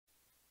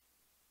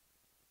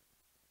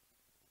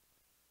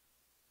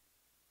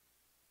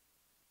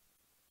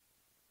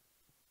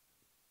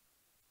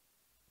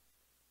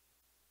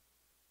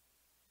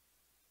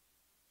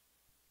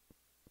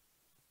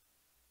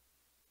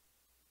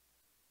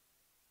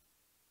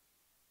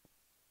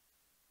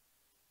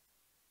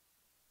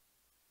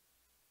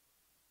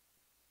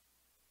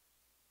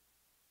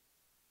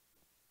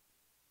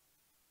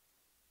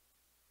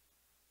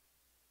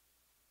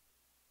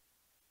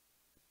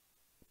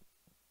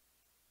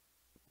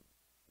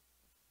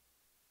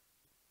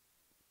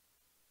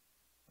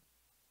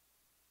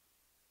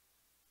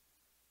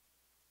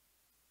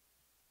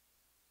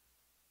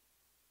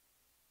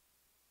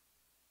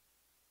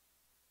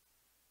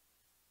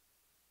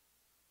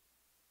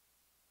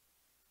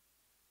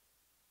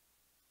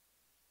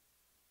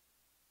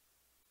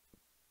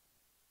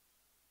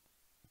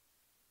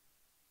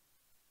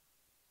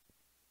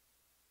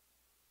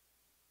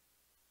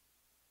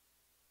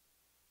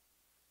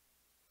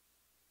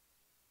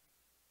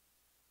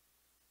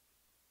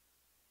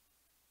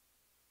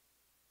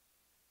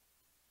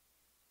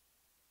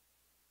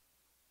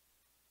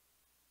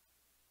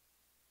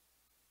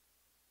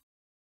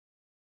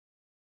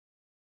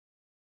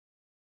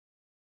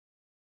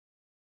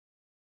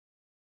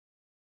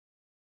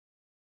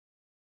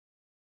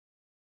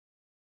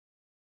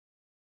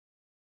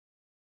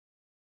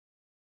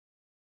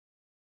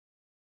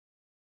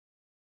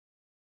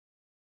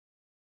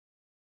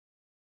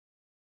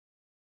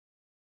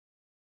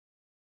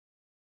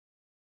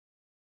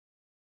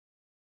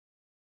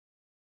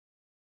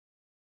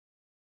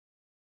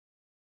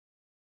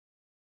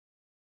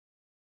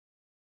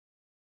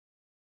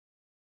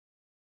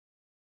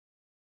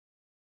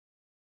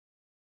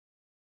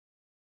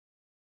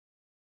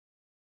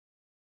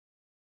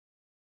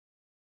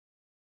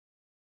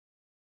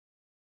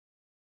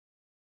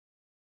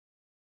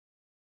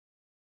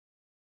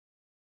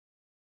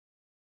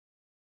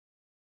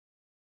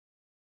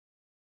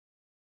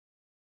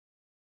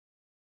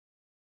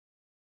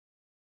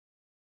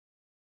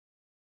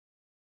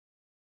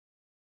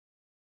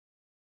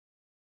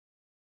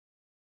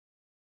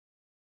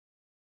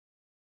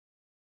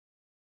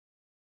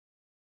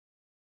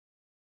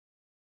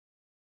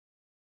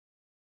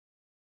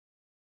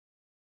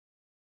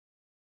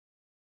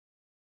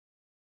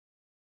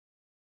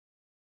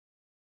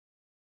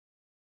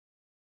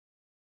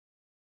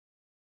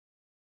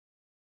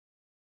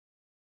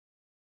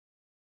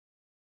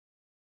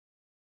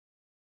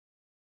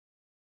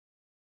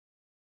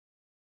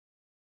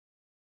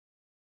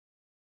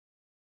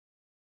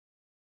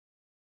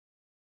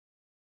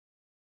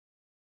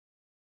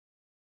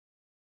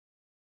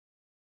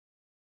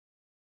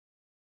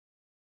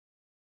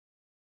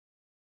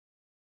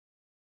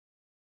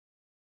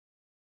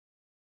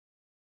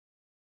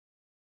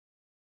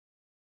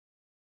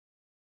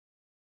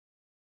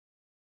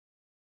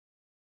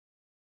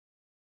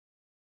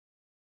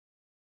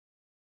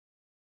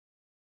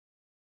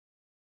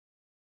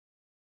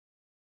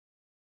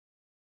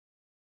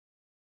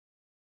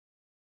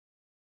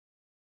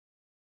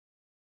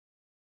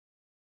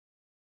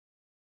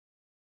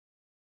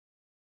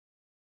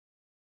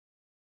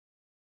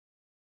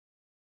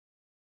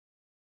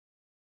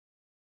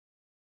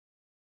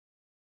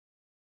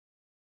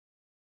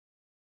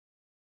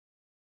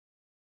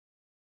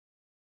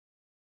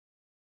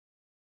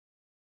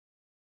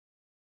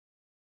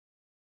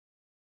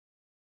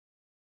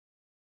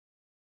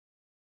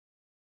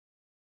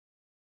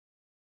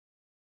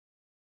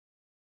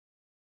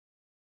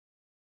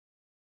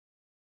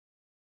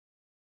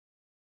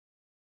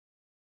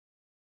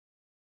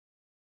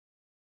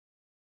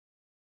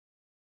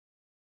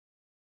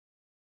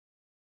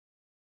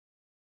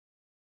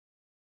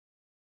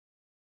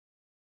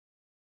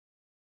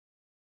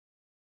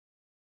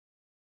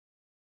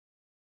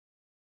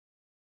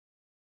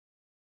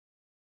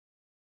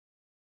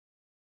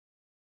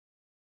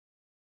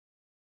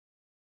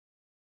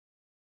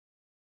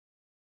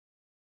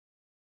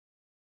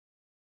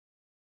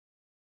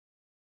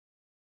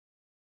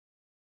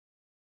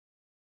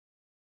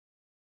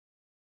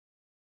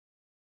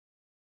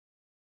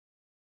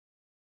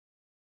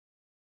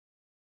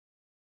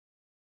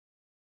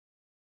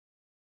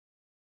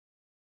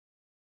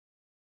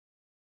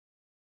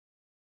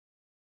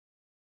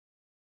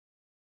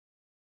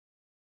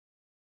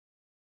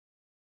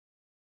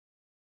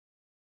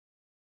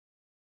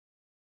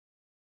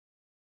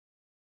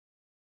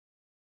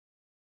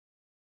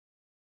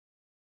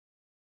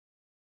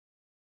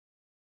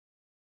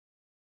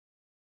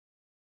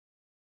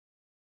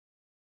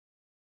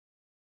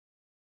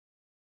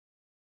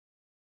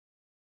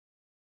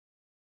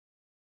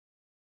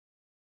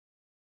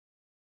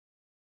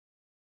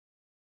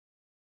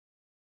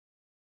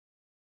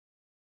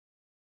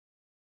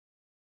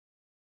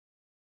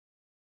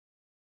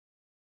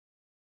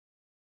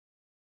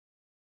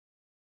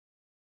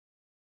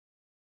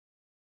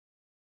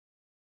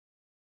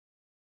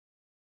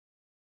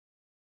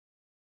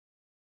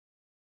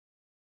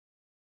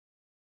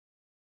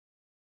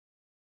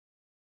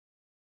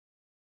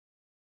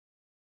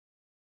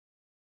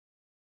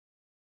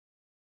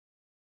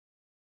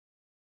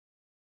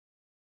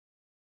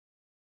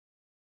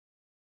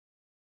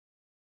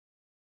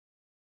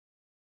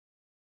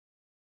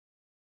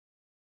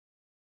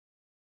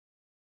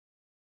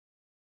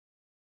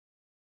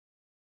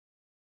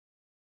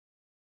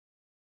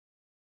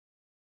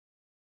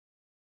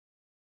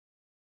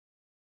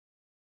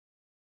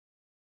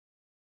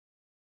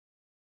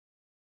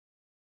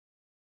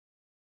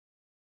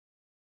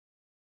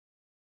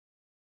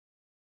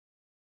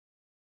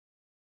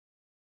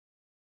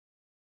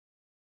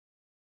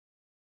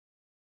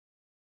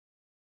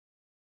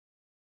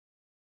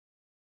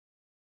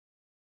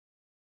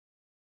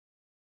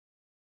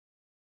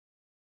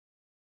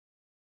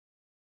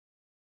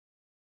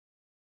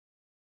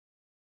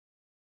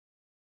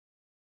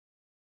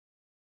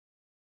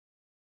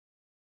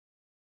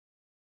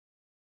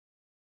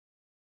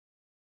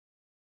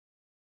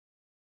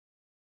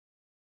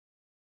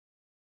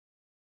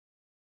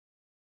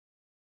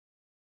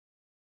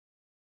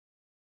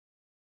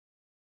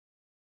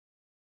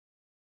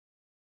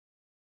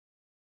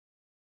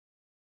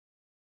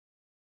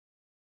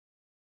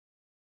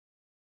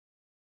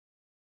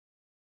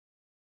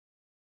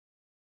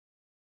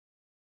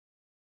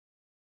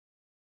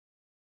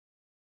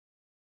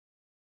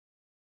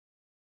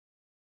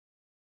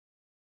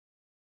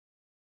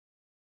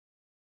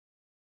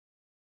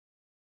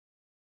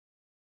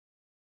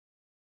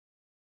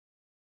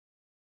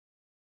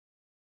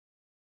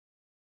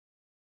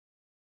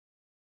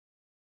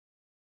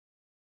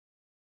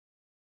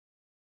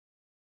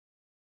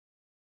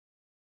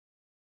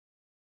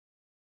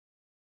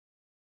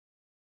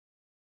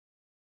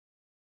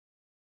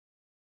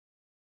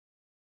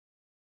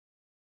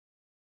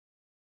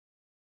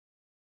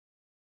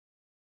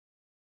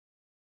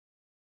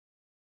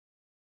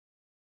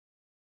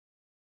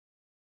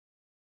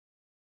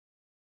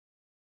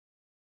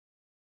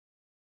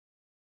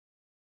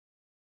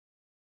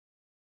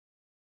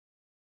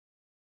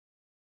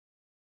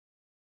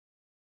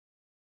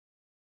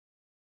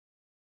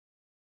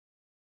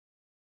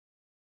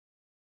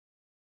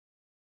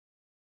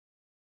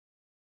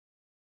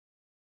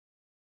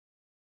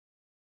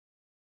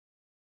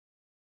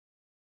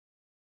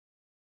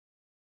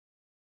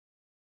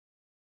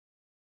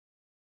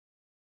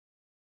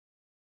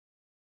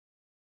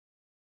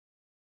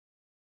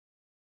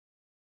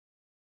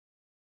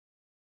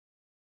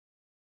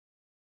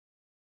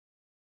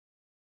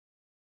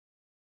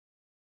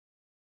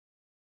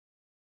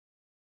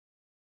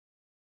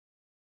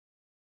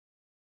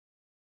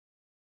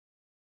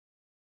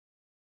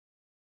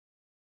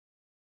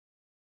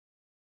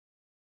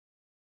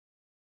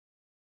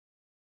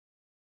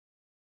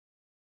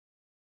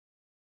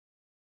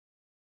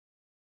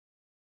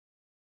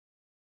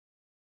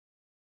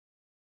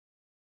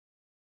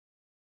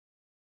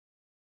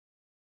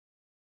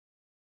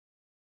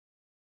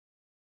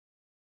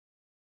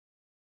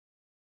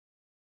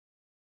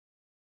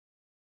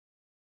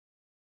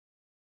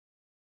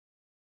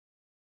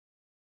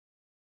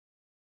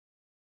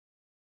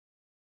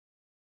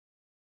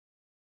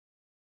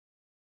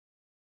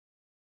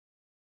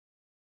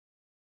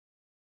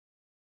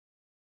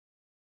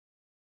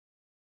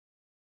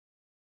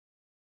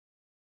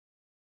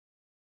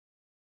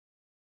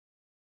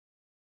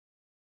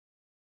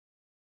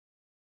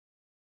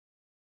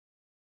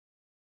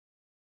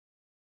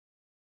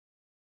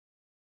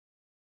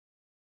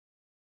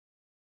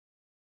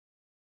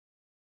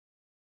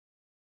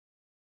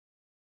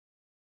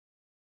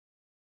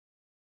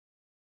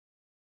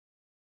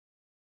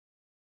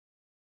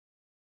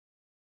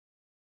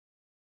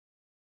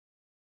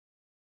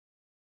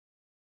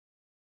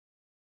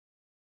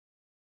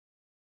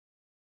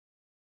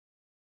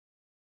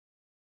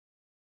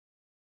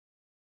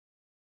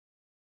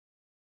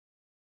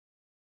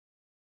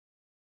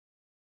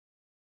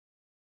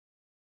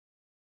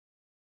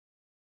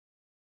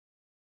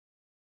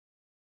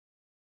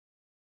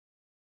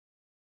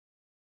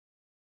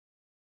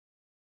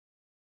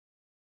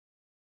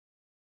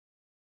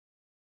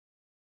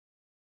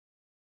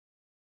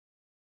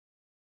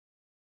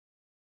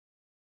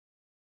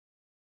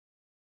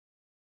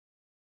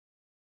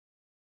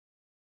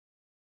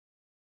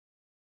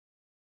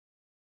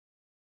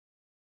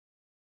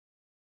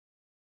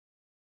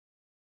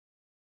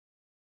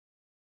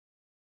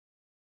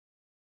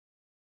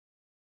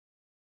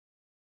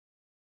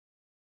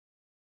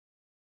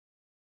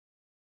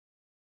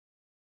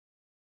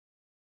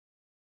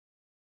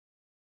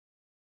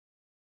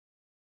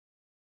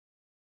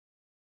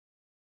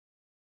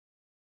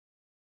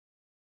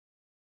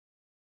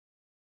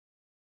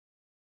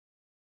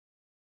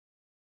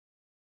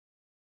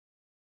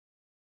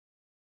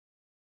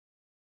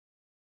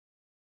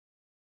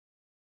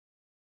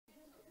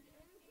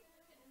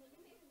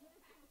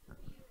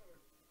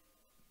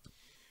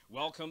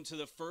Welcome to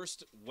the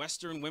first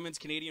Western Women's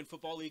Canadian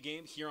Football League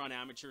game here on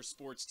Amateur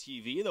Sports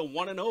TV. The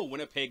 1-0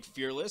 Winnipeg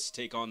Fearless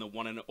take on the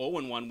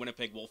 1-0-1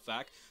 Winnipeg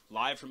Wolfpack,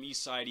 live from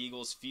Eastside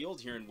Eagles Field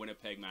here in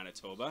Winnipeg,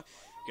 Manitoba.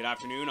 Good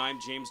afternoon, I'm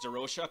James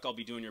DeRochuk. I'll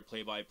be doing your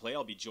play-by-play.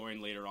 I'll be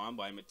joined later on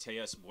by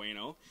Mateus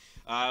Bueno.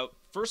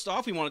 First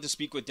off, we wanted to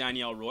speak with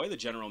Danielle Roy, the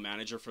general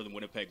manager for the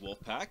Winnipeg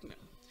Wolfpack.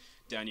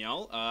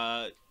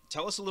 Danielle,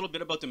 tell us a little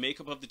bit about the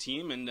makeup of the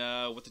team and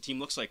what the team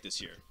looks like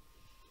this year.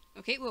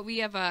 Okay, well, we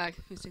have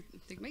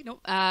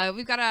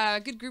we've got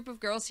a good group of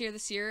girls here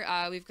this year.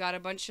 We've got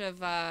a bunch of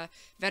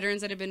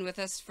veterans that have been with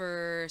us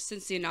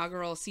since the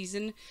inaugural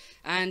season,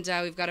 and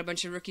we've got a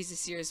bunch of rookies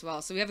this year as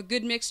well. So we have a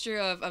good mixture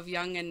of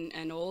young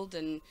and old,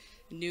 and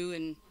new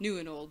and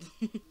old.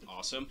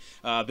 Awesome.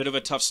 A bit of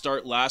a tough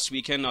start last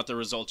weekend, not the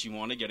result you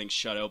wanted, getting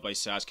shut out by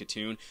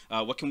Saskatoon.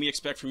 What can we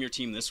expect from your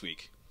team this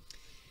week?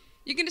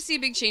 You're going to see a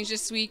big change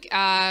this week.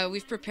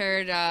 We've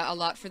prepared a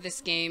lot for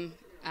this game.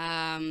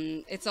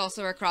 It's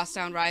also our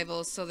crosstown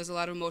rivals, so there's a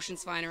lot of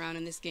emotions flying around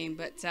in this game,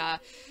 but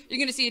you're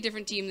going to see a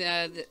different team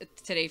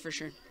today for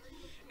sure.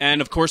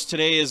 And of course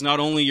today is not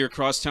only your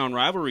crosstown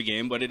rivalry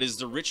game, but it is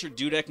the Richard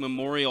Dudek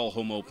Memorial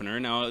home opener.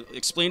 Now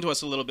explain to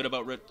us a little bit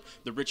about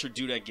the Richard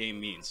Dudek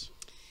game means.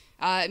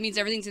 It means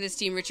everything to this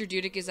team. Richard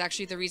Dudek is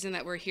actually the reason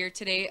that we're here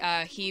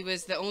today. He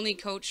was the only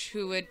coach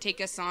who would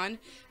take us on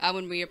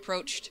when we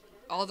approached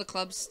all the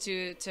clubs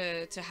to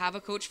have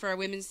a coach for our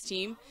women's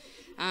team.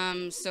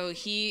 So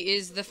he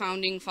is the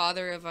founding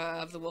father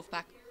of the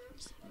Wolfpack.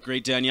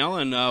 Great, Danielle,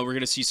 and we're going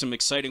to see some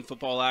exciting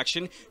football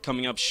action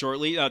coming up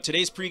shortly.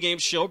 Today's pregame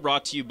show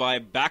brought to you by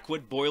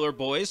Backwood Boiler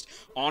Boys,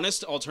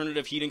 honest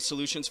alternative heating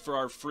solutions for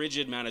our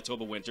frigid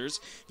Manitoba winters.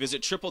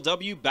 Visit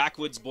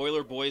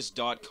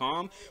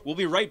www.backwoodsboilerboys.com. We'll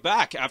be right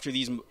back after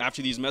these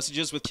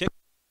messages with Kick.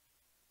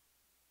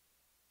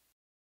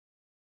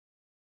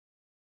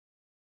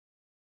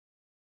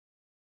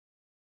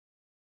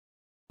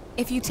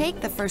 If you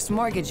take the first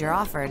mortgage you're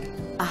offered,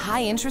 a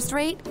high interest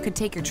rate could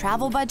take your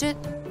travel budget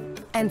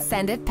and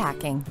send it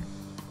packing.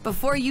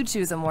 Before you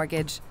choose a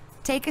mortgage,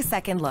 take a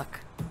second look.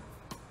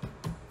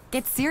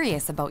 Get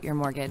serious about your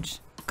mortgage.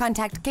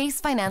 Contact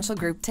Case Financial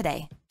Group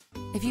today.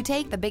 If you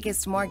take the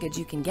biggest mortgage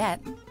you can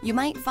get, you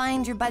might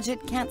find your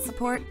budget can't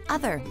support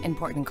other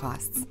important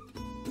costs,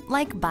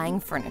 like buying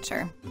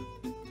furniture.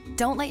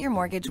 Don't let your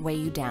mortgage weigh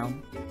you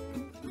down.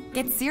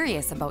 Get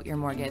serious about your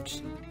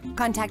mortgage.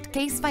 Contact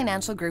Case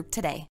Financial Group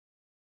today.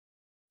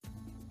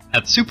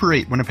 At Super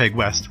 8 Winnipeg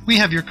West, we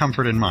have your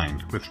comfort in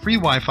mind, with free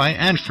Wi-Fi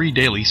and free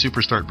daily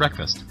Superstart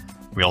breakfast.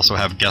 We also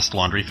have guest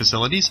laundry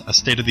facilities, a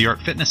state-of-the-art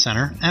fitness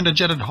center, and a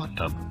jetted hot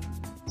tub.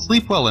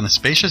 Sleep well in a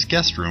spacious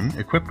guest room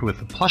equipped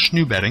with plush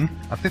new bedding,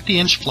 a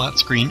 50-inch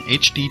flat-screen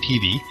HD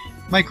TV,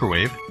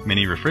 microwave,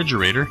 mini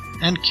refrigerator,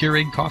 and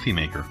Keurig coffee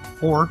maker.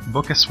 Or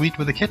book a suite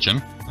with a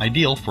kitchen,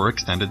 ideal for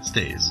extended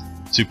stays.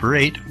 Super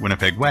 8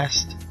 Winnipeg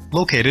West,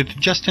 located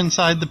just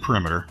inside the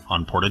perimeter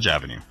on Portage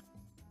Avenue.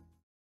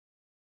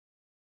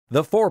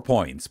 The 4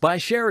 Points by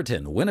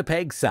Sheraton,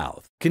 Winnipeg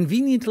South.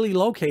 Conveniently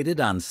located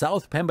on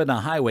South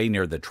Pembina Highway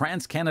near the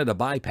Trans-Canada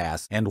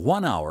Bypass and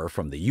 1 hour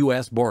from the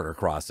U.S. border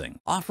crossing.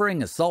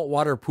 Offering a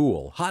saltwater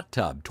pool, hot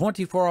tub,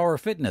 24-hour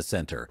fitness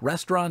center,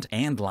 restaurant,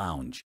 and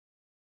lounge.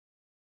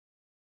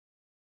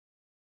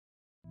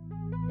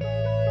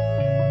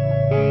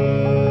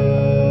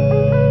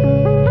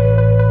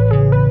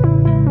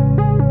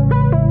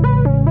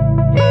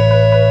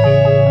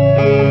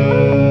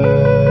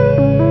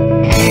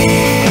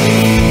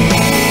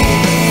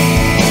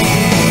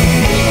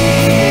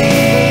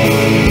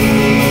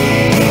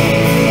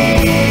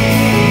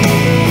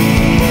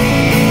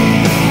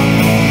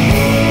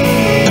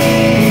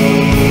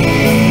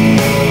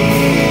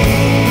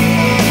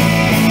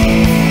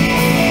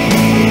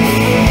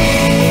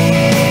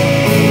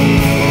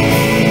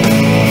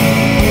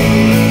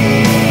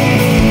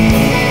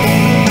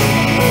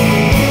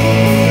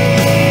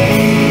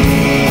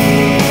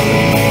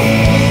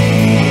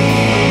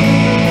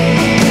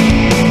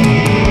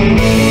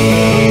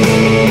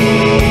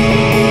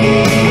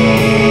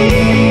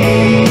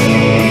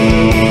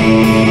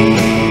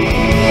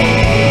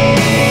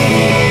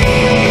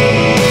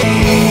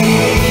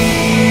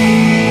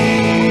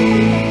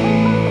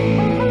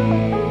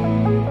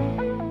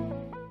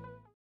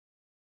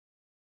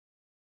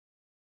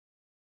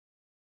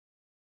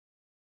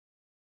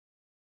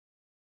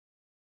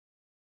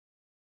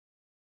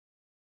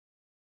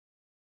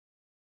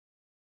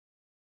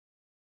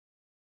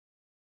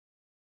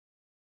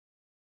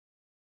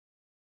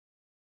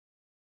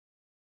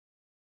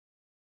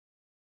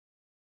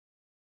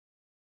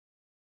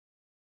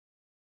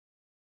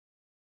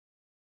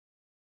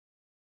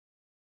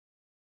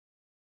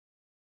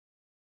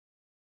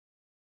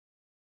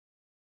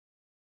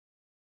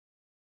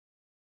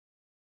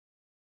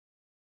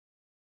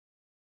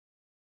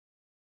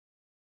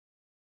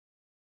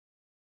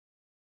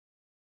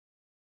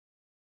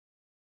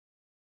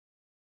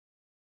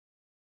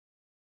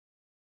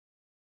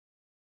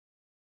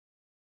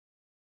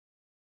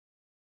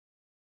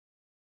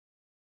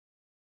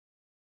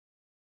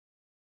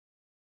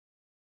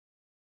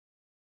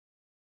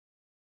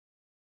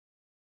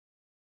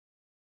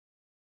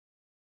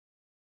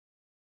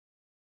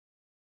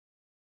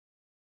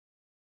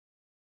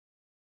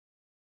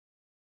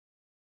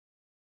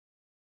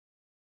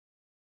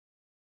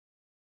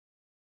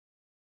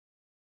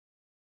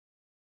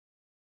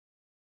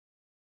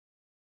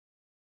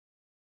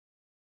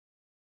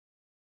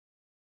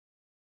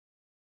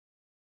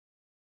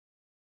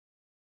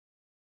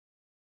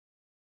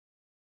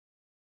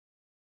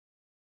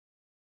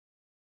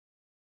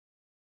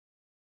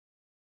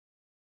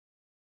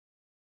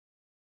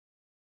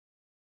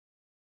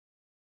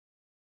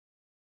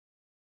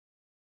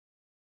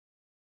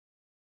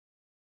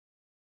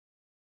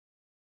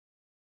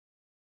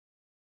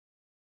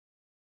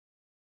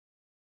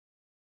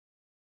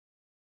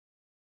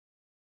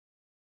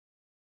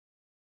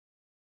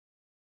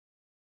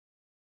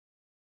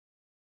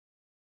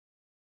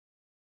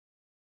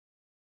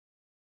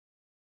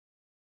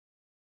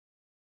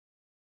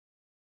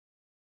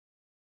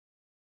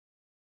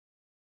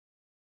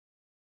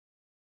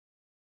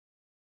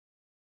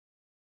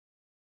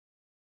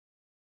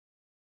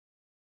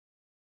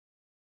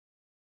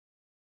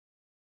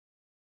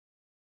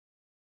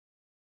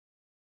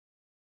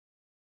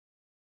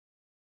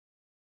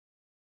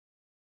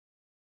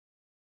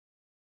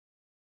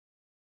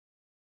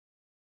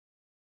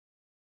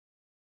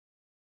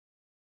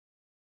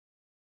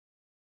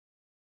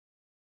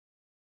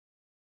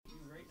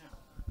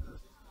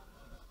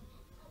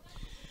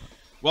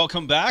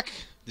 Welcome back.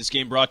 This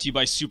game brought to you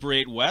by Super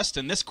 8 West,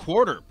 and this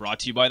quarter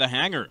brought to you by The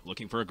Hangar.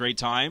 Looking for a great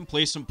time?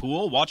 Play some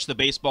pool, watch the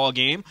baseball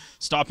game.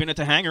 Stop in at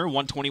The Hangar,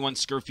 121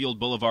 Scurfield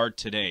Boulevard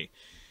today.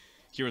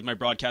 Here with my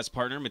broadcast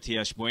partner,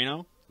 Matias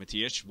Bueno.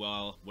 Matias,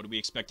 well, what are we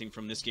expecting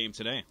from this game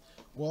today?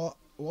 Well,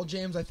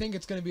 James, I think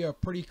it's going to be a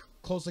pretty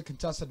closely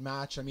contested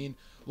match. I mean,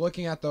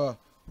 looking at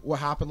what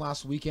happened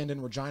last weekend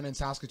in Regina and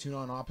Saskatoon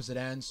on opposite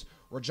ends.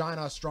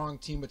 Regina, a strong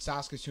team, but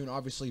Saskatoon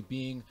obviously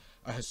being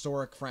a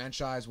historic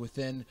franchise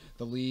within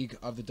the league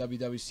of the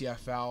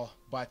WWCFL.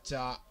 But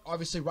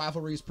obviously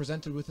rivalries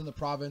presented within the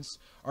province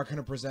are going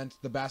to present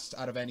the best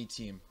out of any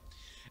team.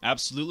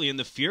 Absolutely, and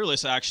the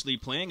Fearless actually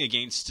playing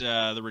against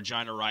the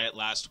Regina Riot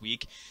last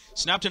week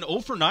snapped an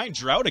 0-for-9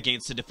 drought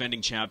against the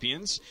defending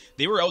champions.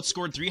 They were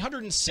outscored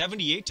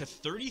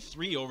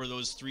 378-33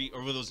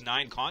 over those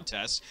 9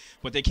 contests,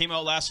 but they came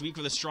out last week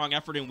with a strong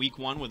effort in week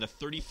 1 with a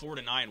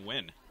 34-9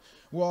 win.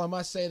 Well, I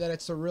must say that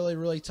it's a really,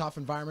 really tough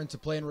environment to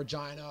play in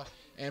Regina,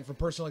 and from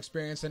personal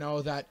experience, I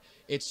know that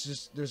it's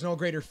just there's no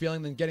greater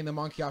feeling than getting the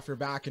monkey off your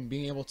back and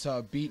being able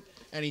to beat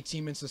any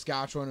team in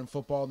Saskatchewan in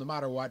football, no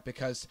matter what,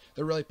 because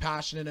they're really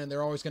passionate and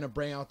they're always going to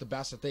bring out the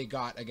best that they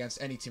got against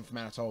any team from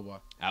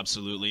Manitoba.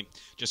 Absolutely.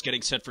 Just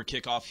getting set for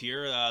kickoff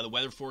here. The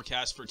weather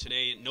forecast for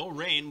today, no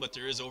rain, but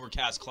there is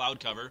overcast cloud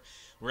cover.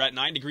 We're at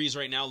 9 degrees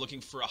right now,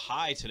 looking for a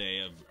high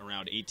today of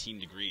around 18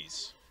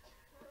 degrees.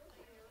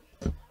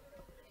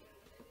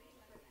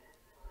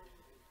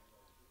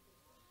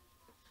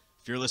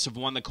 Fearless have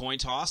won the coin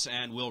toss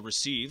and will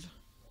receive.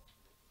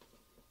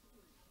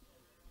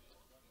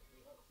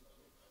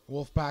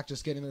 Wolfpack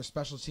just getting their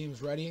special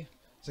teams ready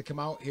to come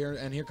out here,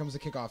 and here comes the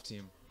kickoff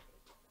team.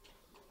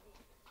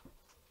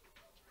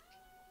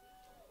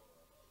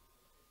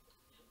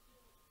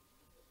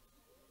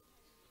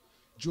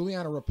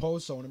 Juliana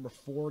Raposo, number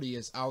 40,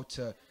 is out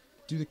to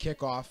do the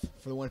kickoff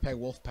for the Winnipeg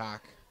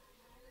Wolfpack.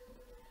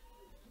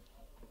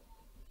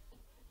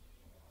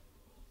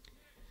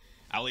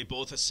 Ali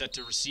Botha set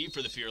to receive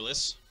for the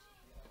Fearless.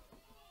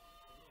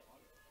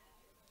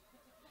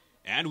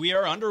 And we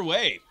are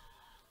underway.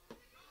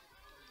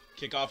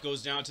 Kickoff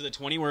goes down to the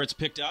 20 where it's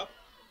picked up.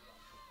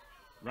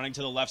 Running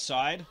to the left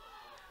side.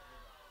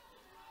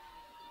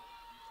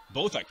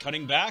 Botha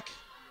cutting back.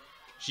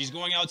 She's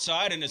going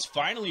outside and is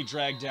finally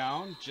dragged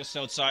down just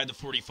outside the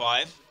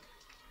 45.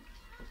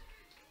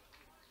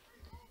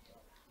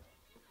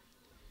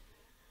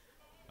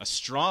 A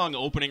strong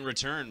opening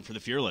return for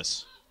the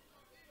Fearless.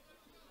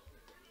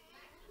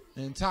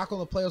 And tackle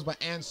the play was by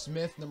Ann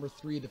Smith, number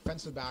 3,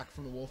 defensive back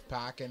from the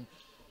Wolfpack. And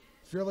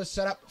Fearless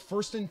set up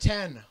 1st and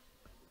 10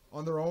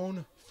 on their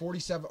own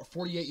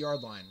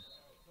 48-yard line.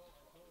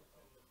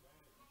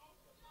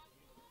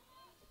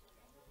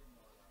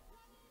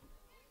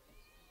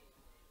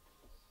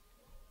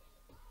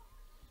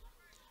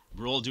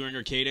 Brule doing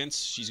her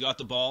cadence. She's got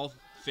the ball.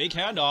 Fake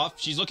handoff.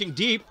 She's looking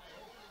deep.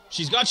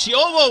 She's got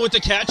Chiovo with the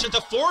catch at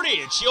the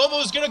 40. And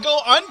Chiovo is going to go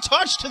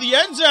untouched to the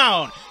end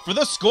zone for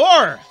the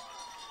score.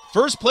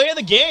 First play of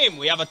the game,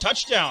 we have a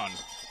touchdown.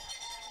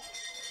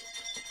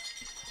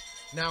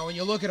 Now, when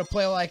you look at a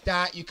play like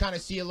that, you kind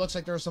of see it looks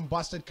like there was some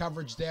busted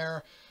coverage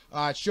there.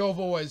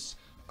 Chiovo was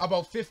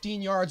about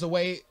 15 yards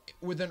away,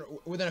 within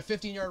a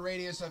 15-yard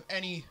radius of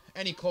any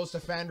close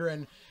defender,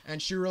 and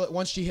she really,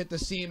 once she hit the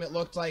seam, it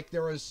looked like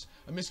there was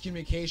a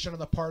miscommunication on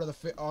the part of the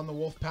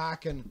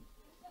Wolfpack, and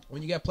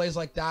when you get plays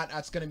like that,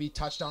 that's going to be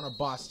touchdown or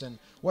bust. And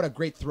what a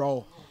great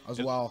throw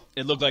as well.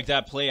 It looked like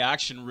that play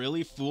action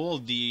really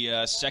fooled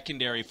the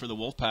secondary for the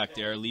Wolfpack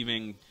there,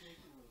 leaving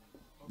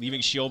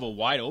Chiovo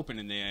wide open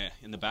in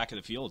the back of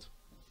the field.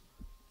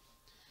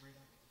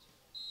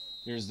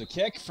 Here's the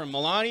kick from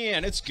Milani,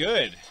 and it's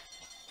good.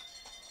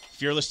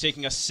 Fearless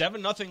taking a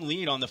 7-0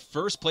 lead on the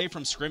first play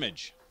from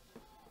scrimmage.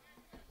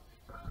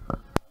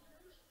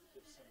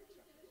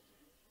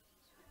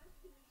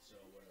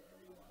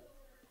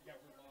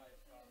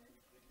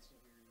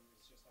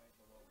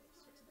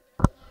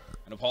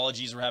 And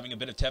apologies, we're having a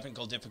bit of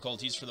technical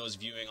difficulties for those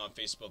viewing on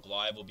Facebook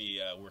Live. We'll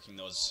be working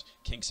those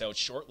kinks out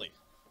shortly.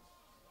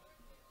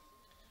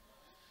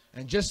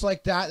 And just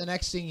like that, the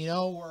next thing you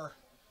know,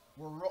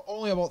 we're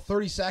only about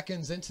 30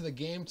 seconds into the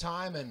game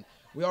time, and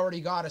we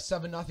already got a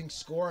 7-0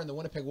 score, and the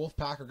Winnipeg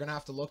Wolfpack are going to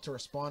have to look to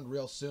respond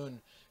real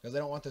soon because they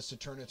don't want this to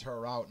turn into a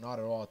rout, not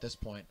at all at this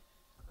point.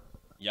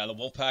 Yeah, the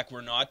Wolfpack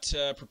were not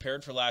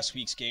prepared for last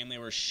week's game. They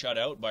were shut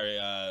out by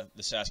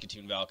the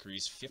Saskatoon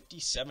Valkyries,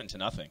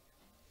 57-0.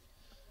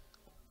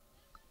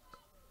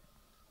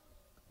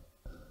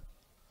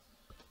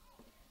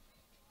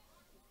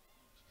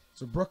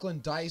 So Brooklyn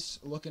Dice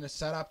looking to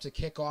set up to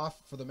kick off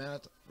for the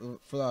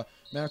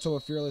Manitoba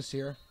Fearless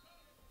here.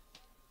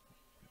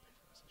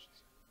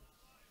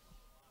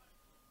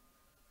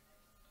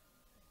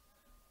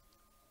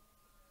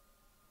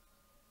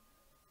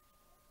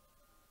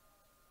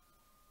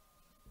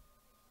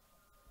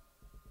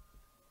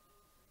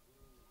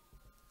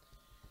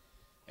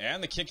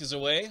 And the kick is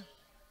away.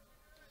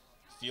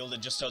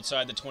 Fielded just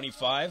outside the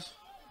 25.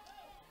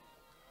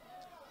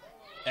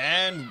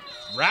 And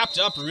wrapped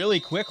up really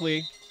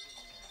quickly.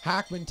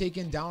 Hackman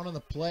taken down on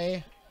the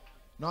play.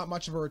 Not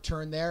much of a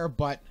return there,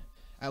 but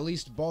at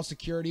least ball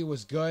security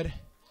was good.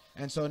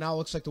 And so now it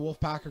looks like the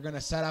Wolfpack are going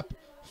to set up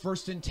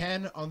 1st and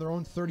 10 on their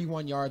own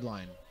 31-yard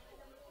line.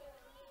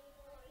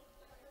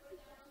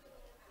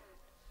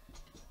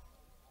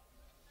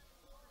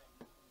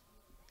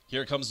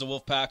 Here comes the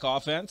Wolfpack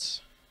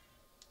offense.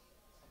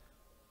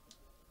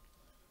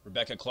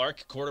 Rebecca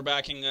Clark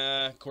quarterbacking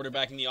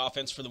the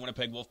offense for the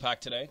Winnipeg Wolfpack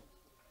today.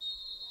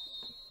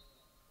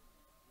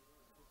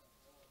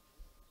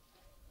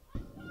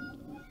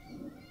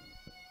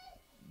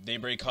 They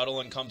break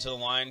huddle and come to the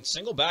line.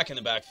 Single back in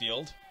the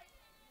backfield.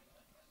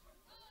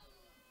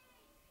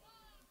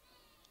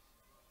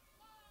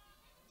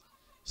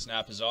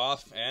 Snap is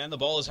off, and the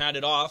ball is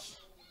handed off.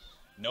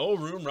 No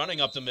room running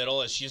up the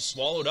middle as she is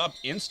swallowed up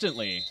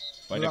instantly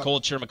by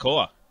Nicole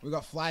Chermakoa. We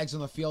got flags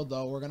on the field,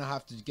 though. We're going to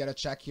have to get a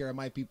check here. It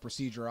might be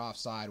procedure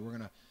offside. We're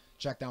going to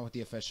check down with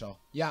the official.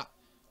 Yeah,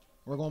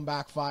 we're going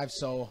back 5,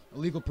 so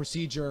illegal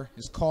procedure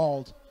is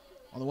called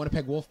on the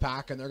Winnipeg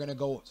Wolfpack, and they're going to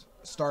go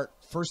start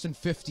 1st and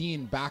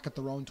 15 back at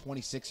their own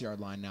 26-yard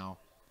line now.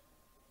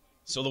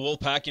 So the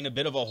Wolfpack in a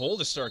bit of a hole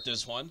to start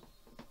this one.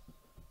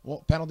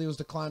 Well, penalty was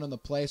declined on the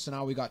play, so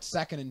now we got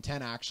 2nd and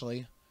 10,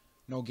 actually.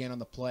 No gain on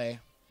the play.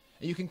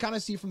 And you can kind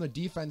of see from the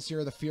defense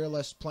here, the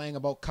Fearless playing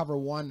about cover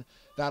 1,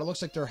 that it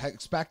looks like they're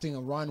expecting a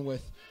run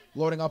with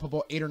loading up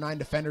about 8 or 9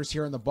 defenders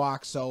here in the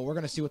box. So we're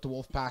going to see what the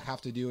Wolfpack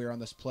have to do here on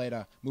this play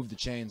to move the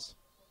chains.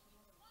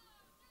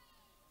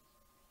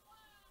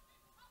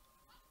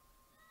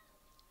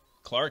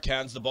 Clark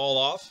hands the ball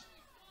off.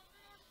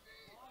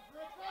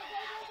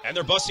 And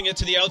they're busting it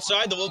to the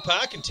outside, the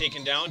Wolfpack, and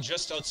taken down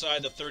just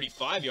outside the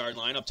 35-yard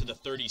line. Up to the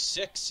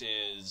 36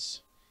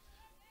 is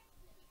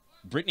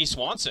Brittany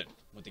Swanson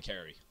with the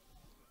carry.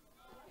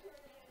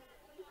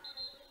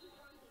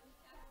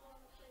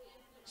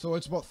 So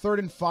it's about 3rd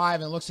and 5,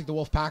 and it looks like the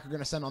Wolfpack are going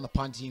to send on the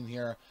punt team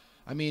here.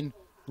 I mean,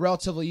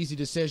 relatively easy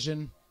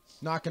decision.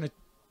 Not going to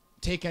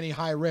take any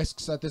high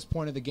risks at this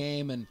point of the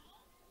game. And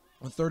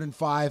on 3rd and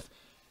 5,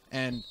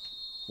 and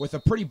with a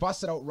pretty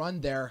busted out run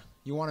there,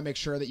 you want to make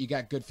sure that you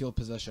get good field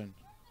position.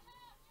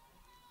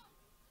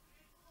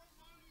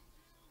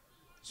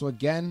 So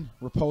again,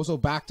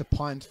 Raposo back to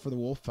punt for the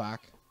Wolfpack.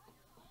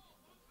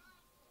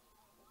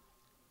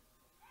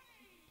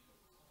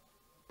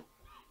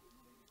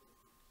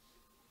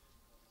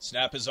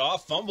 Snap is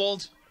off,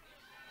 fumbled.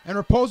 And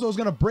Raposo is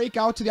going to break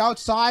out to the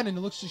outside, and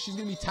it looks like she's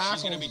going to be tackled.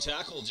 She's going to be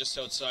tackled just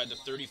outside the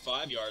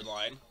 35-yard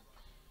line.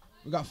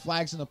 We got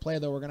flags in the play,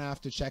 though. We're going to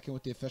have to check in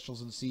with the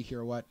officials and see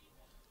here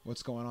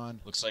what's going on.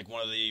 Looks like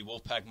one of the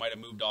Wolfpack might have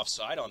moved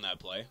offside on that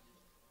play.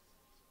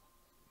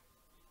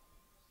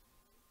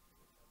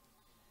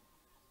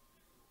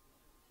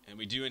 And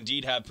we do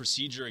indeed have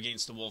procedure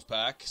against the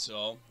Wolfpack,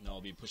 so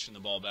they'll be pushing the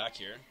ball back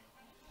here.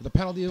 The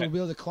penalty will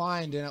be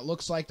declined, and it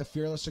looks like the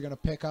Fearless are going to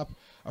pick up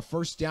a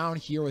 1st down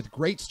here with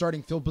great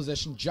starting field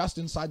position just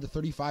inside the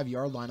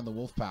 35-yard line of the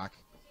Wolfpack.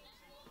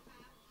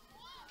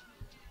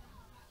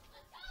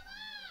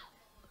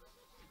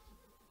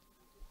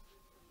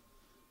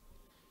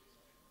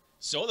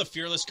 So the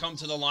Fearless come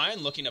to the line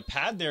looking to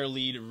pad their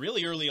lead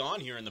really early on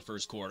here in the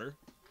first quarter.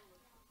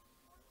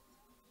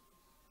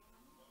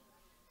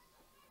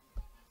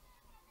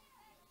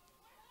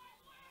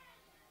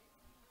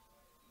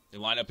 They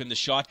line up in the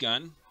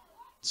shotgun.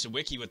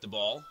 Sawicki with the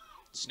ball.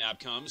 Snap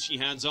comes. She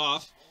hands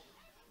off.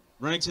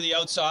 Running to the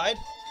outside.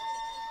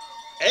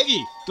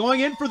 Eggy going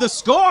in for the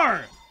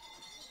score.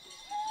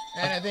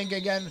 And I think,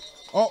 again,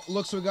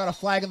 looks like we got a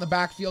flag in the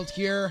backfield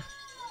here.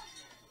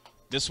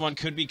 This one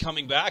could be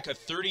coming back. A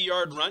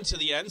 30-yard run to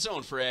the end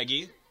zone for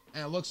Eggy.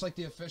 And it looks like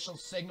the official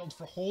signaled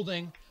for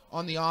holding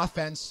on the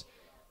offense.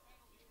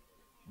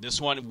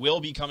 This one will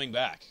be coming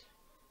back.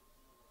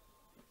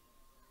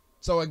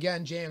 So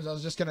again, James, I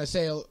was just going to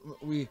say,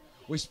 we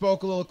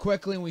spoke a little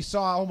quickly and we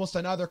saw almost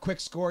another quick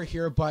score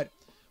here, but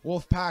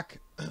Wolfpack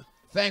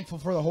thankful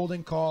for the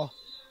holding call.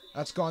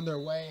 That's gone their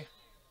way.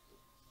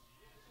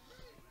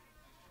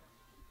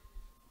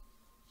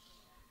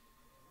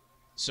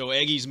 So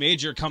Aggies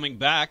Major coming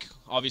back.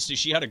 Obviously,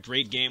 she had a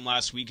great game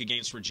last week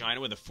against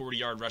Regina with a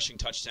 40-yard rushing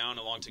touchdown,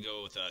 along to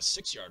go with a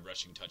 6-yard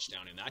rushing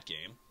touchdown in that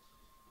game.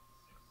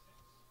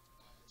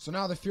 So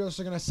now the Fearless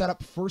are going to set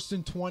up 1st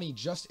and 20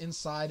 just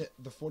inside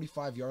the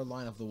 45-yard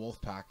line of the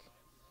Wolfpack.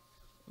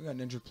 We got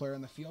an injured player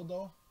in the field,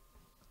 though.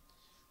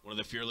 One of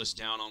the Fearless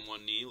down on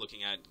one knee,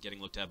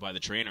 getting looked at by the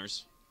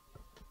trainers.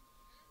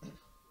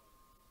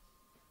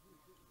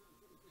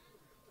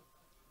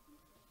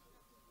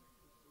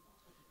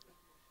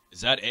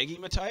 Is that Eggy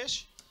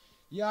Matthias?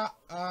 Yeah,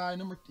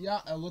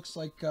 it looks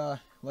like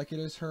it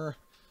is her.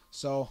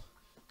 So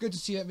good to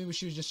see that. Maybe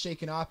she was just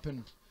shaken up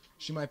and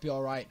she might be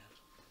all right.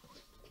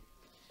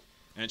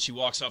 And she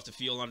walks off the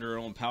field under her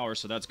own power,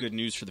 so that's good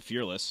news for the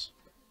Fearless.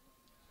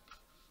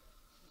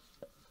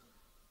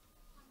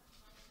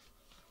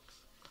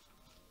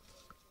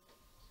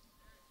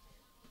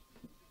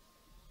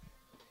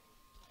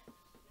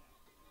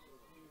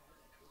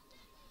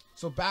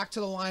 So back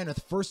to the line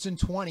with 1st and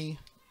 20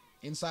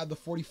 inside the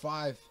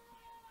 45.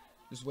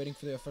 Just waiting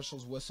for the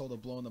official's whistle to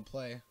blow in the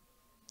play.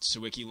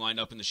 Sawicki lined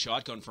up in the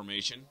shotgun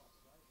formation.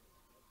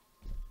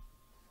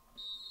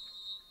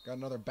 Got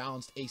another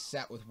balanced ace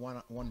set with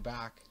one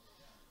back.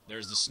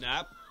 There's the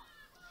snap.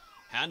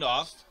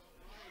 Handoff.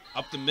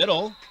 Up the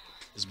middle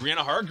is Brianna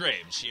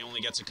Hargrave. She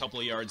only gets a couple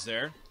of yards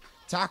there.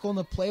 Tackle in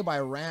the play by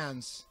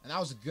Rands, and that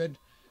was a good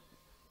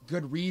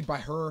read by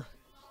her.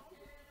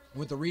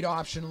 With the read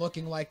option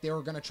looking like they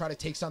were going to try to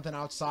take something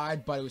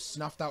outside, but it was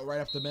snuffed out right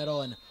up the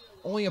middle, and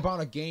only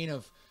about a gain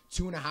of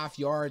 2.5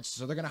 yards.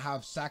 So they're going to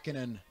have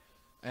second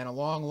and a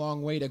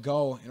long way to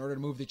go in order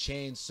to move the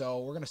chains. So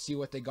we're going to see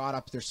what they got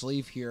up their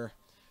sleeve here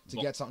to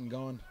get something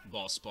going.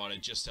 Ball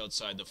spotted just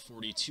outside the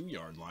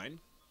 42-yard line.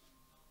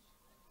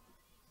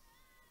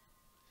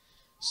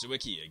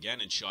 Sawicki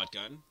again in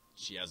shotgun.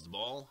 She has the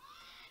ball.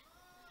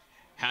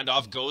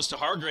 Handoff goes to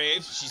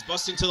Hargrave. She's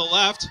busting to the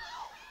left.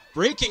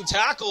 Breaking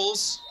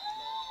tackles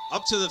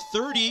up to the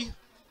 30,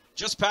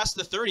 just past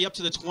the 30, up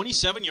to the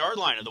 27-yard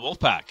line of the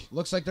Wolfpack.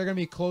 Looks like they're going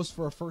to be close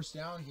for a first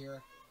down here.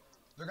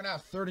 They're going to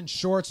have third and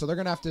short, so they're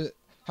going to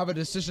have a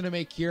decision to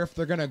make here if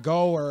they're going to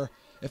go or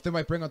if they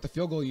might bring out the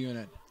field goal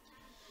unit.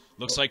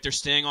 Looks like they're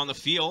staying on the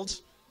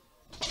field.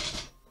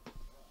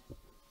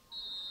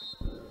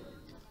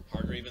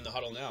 Hargrave in the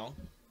huddle now.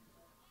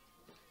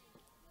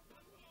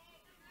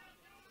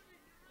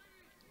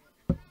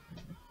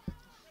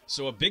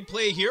 So a big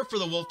play here for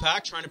the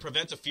Wolfpack, trying to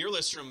prevent the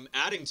Fearless from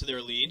adding to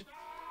their lead.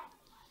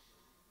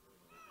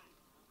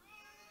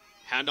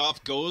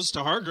 Handoff goes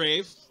to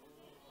Hargrave.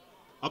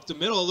 Up the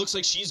middle, it looks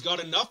like she's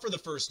got enough for the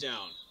first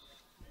down.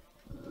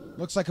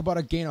 Looks like about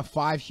a gain of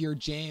 5 here,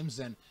 James.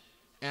 And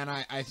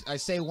I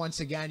say once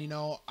again, you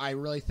know, I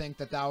really think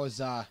that was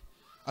a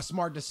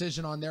smart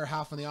decision on their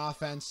half on the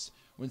offense.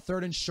 When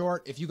third and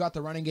short, if you got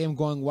the running game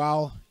going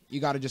well, you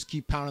got to just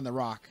keep pounding the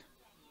rock.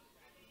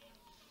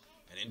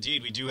 And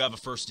indeed, we do have a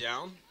first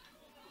down.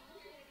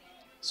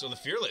 So the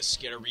Fearless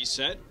get a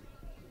reset.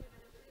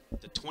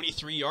 The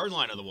 23-yard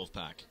line of the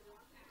Wolfpack.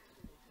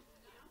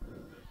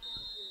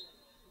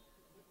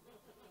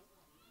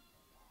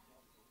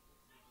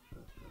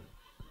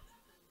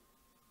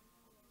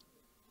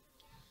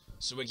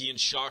 Sawicki in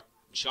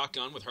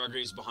shotgun with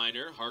Hargraves behind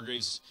her.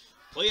 Hargraves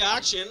play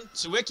action.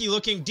 Sawicki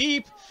looking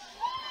deep.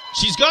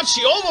 She's got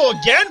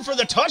Chiovo again for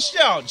the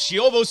touchdown.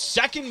 Chiovo's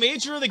second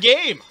major of the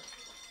game.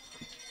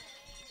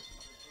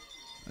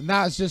 And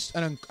that is just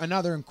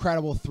another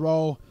incredible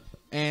throw.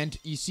 And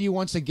you see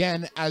once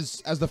again,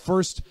 as the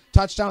first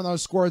touchdown that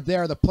was scored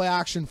there, the play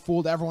action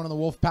fooled everyone on the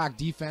Wolfpack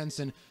defense.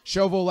 And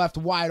Chauveau left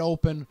wide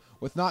open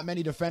with not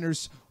many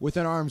defenders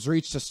within arm's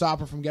reach to stop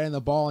her from getting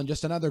the ball. And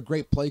just another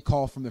great play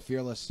call from the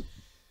Fearless.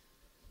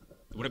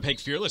 The Winnipeg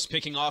Fearless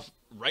picking off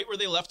right where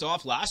they left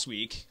off last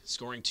week,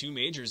 scoring 2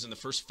 majors in the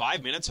first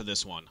 5 minutes of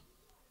this one.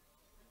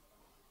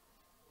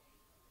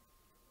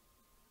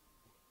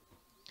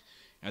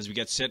 As we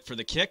get set for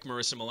the kick,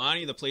 Marissa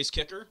Milani, the place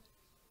kicker.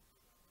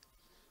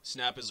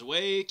 Snap is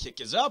away, kick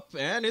is up,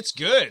 and it's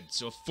good.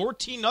 So a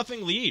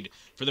 14-0 lead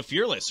for the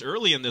Fearless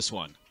early in this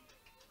one.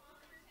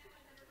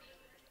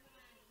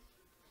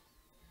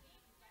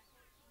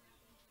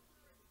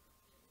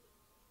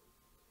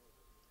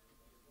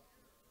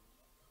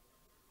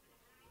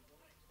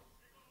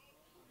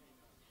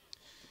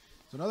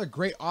 So another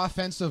great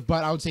offensive,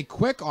 but I would say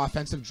quick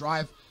offensive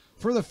drive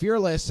for the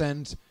Fearless,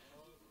 and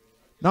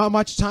not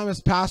much time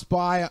has passed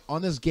by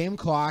on this game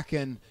clock,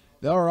 and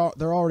they're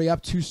already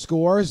up 2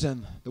 scores,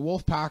 and the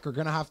Wolfpack are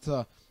going to have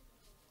to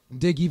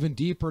dig even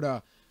deeper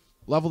to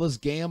level this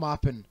game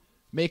up and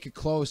make it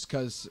close,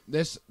 because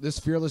this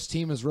Fearless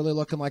team is really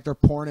looking like they're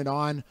pouring it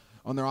on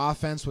their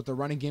offense with the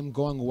running game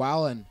going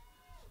well, and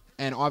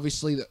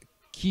obviously the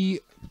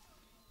key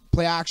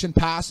play action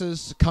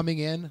passes coming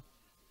in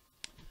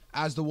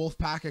as the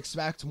Wolfpack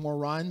expect more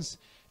runs,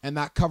 and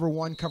that cover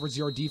 1, cover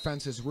 0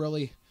 defense has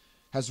really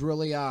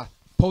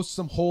posted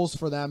some holes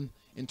for them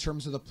in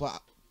terms of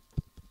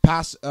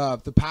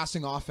the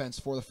passing offense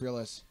for the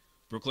Fearless.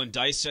 Brooklyn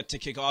Dice set to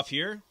kick off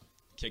here.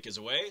 Kick is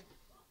away.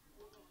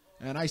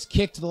 And a nice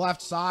kick to the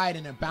left side,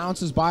 and it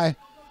bounces by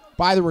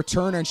the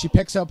returner, and she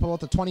picks up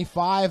about the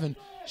 25, and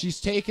she's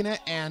taking it,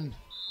 and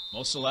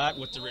Mosalat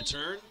with the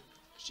return.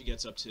 She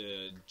gets up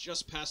to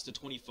just past the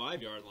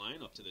 25-yard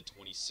line, up to the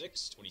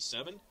 26,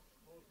 27.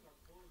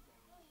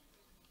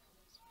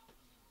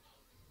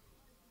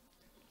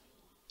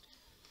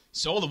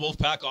 So the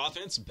Wolfpack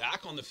offense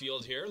back on the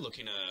field here,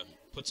 looking to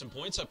put some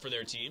points up for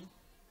their team.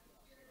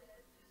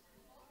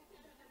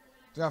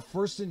 They got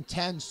 1st and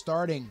 10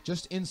 starting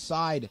just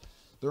inside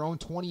their own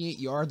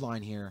 28-yard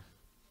line here.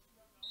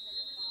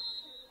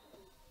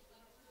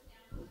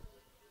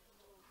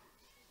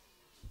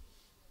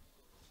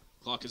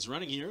 Clock is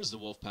running here as the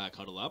Wolfpack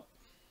huddle up.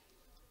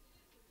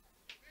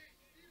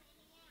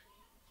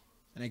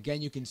 And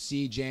again, you can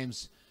see,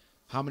 James,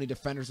 how many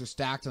defenders are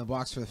stacked in the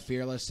box for the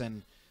Fearless,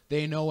 and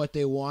they know what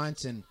they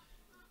want, and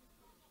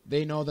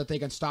they know that they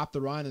can stop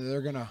the run, and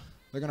they're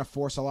gonna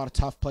force a lot of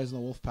tough plays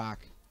in the Wolfpack.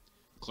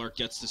 Clark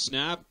gets the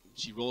snap.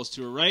 She rolls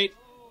to her right.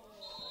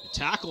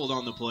 Tackled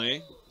on the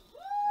play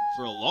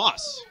for a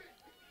loss.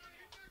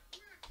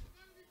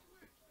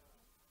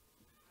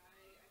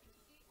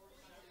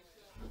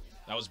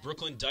 That was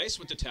Brooklyn Dice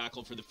with the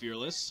tackle for the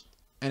Fearless.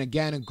 And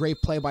again, a great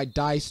play by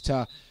Dice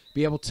to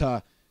be able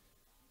to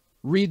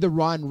read the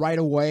run right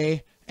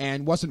away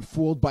and wasn't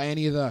fooled by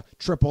any of the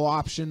triple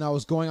option that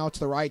was going out to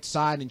the right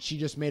side, and she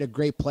just made a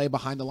great play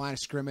behind the line of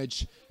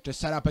scrimmage to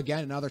set up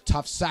again another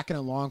tough 2nd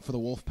and long for the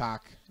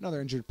Wolfpack.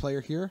 Another injured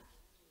player here.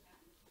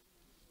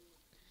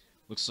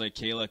 Looks like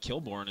Kayla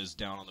Kilborn is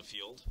down on the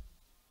field,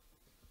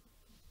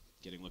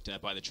 getting looked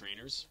at by the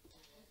trainers.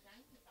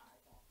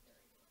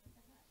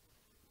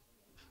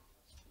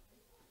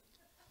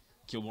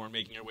 Kilborn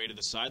making her way to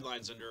the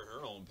sidelines under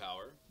her own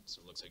power, so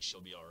it looks like she'll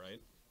be all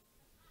right.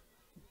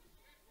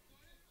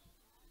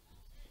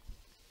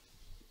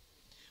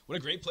 What a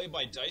great play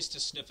by Dice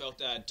to sniff out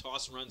that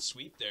toss-run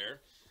sweep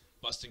there,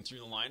 busting through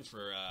the line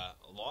for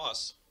a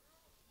loss.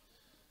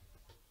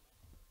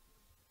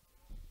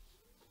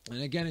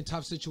 And again, in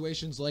tough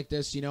situations like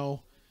this, you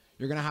know,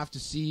 you're going to have to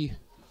see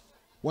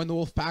when the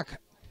Wolfpack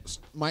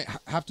might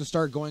have to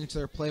start going into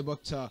their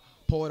playbook to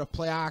pull out a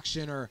play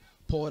action or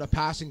pull out a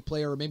passing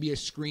play or maybe a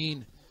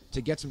screen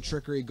to get some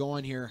trickery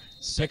going here,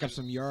 pick up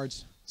some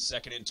yards.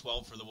 2nd and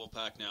 12 for the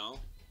Wolfpack now.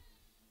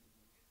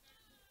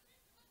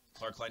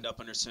 Clark lined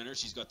up under center.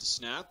 She's got the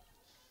snap.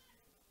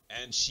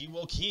 And she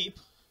will keep.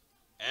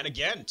 And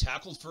again,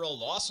 tackled for a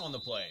loss on the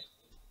play.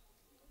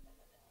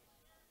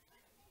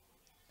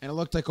 And it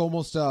looked like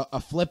almost a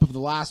flip of the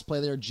last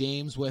play there,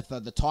 James, with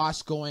the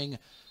toss going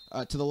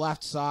to the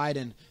left side.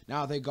 And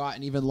now they got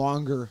an even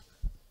longer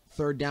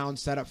 3rd down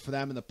set up for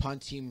them, and the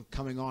punt team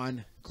coming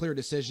on. Clear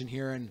decision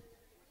here.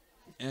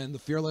 And the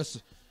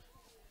Fearless,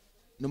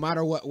 no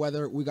matter what,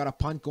 whether we got a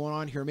punt going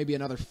on here, maybe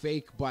another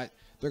fake, but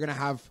they're going to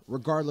have,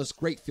 regardless,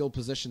 great field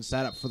position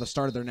set up for the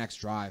start of their next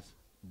drive.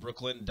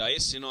 Brooklyn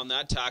Dice in on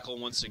that tackle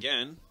once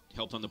again.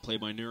 Helped on the play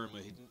by Nura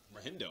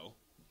Mahindo.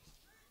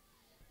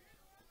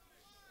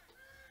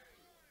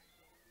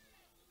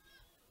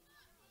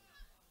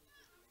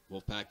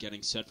 Wolfpack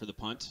getting set for the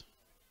punt.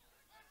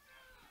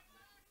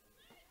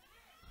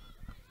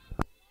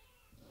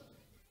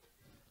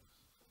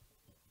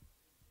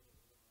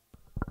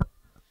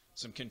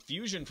 Some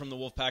confusion from the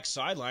Wolfpack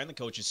sideline. The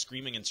coach is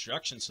screaming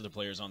instructions to the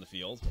players on the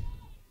field.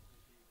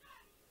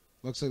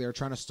 Looks like they're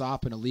trying to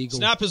stop an illegal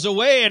snap is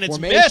away, and it's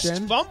formation.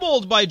 Missed.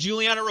 Fumbled by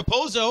Juliana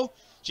Raposo.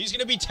 She's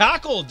going to be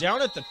tackled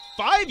down at the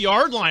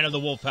 5-yard line of the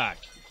Wolfpack.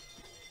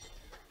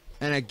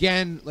 And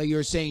again, like you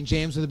were saying,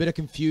 James, with a bit of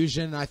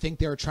confusion. I think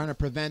they were trying to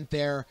prevent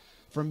there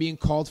from being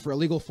called for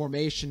illegal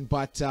formation,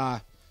 but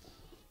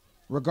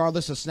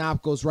regardless, the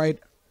snap goes right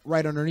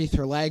underneath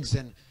her legs,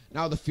 and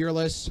now the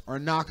Fearless are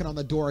knocking on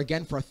the door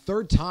again for a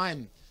 3rd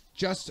time,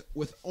 just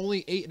with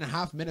only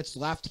 8.5 minutes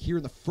left here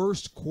in the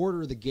 1st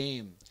quarter of the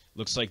game.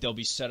 Looks like they'll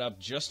be set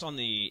up just on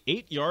the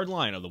 8-yard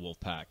line of the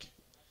Wolfpack.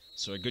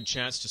 So a good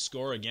chance to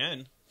score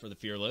again for the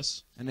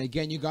Fearless. And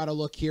again, you got to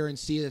look here and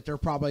see that they're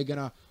probably going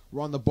to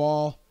run the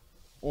ball,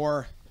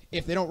 or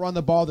if they don't run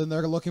the ball, then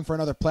they're looking for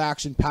another play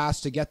action pass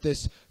to get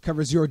this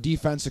cover 0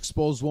 defense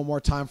exposed one more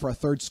time for a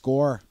 3rd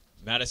score.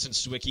 Madison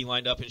Swicky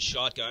lined up in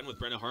shotgun with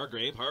Brenna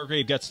Hargrave.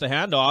 Hargrave gets the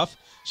handoff.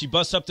 She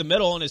busts up the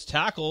middle and is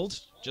tackled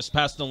just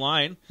past the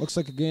line. Looks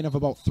like a gain of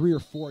about 3 or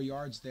 4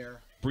 yards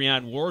there.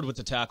 Breanne Ward with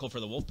the tackle for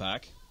the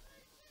Wolfpack.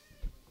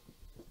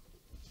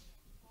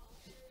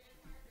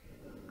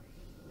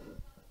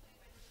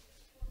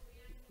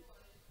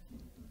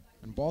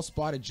 And ball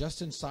spotted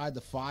just inside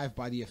the 5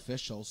 by the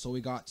officials. So we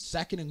got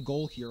 2nd and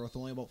goal here with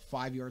only about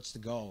 5 yards to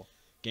go.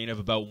 Gain of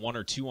about 1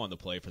 or 2 on the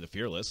play for the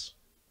Fearless.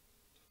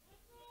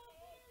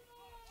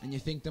 And you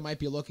think they might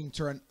be looking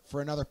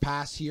for another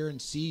pass here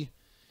and see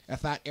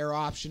if that air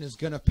option is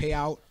going to pay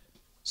out.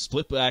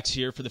 Split backs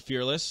here for the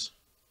Fearless.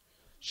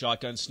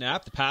 Shotgun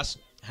snap. The pass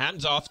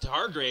hands off to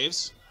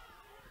Hargraves.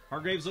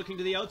 Hargraves looking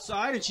to the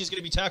outside, and she's going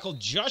to be tackled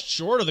just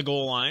short of the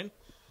goal line.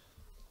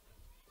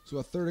 So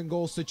a 3rd and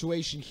goal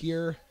situation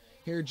here,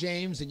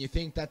 James, and you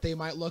think that they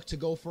might look to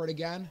go for it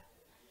again?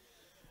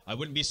 I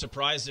wouldn't be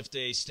surprised if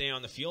they stay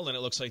on the field, and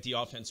it looks like the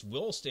offense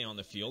will stay on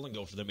the field and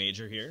go for the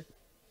major here.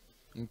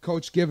 And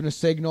coach giving a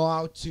signal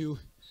out to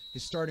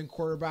his starting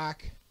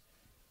quarterback.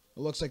 It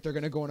looks like they're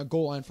going to go in a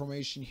goal line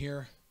formation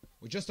here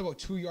with just about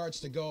 2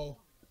 yards to go.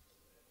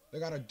 They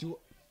got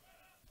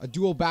a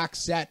dual back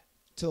set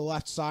to the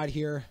left side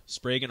here.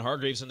 Sprague and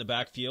Hargraves in the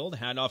backfield.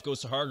 Handoff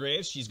goes to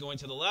Hargraves. She's going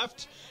to the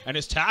left and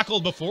is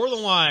tackled before the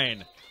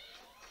line.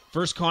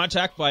 First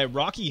contact by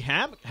Rocky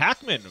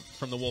Hackman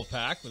from the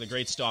Wolfpack with a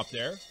great stop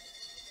there.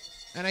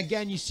 And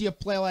again, you see a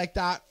play like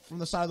that from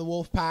the side of the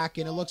Wolfpack,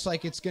 and it looks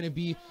like it's going to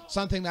be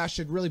something that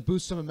should really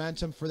boost some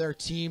momentum for their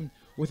team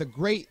with a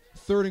great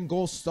 3rd and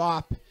goal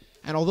stop.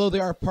 And although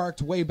they are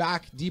parked way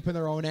back deep in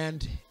their own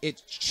end,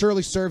 it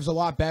surely serves a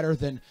lot better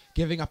than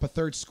giving up a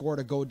 3rd score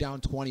to go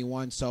down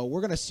 21. So we're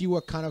going to see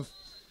what kind of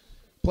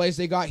plays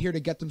they got here to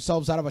get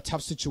themselves out of a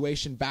tough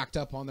situation backed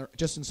up on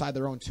just inside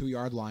their own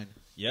 2-yard line.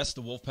 Yes,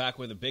 the Wolfpack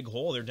with a big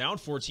hole. They're down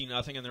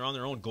 14-0, and they're on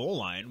their own goal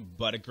line.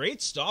 But a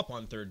great stop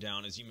on 3rd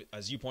down,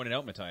 as you pointed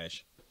out,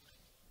 Matthias.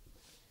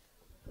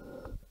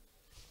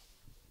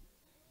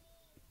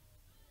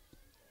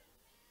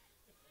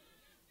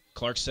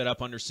 Clark set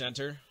up under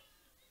center.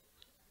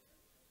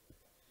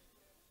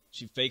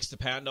 She fakes the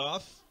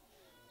handoff.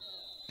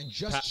 And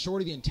just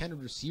short of the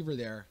intended receiver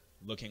there.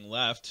 Looking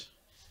left.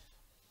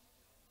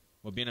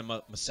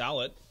 Wabina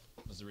Masalit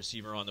was the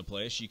receiver on the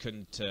play. She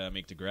couldn't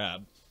make the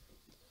grab.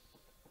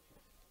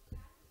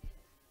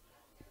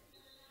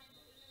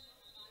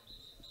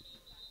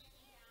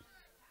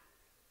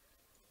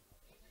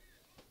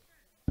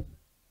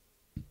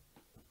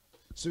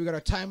 So we got a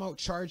timeout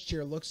charged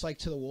here, looks like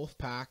to the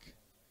Wolfpack.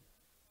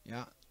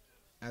 Yeah,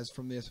 as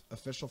from the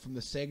official from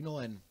the signal.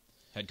 And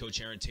head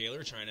coach Aaron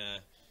Taylor trying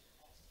to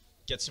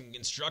get some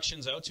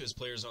instructions out to his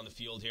players on the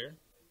field here.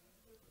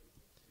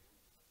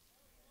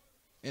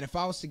 And if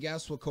I was to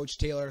guess, what Coach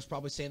Taylor is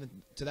probably saying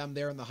to them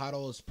there in the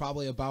huddle is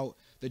probably about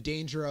the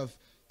danger of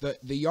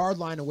the yard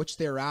line in which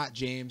they're at,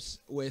 James,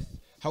 with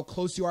how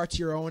close you are to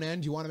your own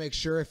end. You want to make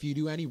sure if you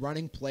do any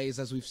running plays,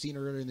 as we've seen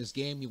earlier in this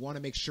game, you want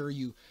to make sure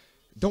you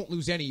don't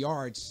lose any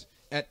yards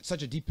at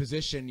such a deep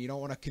position. You don't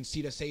want to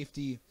concede a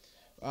safety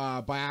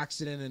by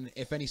accident, and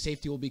if any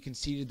safety will be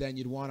conceded, then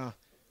you'd want to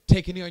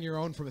take a knee on your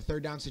own from a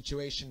third down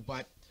situation.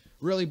 But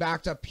really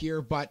backed up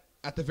here, but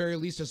at the very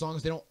least, as long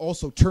as they don't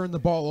also turn the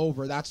ball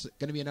over, that's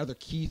going to be another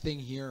key thing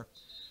here.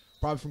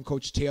 Probably from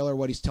Coach Taylor,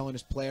 what he's telling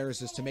his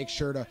players is to make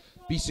sure to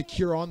be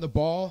secure on the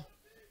ball.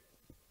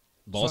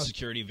 Ball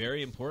security,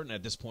 very important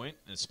at this point,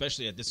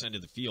 especially at this end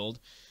of the field.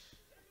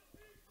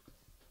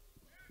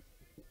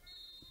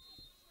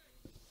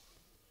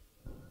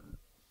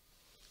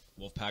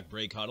 Wolfpack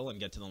break huddle and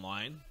get to the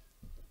line.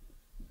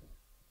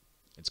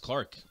 It's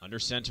Clark under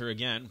center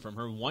again from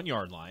her 1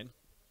 yard line.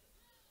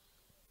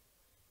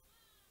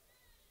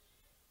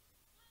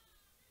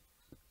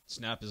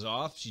 Snap is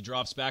off. She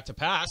drops back to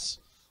pass.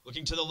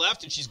 Looking to the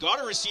left, and she's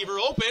got a receiver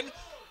open.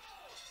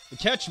 The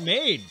catch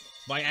made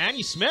by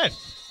Annie Smith.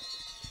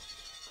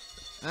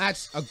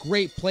 That's a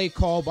great play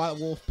call by the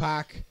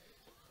Wolfpack.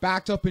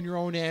 Backed up in your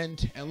own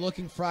end and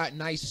looking for that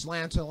nice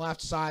slant to the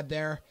left side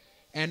there.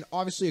 And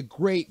obviously a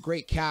great,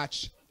 great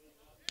catch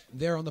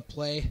there on the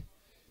play,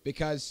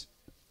 because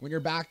when you're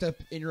backed up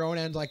in your own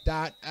end like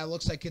that, it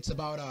looks like it's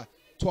about a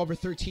 12 or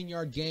 13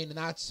 yard gain, and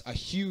that's a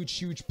huge,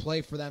 huge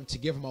play for them to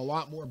give them a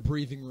lot more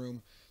breathing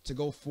room to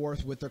go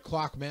forth with their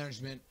clock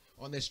management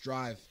on this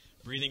drive.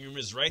 Breathing room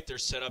is right. They're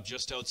set up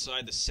just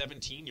outside the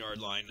 17-yard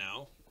line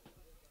now.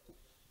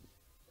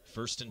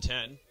 1st and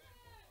 10.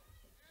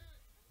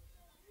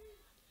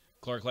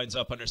 Clark lines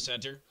up under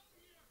center.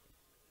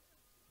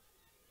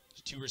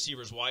 2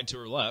 receivers wide to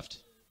her left.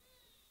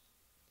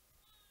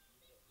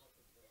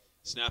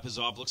 Snap is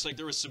off. Looks like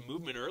there was some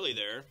movement early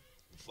there.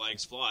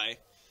 Flags fly.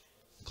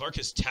 Clark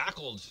is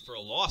tackled for a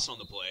loss on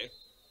the play.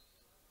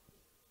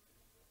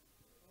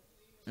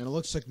 And it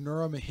looks like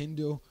Nura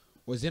Mahindu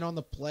was in on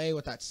the play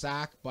with that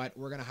sack, but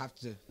we're going to have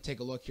to take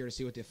a look here to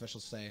see what the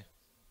officials say.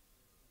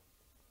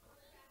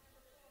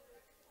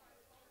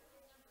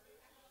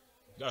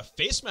 Got a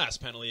face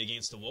mask penalty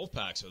against the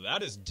Wolfpack, so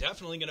that is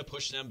definitely going to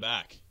push them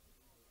back.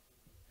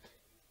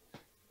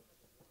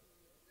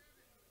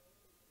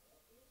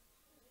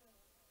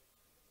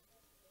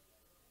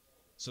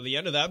 So the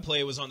end of that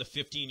play was on the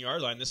 15-yard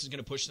line. This is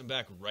going to push them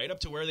back right up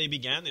to where they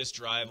began this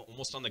drive,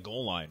 almost on the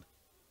goal line.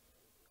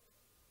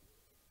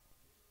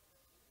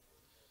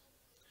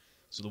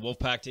 So the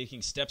Wolfpack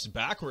taking steps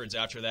backwards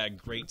after that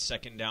great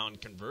second down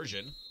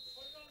conversion.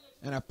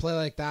 And a play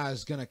like that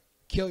is going to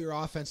kill your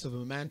offensive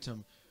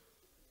momentum.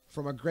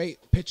 From a great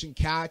pitch and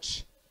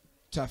catch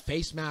to a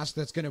face mask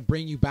that's going to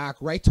bring you back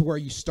right to where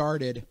you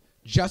started,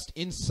 just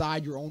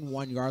inside your own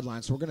 1 yard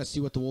line. So we're going to see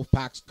what the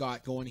Wolfpack's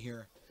got going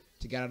here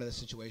to get out of the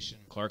situation.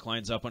 Clark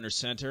lines up under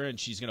center, and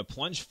she's going to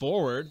plunge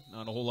forward.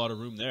 Not a whole lot of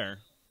room there.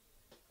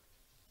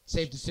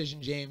 Safe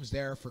decision, James,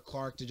 there for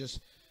Clark to just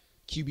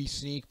QB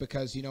sneak,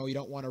 because, you know, you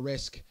don't want to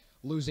risk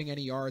losing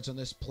any yards on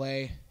this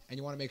play, and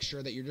you want to make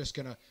sure that you're just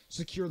going to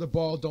secure the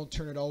ball, don't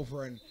turn it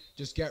over, and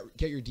just get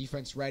your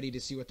defense ready to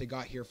see what they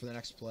got here for the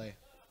next play.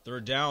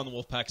 3rd down, the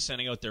Wolfpack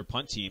sending out their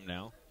punt team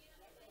now.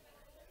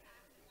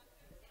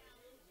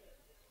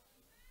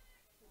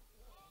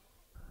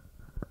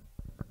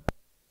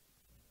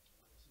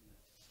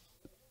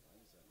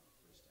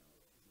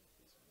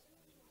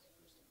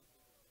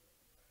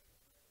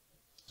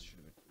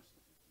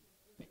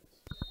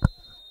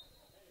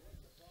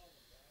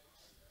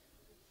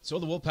 So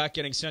the Wolfpack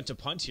getting sent to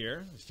punt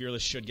here.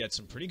 Fearless should get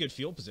some pretty good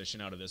field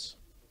position out of this.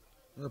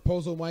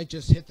 Raposo might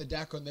just hit the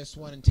deck on this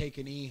one and take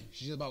a knee.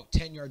 She's about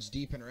 10 yards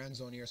deep in her end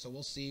zone here, so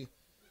we'll see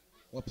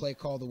what play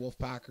call the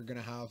Wolfpack are going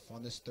to have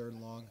on this 3rd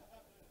and long.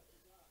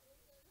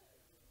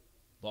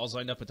 Ball's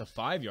lined up at the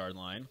 5-yard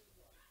line.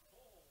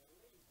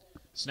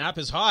 Snap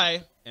is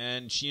high,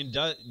 and she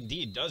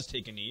indeed does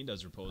take a knee,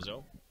 does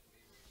Raposo.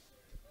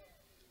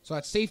 So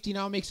that safety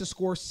now makes the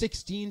score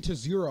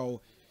 16-0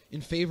 in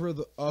favor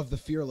of the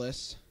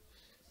Fearless.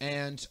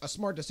 And a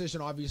smart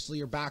decision, obviously.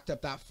 You're backed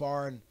up that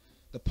far, and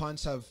the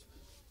punts have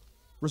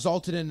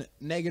resulted in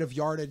negative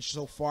yardage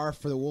so far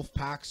for the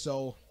Wolfpack.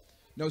 So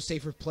no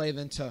safer play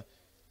than to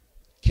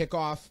kick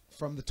off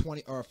from the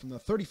 20 or from the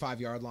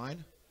 35-yard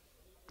line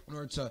in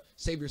order to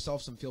save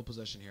yourself some field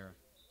position here.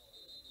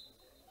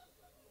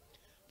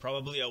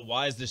 Probably a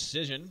wise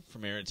decision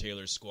from Aaron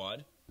Taylor's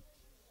squad.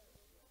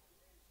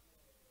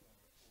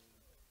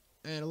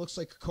 And it looks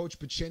like Coach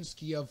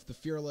Baczynski of the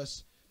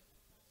Fearless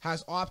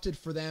has opted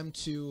for the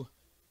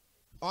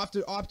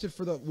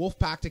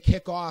Wolfpack to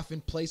kick off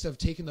in place of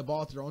taking the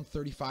ball at their own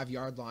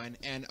 35-yard line.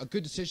 And a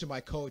good decision by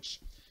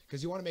Coach,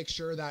 because you want to make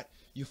sure that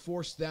you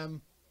force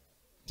them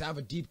to have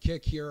a deep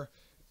kick here,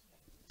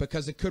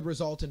 because it could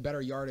result in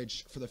better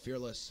yardage for the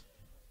Fearless.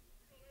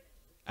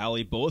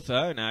 Ali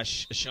Botha and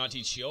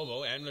Ashanti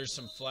Chiovo, and there's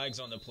some flags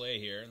on the play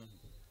here.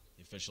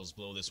 The officials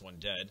blow this one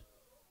dead.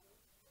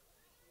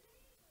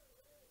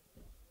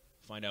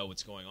 Find out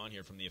what's going on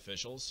here from the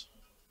officials.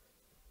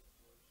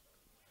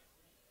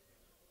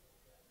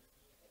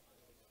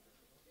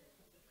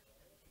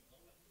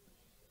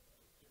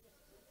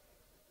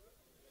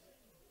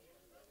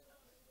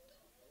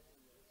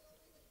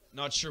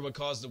 Not sure what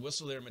caused the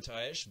whistle there,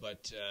 Matthias,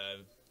 but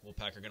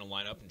Wolfpack are going to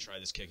line up and try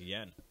this kick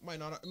again.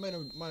 Might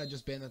have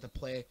just been that the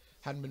play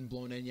hadn't been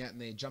blown in yet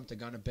and they jumped the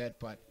gun a bit,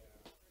 but...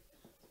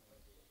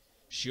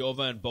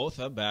 Shiova and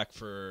Botha back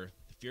for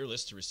the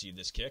Fearless to receive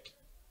this kick.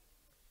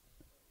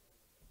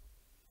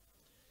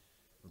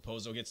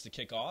 Raposo gets the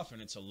kick off,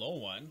 and it's a low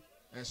one.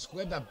 And a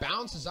squib that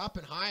bounces up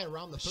and high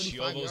around the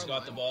 35-yard line. Shiovo's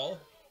got the ball.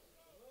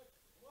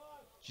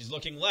 She's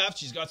looking left.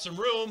 She's got some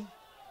room.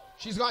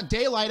 She's got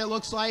daylight, it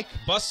looks like.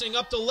 Busting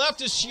up the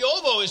left is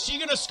Chiovo. Is she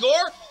going to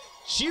score?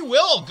 She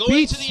will go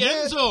Beats into the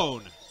end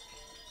zone.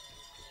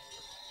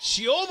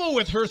 Chiovo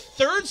with her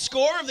third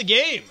score of the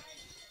game.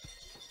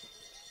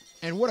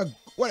 And what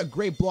a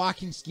great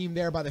blocking scheme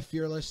there by the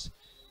Fearless.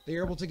 They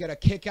were able to get a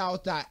kick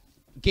out that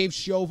gave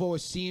Chiovo a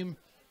seam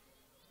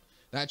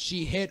that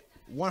she hit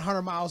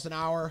 100 miles an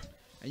hour.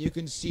 And you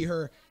can see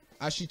her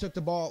as she took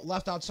the ball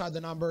left outside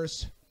the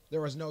numbers.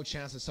 There was no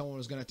chance that someone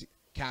was going to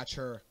catch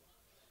her.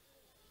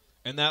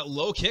 And that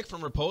low kick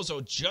from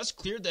Raposo just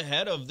cleared the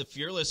head of the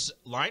Fearless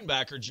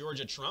linebacker,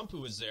 Georgia Trump,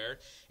 who was there,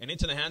 and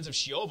into the hands of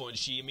Chiovo, and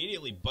she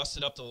immediately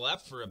busted up to the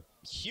left for a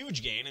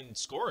huge gain and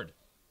scored.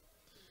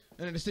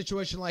 And in a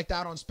situation like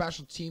that on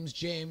special teams,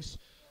 James,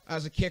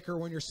 as a kicker,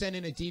 when you're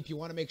sending it deep, you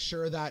want to make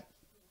sure that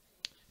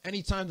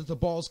anytime that the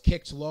ball's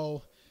kicked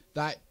low,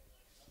 that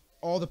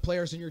all the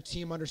players in your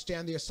team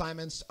understand the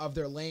assignments of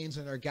their lanes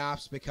and their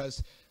gaps,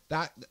 because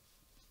that...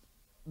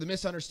 the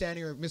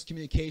misunderstanding or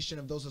miscommunication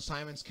of those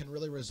assignments can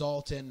really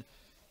result in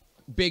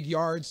big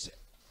yards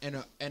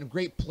and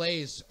great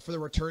plays for the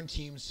return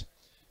teams,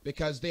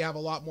 because they have a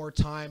lot more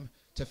time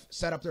to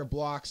set up their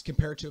blocks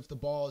compared to if the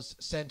ball is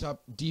sent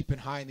up deep and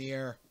high in the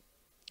air.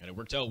 And it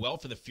worked out well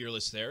for the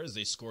Fearless there as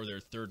they score their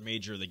third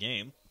major of the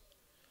game.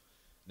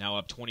 Now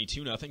up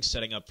 22-0,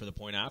 setting up for the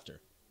point after.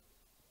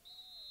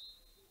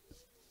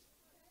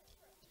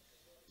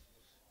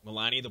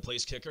 Milani, the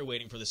place kicker,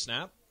 waiting for the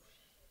snap.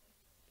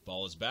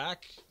 Ball is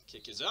back,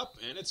 kick is up,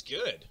 and it's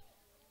good.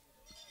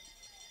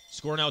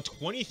 Score now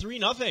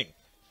 23-0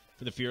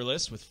 for the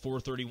Fearless with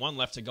 4:31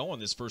 left to go in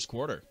this first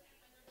quarter.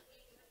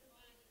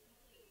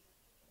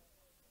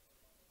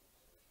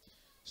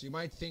 So you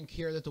might think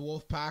here that the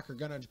Wolfpack are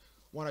going to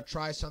want to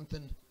try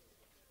something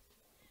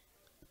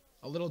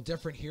a little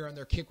different here on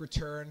their kick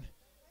return,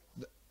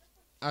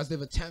 as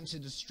they've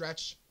attempted to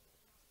stretch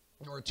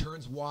the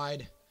returns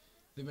wide.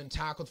 They've been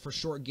tackled for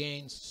short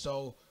gains,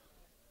 so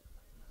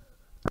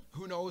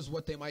who knows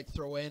what they might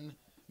throw in,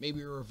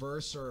 maybe a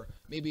reverse, or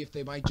maybe if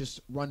they might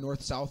just run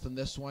north-south in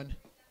this one.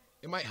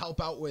 It might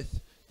help out with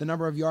the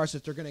number of yards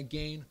that they're going to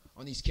gain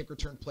on these kick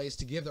return plays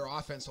to give their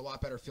offense a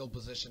lot better field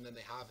position than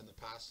they have in the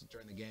past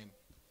during the game.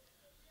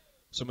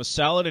 So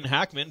Masalad and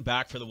Hackman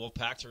back for the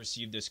Wolfpack to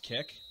receive this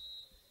kick.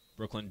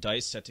 Brooklyn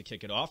Dice set to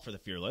kick it off for the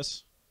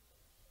Fearless.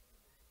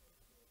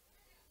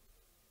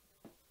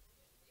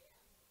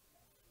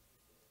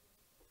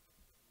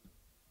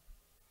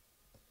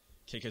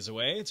 Kick is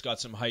away. It's got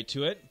some height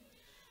to it.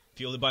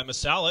 Fielded by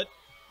Masalat.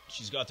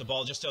 She's got the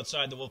ball just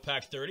outside the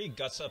Wolfpack 30.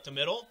 Guts up the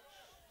middle.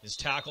 Is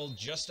tackled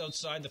just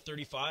outside the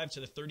 35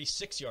 to the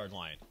 36-yard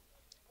line.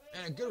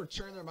 And a good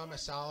return there by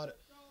Masalat.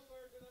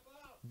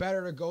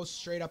 Better to go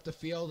straight up the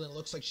field, and it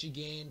looks like she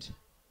gained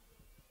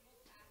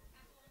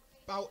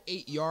about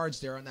 8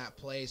 yards there on that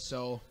play.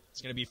 So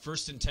it's going to be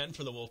 1st and 10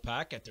 for the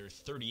Wolfpack at their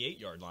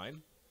 38-yard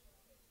line.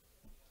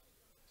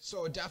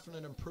 So a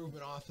definite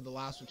improvement off of the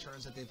last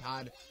returns that they've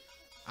had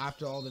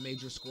after all the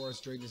major scores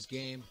during this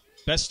game.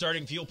 Best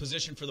starting field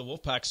position for the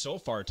Wolfpack so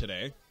far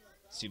today.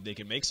 See if they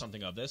can make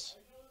something of this.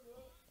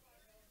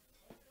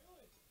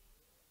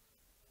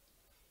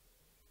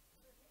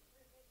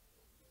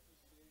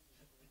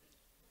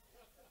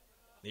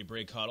 They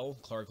break huddle.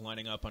 Clark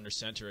lining up under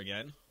center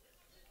again.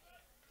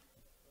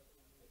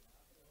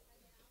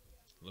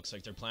 Looks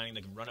like they're planning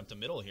to run up the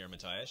middle here,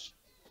 Matthias.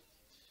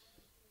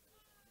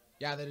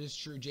 Yeah, that is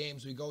true,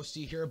 James. We go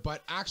see here,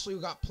 but actually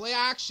we got play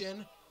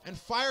action and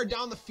fired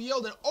down the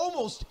field and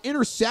almost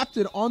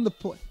intercepted on the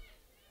play.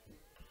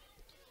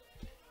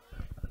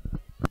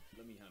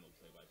 Let me handle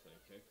play-by-play,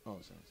 okay? Oh,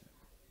 sorry.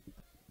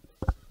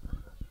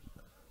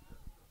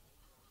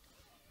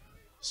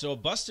 So a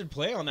busted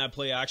play on that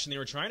play action. They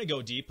were trying to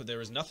go deep, but there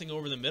was nothing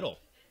over the middle.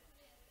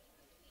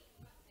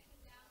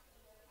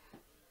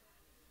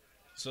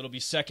 So it'll be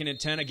 2nd and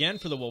 10 again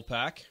for the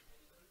Wolfpack.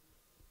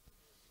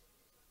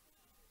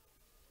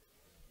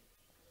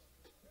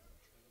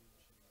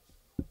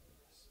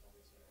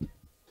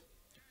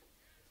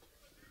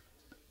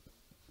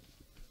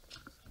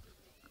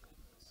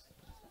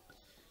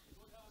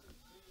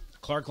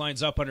 Clark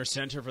lines up under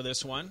center for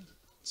this one.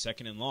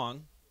 2nd and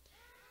long.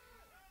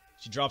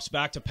 She drops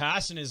back to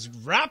pass and is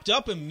wrapped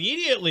up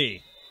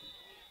immediately.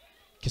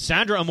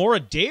 Cassandra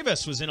Amora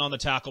Davis was in on the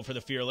tackle for the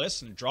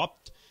Fearless and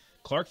dropped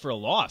Clark for a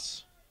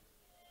loss.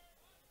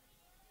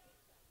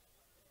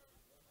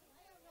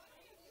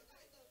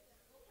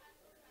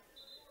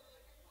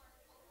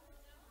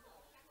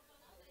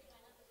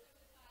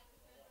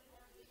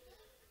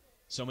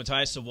 So,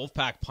 Matthias, the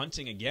Wolfpack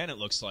punting again, it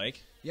looks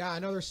like. Yeah,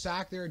 another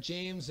sack there,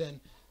 James, and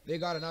they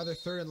got another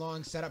 3rd and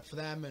long set up for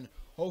them, and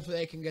hopefully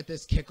they can get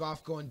this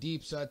kickoff going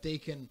deep so that they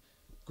can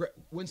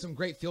win some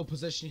great field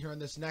position here on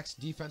this next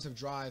defensive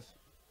drive.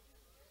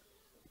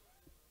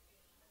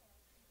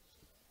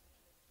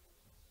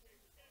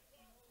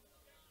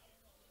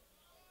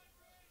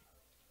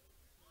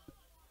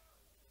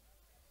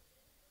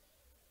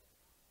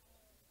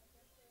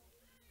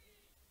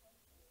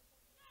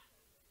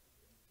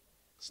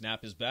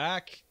 Snap is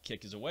back.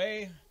 Kick is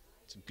away.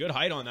 Some good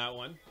height on that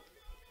one.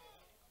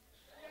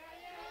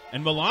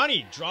 And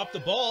Milani dropped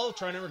the ball,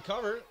 trying to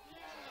recover.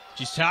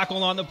 She's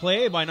tackled on the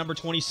play by number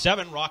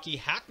 27, Rocky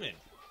Hackman.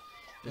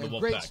 Yeah,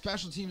 great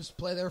special teams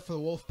play there for the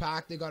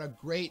Wolfpack. They got a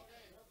great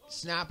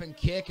snap and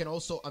kick and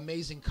also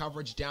amazing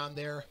coverage down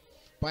there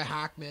by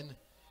Hackman.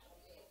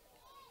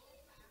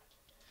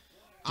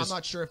 I'm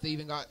not sure if they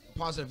even got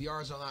positive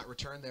yards on that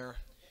return there.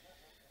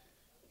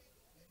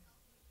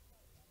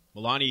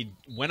 Milani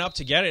went up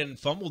to get it and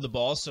fumbled the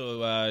ball,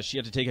 so she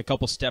had to take a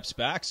couple steps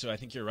back. So I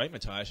think you're right,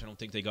 Matthias. I don't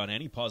think they got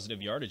any positive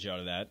yardage out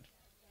of that.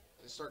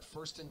 They start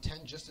 1st and 10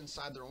 just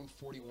inside their own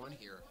 41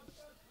 here.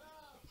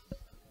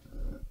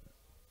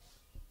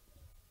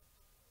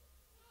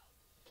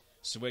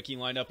 Sawicki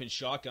lined up in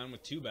shotgun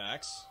with 2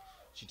 backs.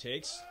 She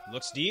takes,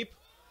 looks deep,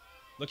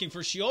 looking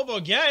for Shiovo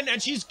again,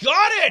 and she's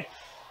got it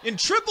in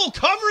triple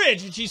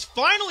coverage, and she's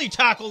finally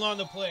tackled on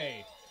the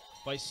play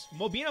by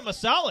Mobina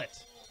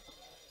Masalit.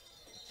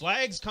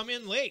 Flags come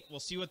in late. We'll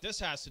see what this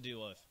has to do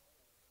with.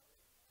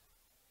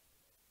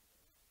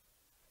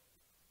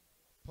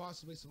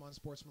 Possibly some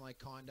unsportsmanlike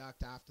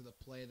conduct after the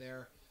play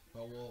there,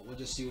 but we'll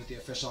just see what the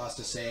official has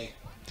to say.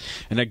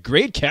 And a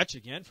great catch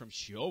again from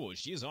Shiovo.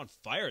 She is on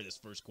fire this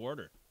first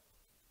quarter.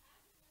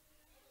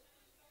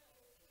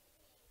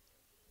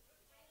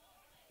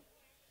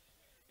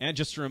 And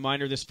just a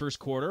reminder, this first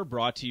quarter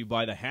brought to you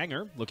by The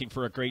Hangar. Looking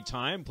for a great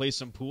time, play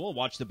some pool,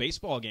 watch the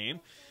baseball game.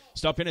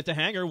 Stop in at The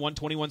Hangar,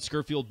 121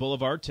 Scurfield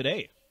Boulevard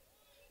today.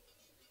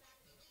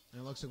 And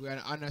it looks like we had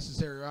an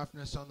unnecessary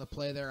roughness on the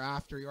play there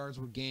after yards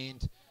were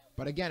gained.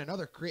 But again,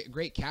 another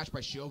great catch by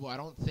Shiovo. I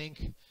don't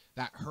think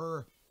that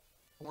her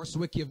or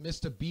Sawicki have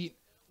missed a beat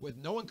with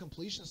no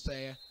incompletions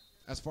today,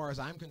 as far as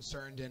I'm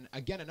concerned. And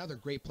again, another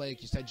great play,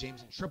 like you said,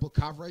 James, in triple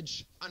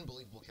coverage.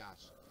 Unbelievable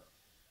catch.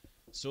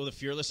 So the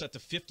Fearless at the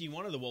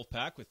 51 of the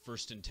Wolfpack with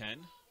 1st and 10.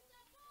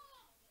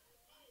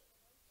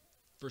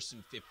 1st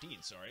and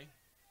 15, sorry.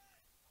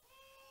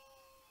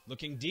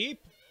 Looking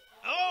deep.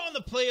 Oh, and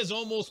the play is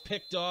almost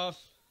picked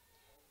off.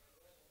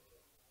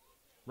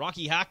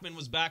 Rocky Hackman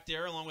was back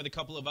there along with a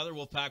couple of other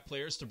Wolfpack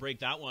players to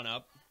break that one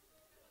up.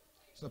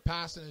 So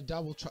pass and a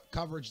double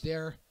coverage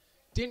there.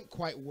 Didn't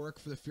quite work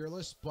for the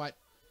Fearless, but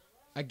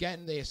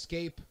again, they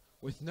escape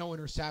with no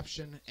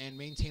interception and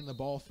maintain the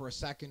ball for a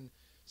second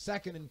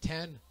and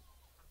 10.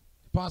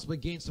 Possibly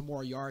gain some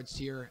more yards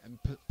here and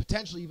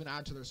potentially even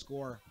add to their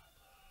score.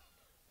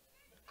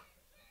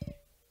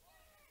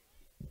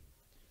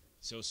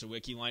 So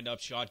Sawicki lined up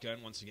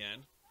shotgun once again.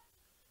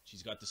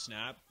 She's got the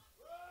snap.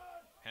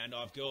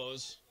 Handoff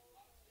goes.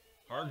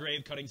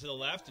 Hargrave cutting to the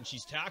left, and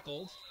she's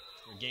tackled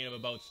for a gain of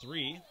about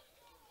 3.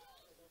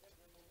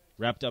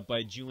 Wrapped up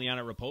by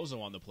Juliana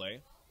Raposo on the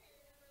play.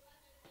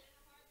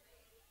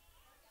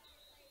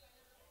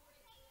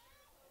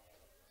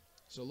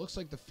 So it looks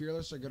like the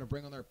Fearless are going to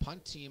bring on their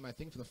punt team, I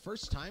think, for the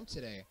first time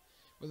today,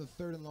 with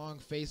a 3rd and long,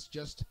 face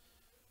just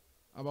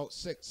about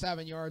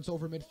 6-7 yards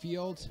over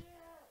midfield.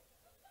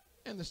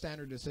 And the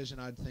standard decision,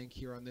 I'd think,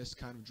 here on this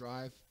kind of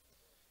drive.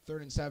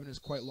 3rd and 7 is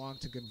quite long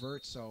to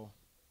convert, so.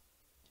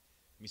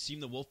 We seem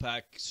the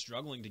Wolfpack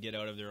struggling to get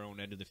out of their own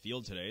end of the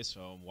field today,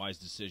 so wise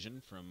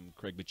decision from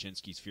Craig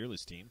Baczynski's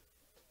Fearless team.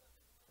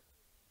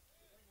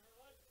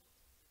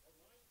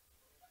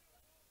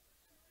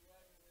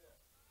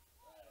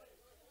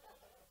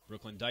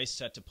 Brooklyn Dice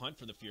set to punt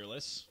for the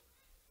Fearless.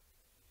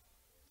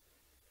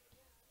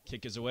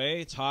 Kick is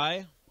away. It's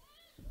high.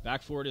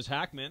 Back forward is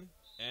Hackman.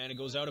 And it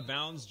goes out of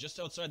bounds just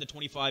outside the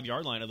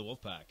 25-yard line of the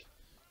Wolfpack.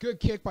 Good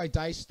kick by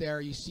Dice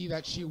there. You see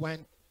that she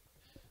went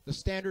the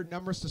standard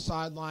numbers to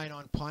sideline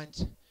on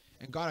punt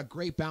and got a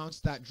great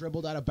bounce that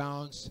dribbled out of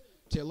bounds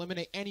to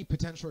eliminate any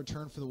potential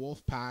return for the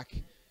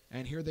Wolfpack.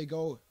 And here they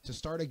go to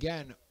start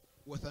again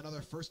with another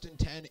 1st and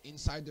 10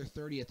 inside their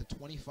 30 at the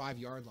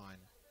 25-yard line.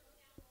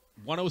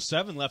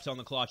 1:07 left on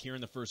the clock here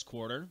in the first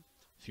quarter.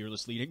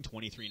 Fearless leading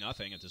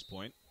 23-0 at this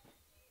point.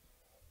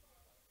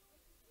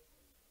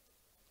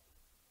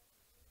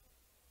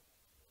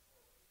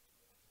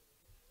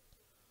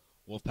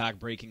 Wolfpack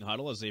breaking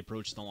huddle as they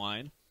approach the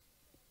line.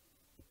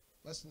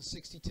 Less than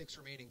 60 ticks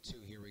remaining, too.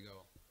 Here we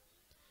go.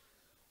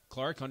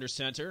 Clark under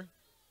center.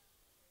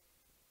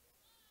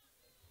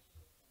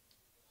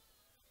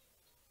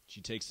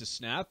 She takes the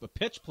snap. A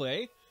pitch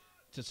play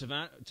to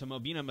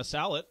Mobina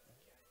Masalit,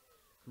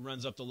 who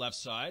runs up the left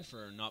side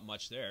for not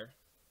much there.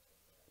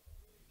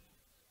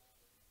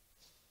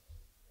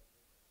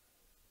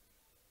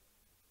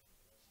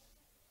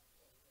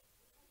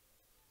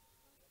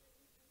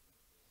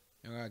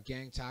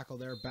 Gang tackle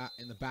there back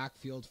in the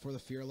backfield for the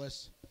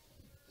Fearless.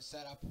 The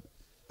setup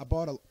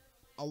about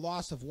a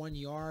loss of 1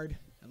 yard,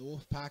 and the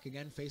Wolfpack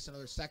again face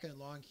another second and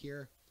long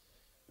here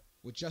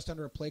with just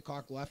under a play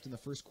clock left in the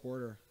first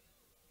quarter.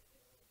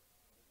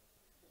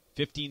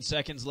 15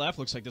 seconds left.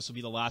 Looks like this will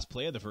be the last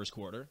play of the first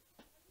quarter.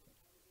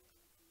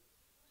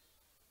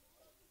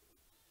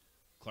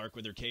 Clark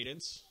with her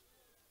cadence.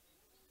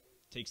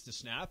 Takes the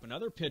snap.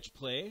 Another pitch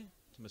play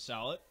to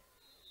Masalit.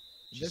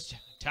 She's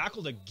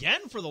tackled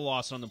again for the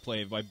loss on the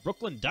play by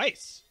Brooklyn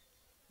Dice.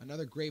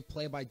 Another great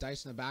play by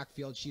Dice in the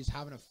backfield. She's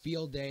having a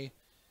field day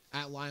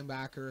at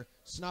linebacker,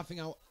 snuffing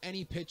out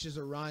any pitches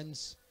or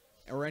runs,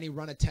 or any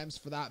run attempts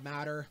for that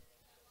matter.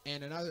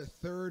 And another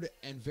third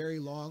and very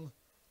long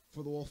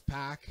for the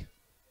Wolfpack.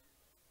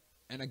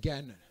 And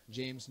again,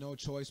 James, no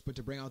choice but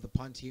to bring out the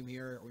punt team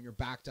here when you're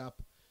backed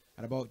up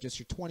at about just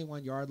your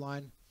 21-yard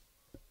line.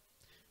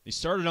 They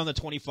started on the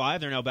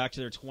 25. They're now back to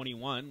their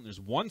 21.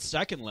 There's 1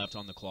 second left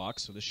on the clock,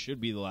 so this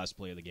should be the last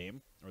play of the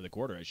game, or the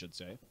quarter, I should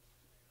say.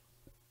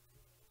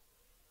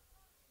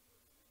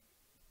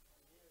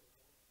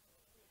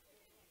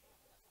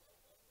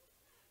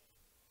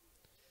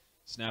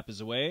 Snap is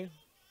away.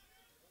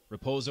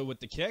 Raposo with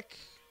the kick.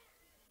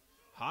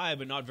 High,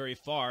 but not very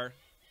far.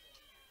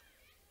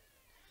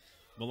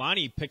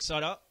 Milani picks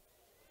that up.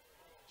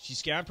 She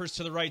scampers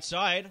to the right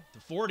side.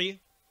 The 40.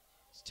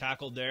 It's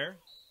tackled there.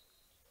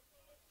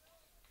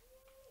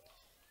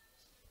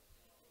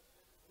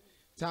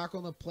 Tackle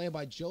on the play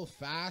by Jill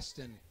Fast,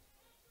 and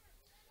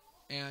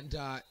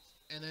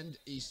then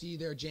you see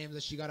there, James,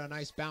 that she got a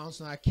nice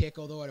bounce on that kick,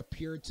 although it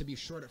appeared to be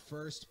short at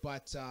first.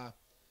 But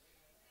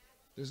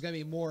there's going to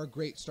be more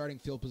great starting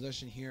field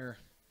position here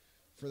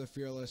for the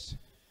Fearless.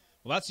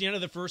 Well, that's the end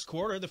of the first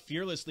quarter. The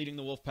Fearless leading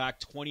the Wolfpack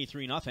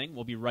 23-0.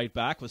 We'll be right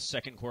back with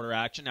second quarter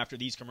action after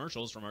these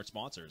commercials from our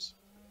sponsors.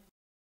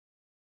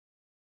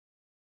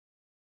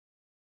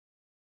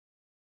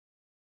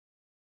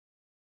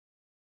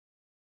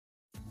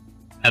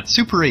 At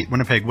Super 8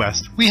 Winnipeg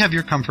West, we have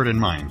your comfort in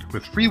mind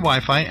with free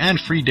Wi-Fi and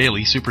free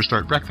daily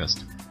Superstart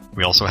breakfast.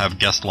 We also have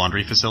guest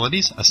laundry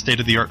facilities, a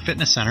state-of-the-art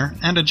fitness center,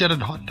 and a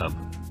jetted hot tub.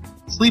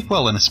 Sleep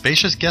well in a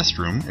spacious guest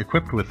room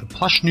equipped with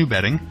plush new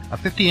bedding, a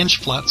 50-inch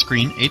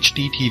flat-screen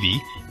HD TV,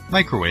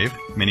 microwave,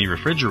 mini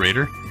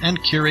refrigerator, and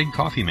Keurig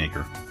coffee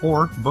maker.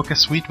 Or book a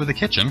suite with a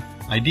kitchen,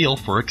 ideal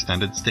for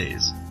extended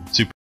stays.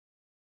 Super.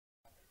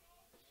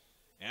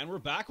 And we're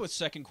back with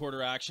second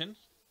quarter action.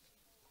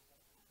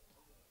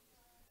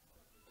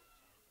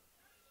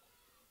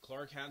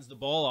 Clark hands the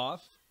ball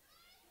off.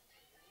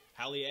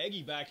 Hallie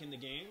Aggie back in the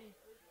game.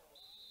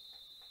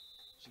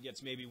 She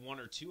gets maybe 1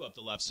 or 2 up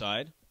the left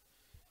side.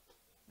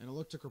 And it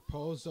looked to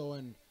Raposo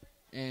and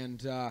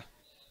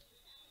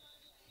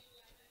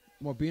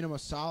Mobina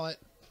Masalit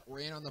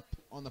ran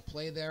on the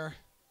play there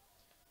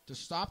to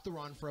stop the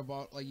run for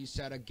about, like you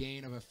said, a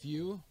gain of a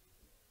few.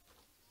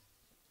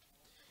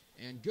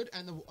 And good,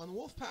 and the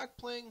Wolfpack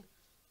playing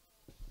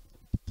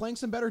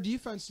some better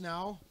defense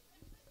now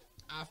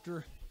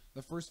after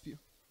the first few.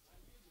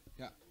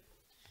 Yeah.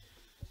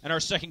 And our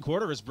second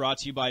quarter is brought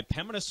to you by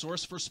Pembina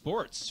Source for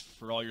Sports.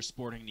 For all your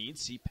sporting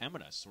needs, see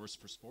Pembina Source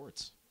for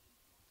Sports.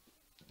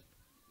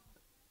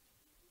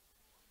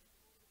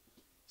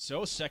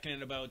 So, second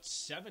and about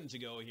 7 to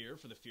go here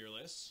for the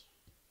Fearless.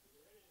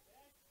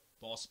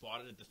 Ball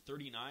spotted at the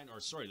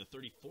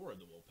 34 of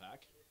the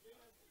Wolfpack.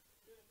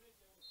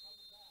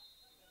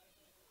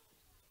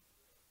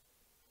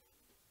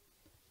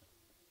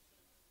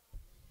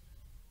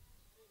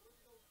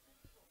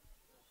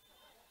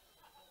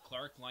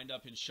 Clark lined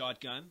up in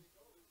shotgun.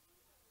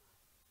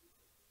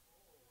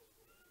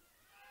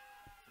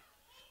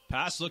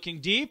 Pass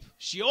looking deep.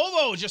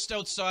 Shiovo just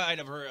outside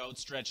of her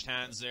outstretched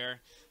hands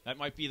there. That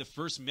might be the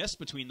first miss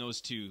between those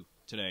two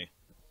today.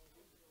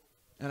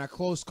 And a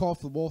close call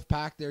for the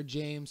Wolfpack there,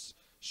 James.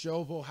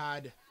 Shiovo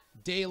had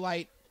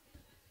daylight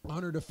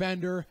on her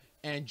defender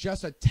and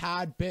just a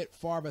tad bit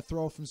far of a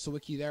throw from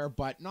Sawicki there,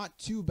 but not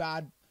too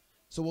bad.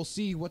 So we'll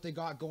see what they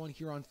got going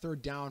here on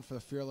third down for the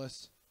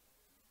Fearless.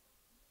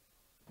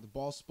 The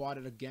ball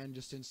spotted again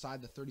just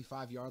inside the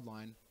 35-yard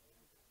line.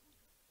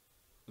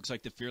 Looks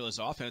like the Fearless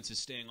offense is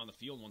staying on the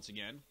field once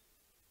again.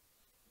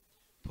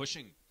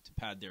 Pushing to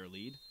pad their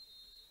lead.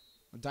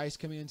 Dice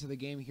coming into the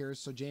game here,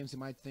 so James, you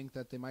might think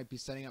that they might be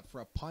setting up for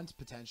a punt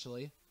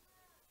potentially.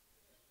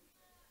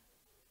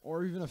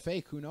 Or even a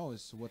fake. Who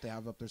knows what they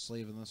have up their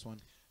sleeve in this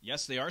one.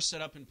 Yes, they are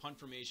set up in punt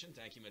formation.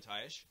 Thank you,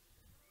 Matthias.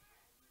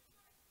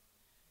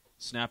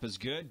 Snap is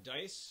good.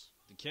 Dice,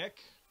 the kick.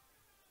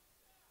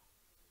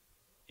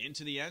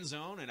 Into the end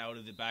zone and out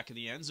of the back of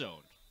the end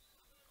zone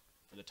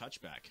for the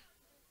touchback.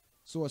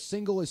 So a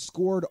single is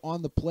scored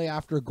on the play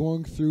after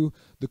going through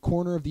the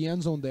corner of the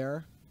end zone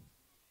there.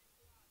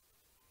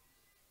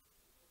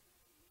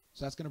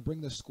 So that's going to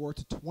bring the score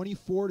to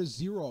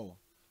 24-0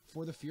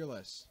 for the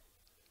Fearless.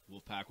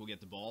 Wolfpack will get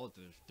the ball at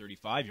the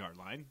 35-yard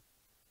line.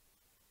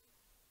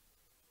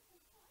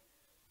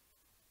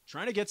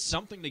 Trying to get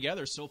something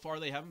together. So far,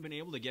 they haven't been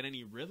able to get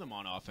any rhythm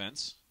on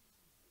offense.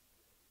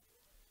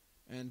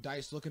 And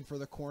Dice looking for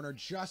the corner,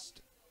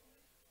 just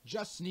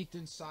sneaked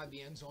inside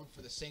the end zone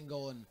for the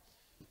single,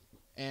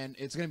 and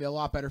it's going to be a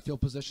lot better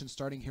field position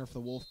starting here for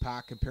the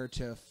Wolfpack compared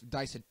to if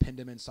Dice had pinned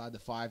him inside the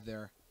 5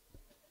 there.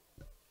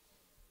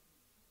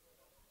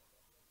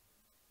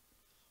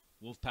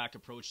 Wolfpack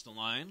approached the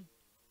line.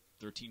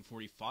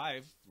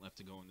 13:45 left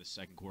to go in the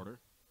second quarter.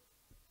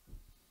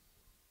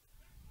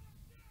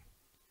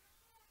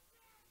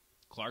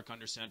 Clark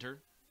under center.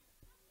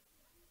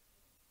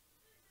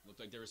 Looked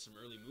like there was some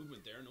early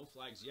movement there. No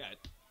flags yet.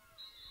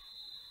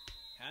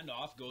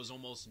 Handoff goes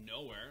almost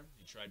nowhere.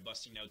 He tried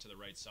busting out to the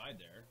right side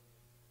there.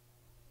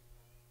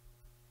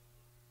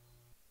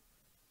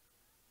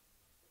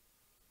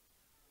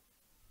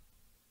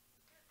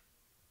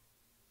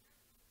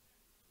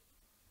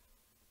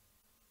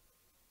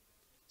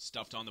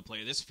 Stuffed on the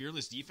play. This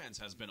Fearless defense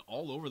has been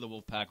all over the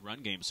Wolfpack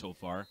run game so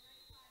far.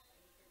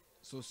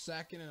 So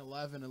 2nd and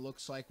 11 it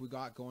looks like we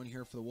got going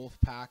here for the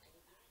Wolfpack.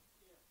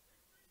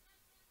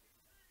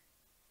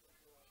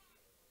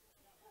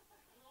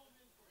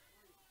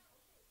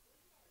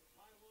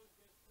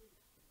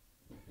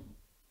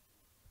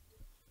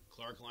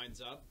 Clark lines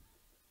up,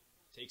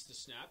 takes the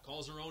snap,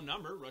 calls her own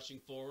number, rushing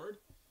forward.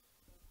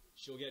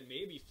 She'll get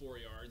maybe 4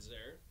 yards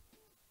there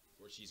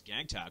before she's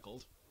gang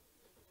tackled.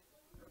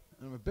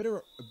 And a bit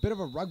of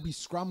a rugby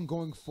scrum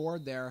going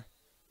forward there.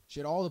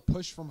 She had all the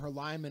push from her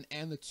linemen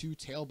and the 2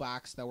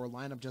 tailbacks that were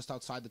lined up just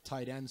outside the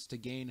tight ends to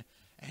gain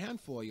a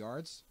handful of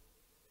yards.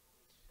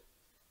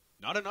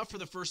 Not enough for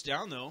the first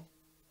down, though.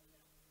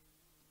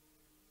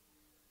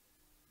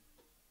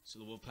 So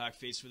the Wolfpack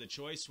faced with a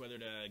choice whether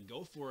to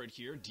go for it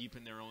here deep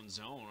in their own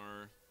zone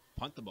or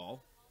punt the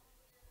ball.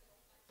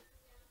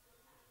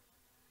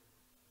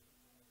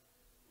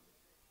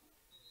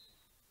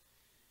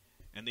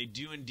 And they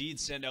do indeed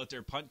send out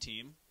their punt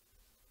team.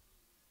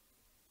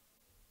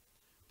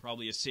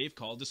 Probably a safe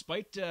call.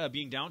 Despite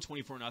being down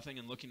 24-0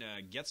 and looking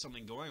to get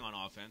something going on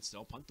offense,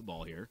 they'll punt the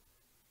ball here.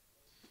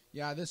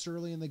 Yeah, this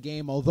early in the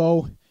game,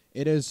 although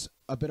it is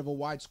a bit of a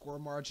wide score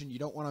margin, you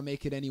don't want to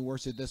make it any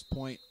worse at this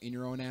point in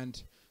your own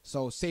end.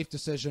 So safe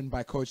decision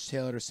by Coach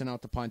Taylor to send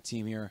out the punt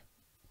team here.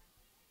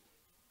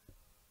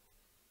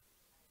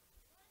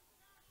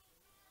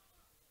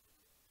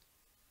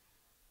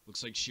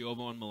 Looks like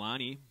Shiovo and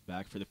Milani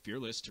back for the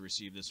Fearless to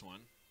receive this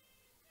one.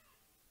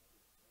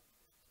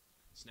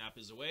 Snap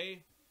is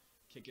away.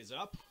 Kick is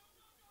up.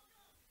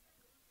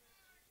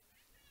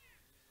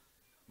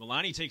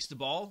 Milani takes the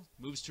ball,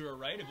 moves to her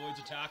right, avoids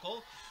a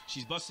tackle.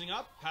 She's busting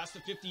up past the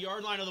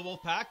 50-yard line of the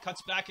Wolfpack,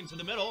 cuts back into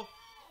the middle.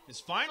 Is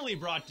finally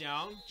brought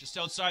down just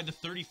outside the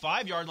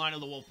 35-yard line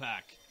of the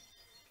Wolfpack.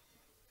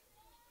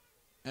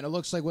 And it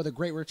looks like with a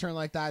great return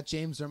like that,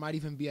 James, there might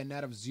even be a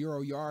net of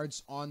 0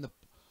 yards on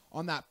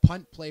that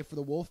punt play for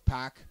the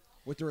Wolfpack,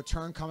 with the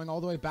return coming all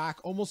the way back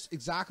almost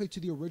exactly to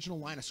the original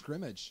line of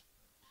scrimmage.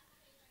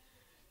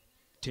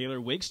 Taylor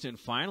Wigston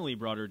finally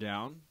brought her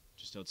down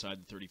just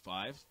outside the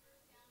 35.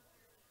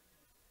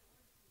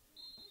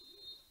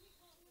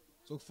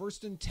 So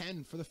 1st and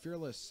 10 for the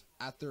Fearless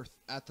at the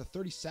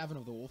 37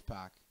 of the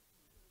Wolfpack.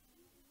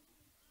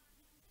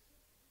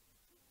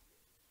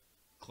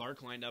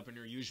 Clark lined up in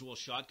her usual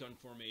shotgun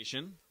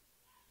formation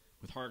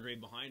with Hargrave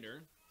behind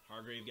her.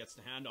 Hargrave gets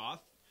the handoff.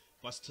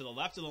 Busts to the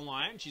left of the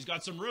line. She's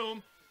got some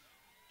room.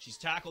 She's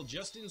tackled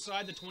just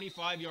inside the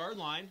 25-yard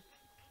line.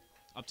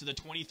 Up to the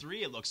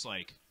 23, it looks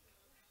like.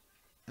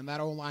 And that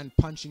O-line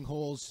punching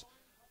holes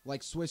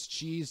like Swiss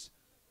cheese.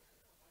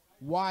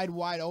 Wide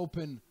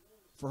open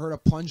for her to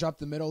plunge up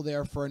the middle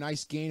there for a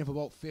nice gain of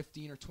about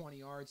 15 or 20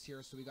 yards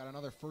here. So we got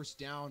another first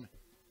down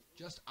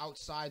just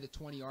outside the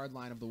 20-yard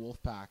line of the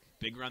Wolfpack.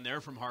 Big run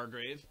there from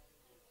Hargrave.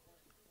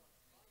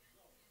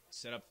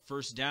 Set up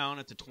first down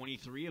at the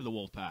 23 of the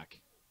Wolfpack.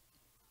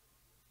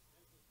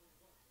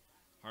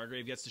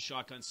 Hargrave gets the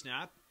shotgun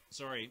snap.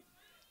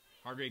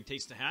 Hargrave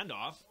takes the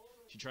handoff.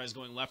 She tries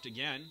going left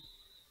again.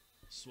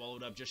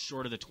 Swallowed up just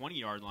short of the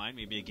 20-yard line.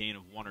 Maybe a gain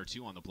of 1 or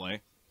 2 on the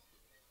play.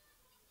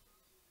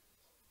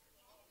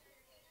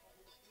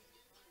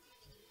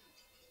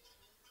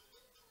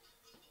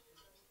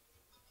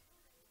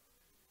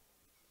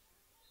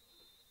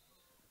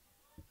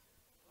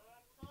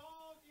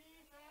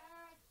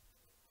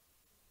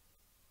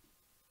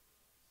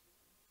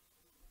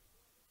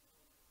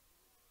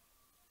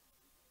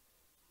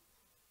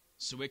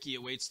 Sawicki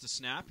awaits the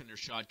snap in her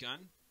shotgun.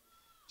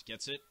 She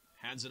gets it,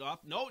 hands it off.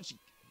 No, she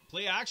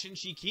Play action,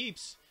 she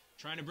keeps.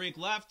 Trying to break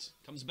left.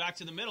 Comes back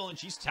to the middle, and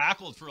she's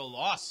tackled for a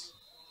loss.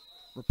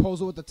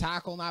 Raposo with the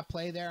tackle, not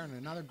play there, and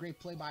another great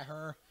play by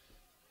her.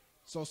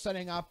 So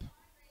setting up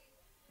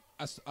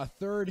a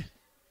third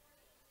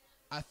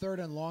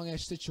and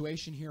longish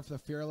situation here for the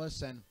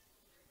Fearless, and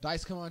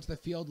Dice come onto the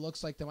field.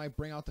 Looks like they might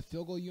bring out the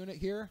field goal unit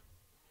here.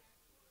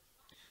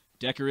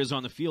 Decker is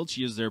on the field.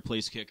 She is their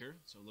place kicker,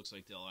 so it looks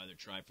like they'll either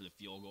try for the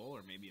field goal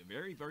or maybe a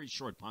very, very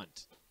short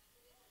punt.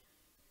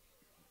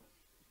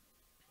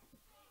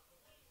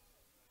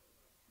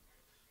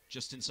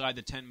 Just inside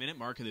the 10-minute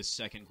mark of this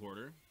second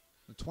quarter.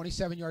 A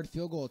 27-yard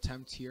field goal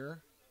attempt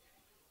here.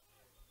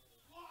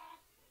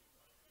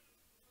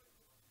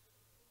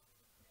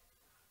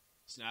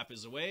 Snap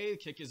is away,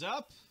 kick is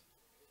up,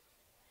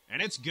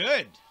 and it's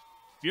good.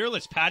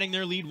 Fearless padding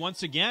their lead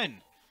once again.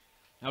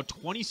 Now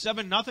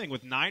 27-0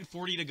 with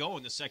 9:40 to go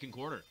in the second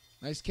quarter.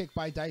 Nice kick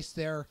by Dice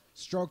there.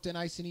 Stroked it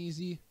nice and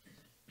easy.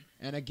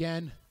 And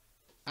again,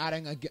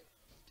 adding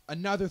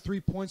another 3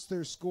 points to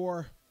their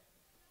score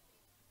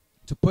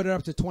to put it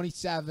up to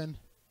 27.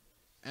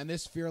 And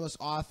this Fearless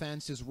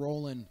offense is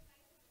rolling.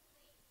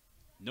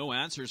 No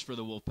answers for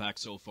the Wolfpack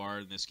so far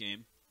in this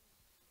game.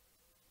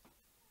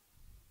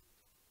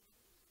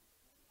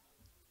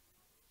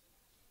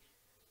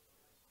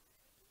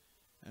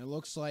 And it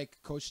looks like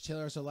Coach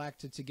Taylor's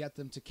elected to get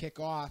them to kick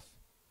off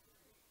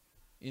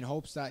in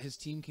hopes that his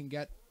team can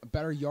get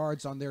better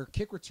yards on their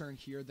kick return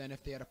here than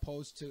if they had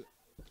opposed to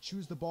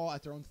choose the ball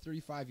at their own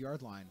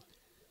 35-yard line.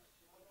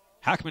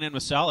 Hackman and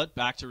Masalit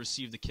back to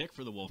receive the kick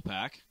for the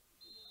Wolfpack.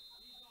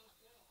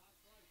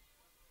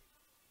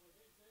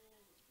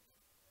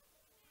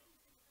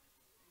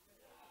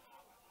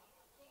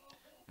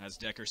 As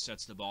Decker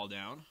sets the ball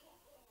down.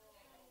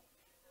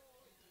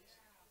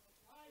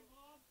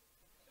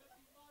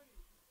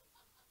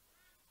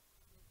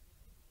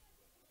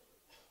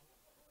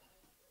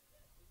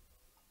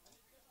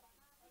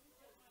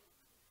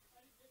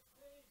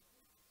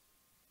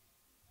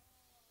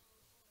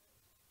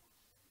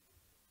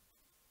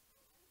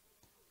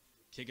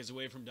 Kick is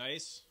away from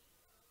Dice.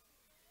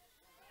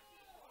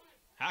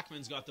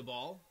 Hackman's got the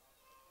ball.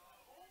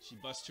 She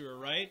busts to her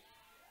right.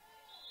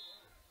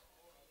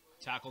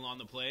 Tackled on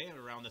the play at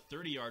around the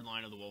 30-yard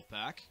line of the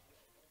Wolfpack.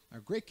 A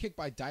great kick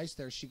by Dice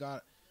there. She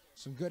got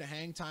some good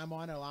hang time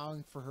on it,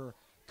 allowing for her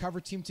cover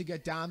team to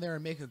get down there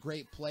and make a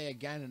great play.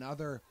 Again,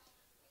 another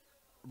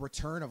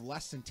return of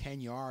less than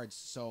 10 yards.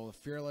 So the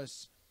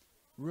Fearless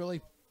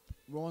really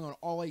rolling on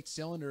all 8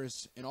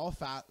 cylinders in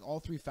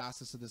all three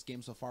facets of this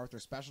game so far, with their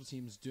special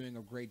teams doing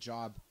a great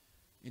job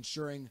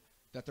ensuring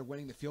that they're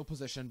winning the field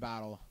position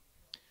battle.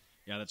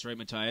 Yeah, that's right,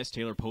 Matthias.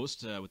 Taylor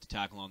Post with the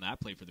tackle on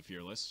that play for the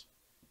Fearless.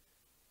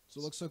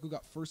 So it looks like we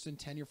got 1st and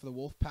 10 here for the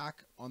Wolfpack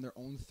on their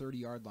own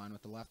 30-yard line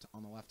with the left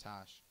on the left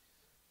hash.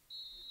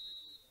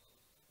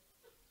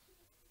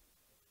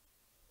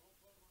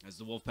 As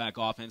the Wolfpack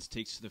offense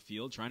takes to the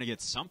field, trying to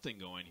get something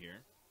going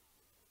here.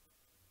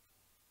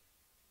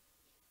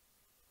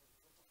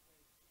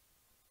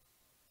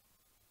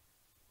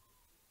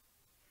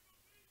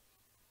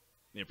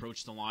 They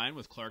approach the line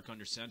with Clark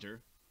under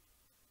center.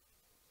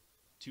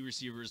 2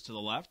 receivers to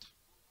the left.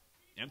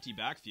 Empty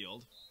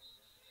backfield.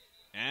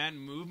 And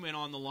movement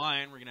on the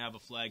line. We're going to have a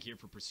flag here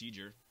for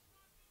procedure.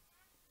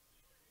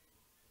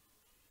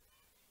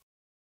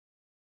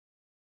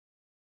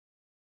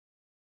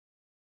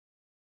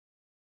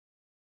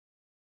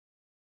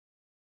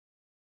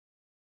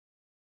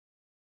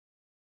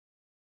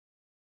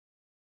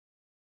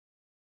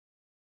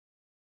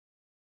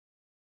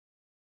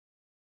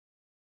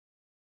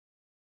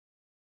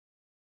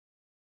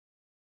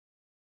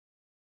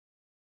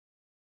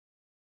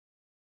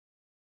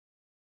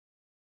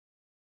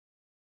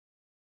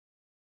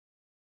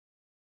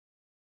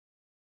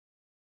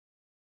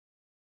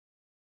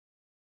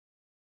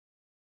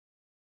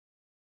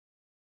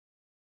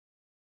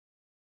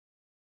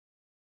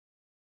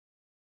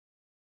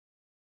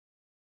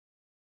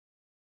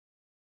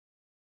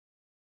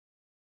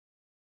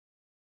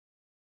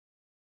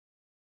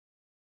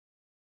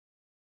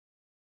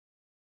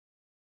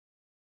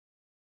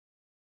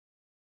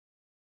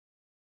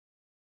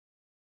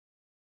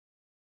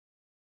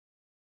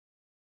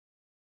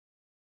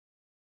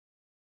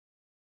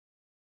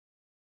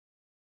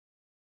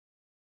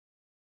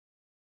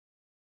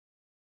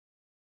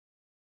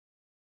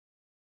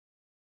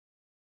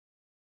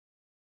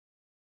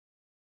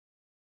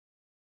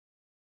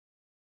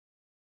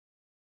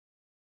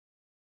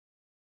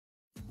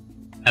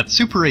 At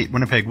Super 8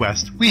 Winnipeg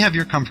West, we have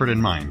your comfort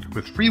in mind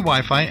with free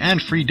Wi-Fi and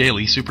free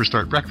daily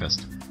Superstart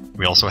breakfast.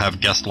 We also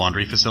have guest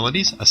laundry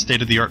facilities, a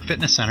state-of-the-art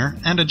fitness center,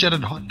 and a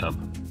jetted hot tub.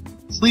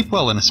 Sleep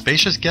well in a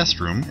spacious guest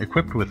room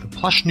equipped with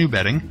plush new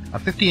bedding, a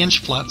 50-inch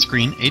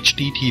flat-screen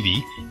HD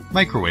TV,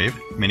 microwave,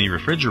 mini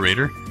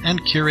refrigerator,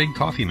 and Keurig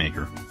coffee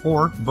maker.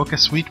 Or book a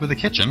suite with a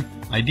kitchen,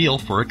 ideal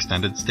for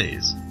extended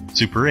stays.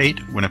 Super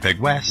 8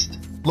 Winnipeg West,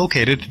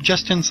 located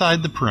just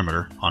inside the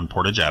perimeter on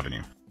Portage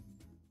Avenue.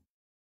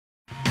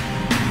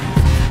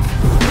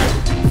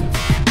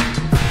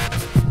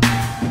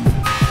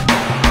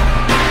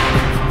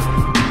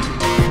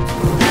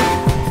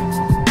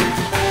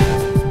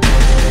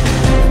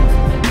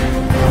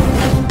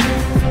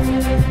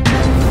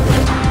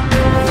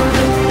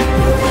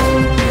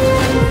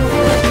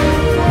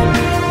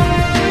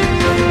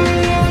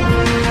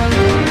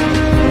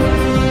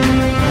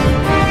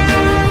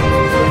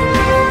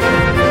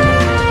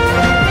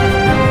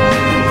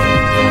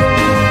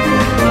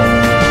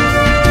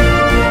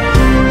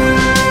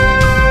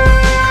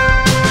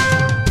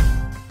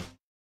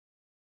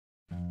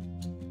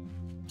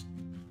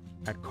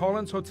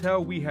 Collins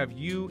Hotel, we have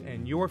you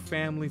and your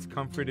family's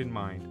comfort in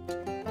mind.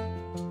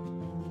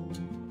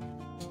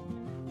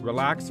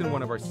 Relax in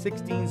one of our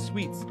 16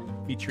 suites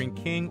featuring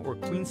king or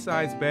queen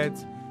size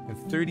beds and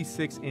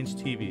 36-inch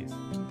TVs.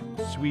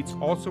 Suites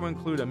also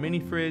include a mini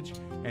fridge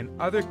and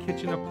other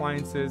kitchen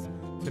appliances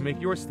to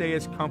make your stay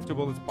as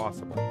comfortable as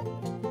possible.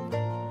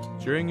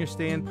 During your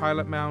stay in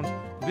Pilot Mound,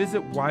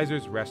 visit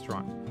Weiser's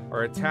Restaurant,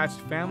 our attached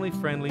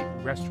family-friendly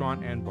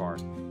restaurant and bar.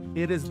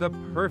 It is the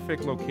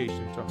perfect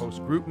location to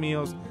host group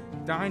meals,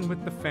 dine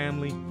with the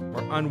family,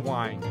 or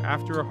unwind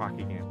after a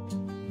hockey game.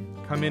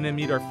 Come in and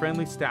meet our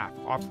friendly staff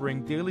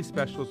offering daily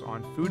specials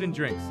on food and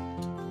drinks,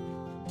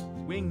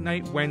 Wing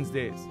Night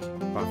Wednesdays,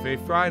 Buffet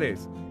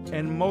Fridays,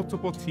 and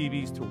multiple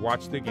TVs to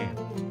watch the game.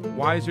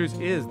 Weiser's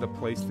is the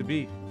place to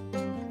be.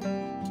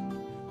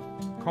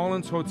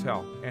 Collins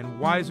Hotel and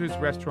Weiser's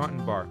Restaurant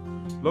and Bar,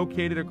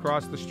 located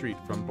across the street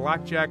from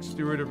Blackjack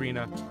Stewart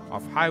Arena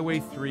off Highway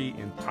 3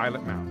 in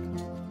Pilot Mound.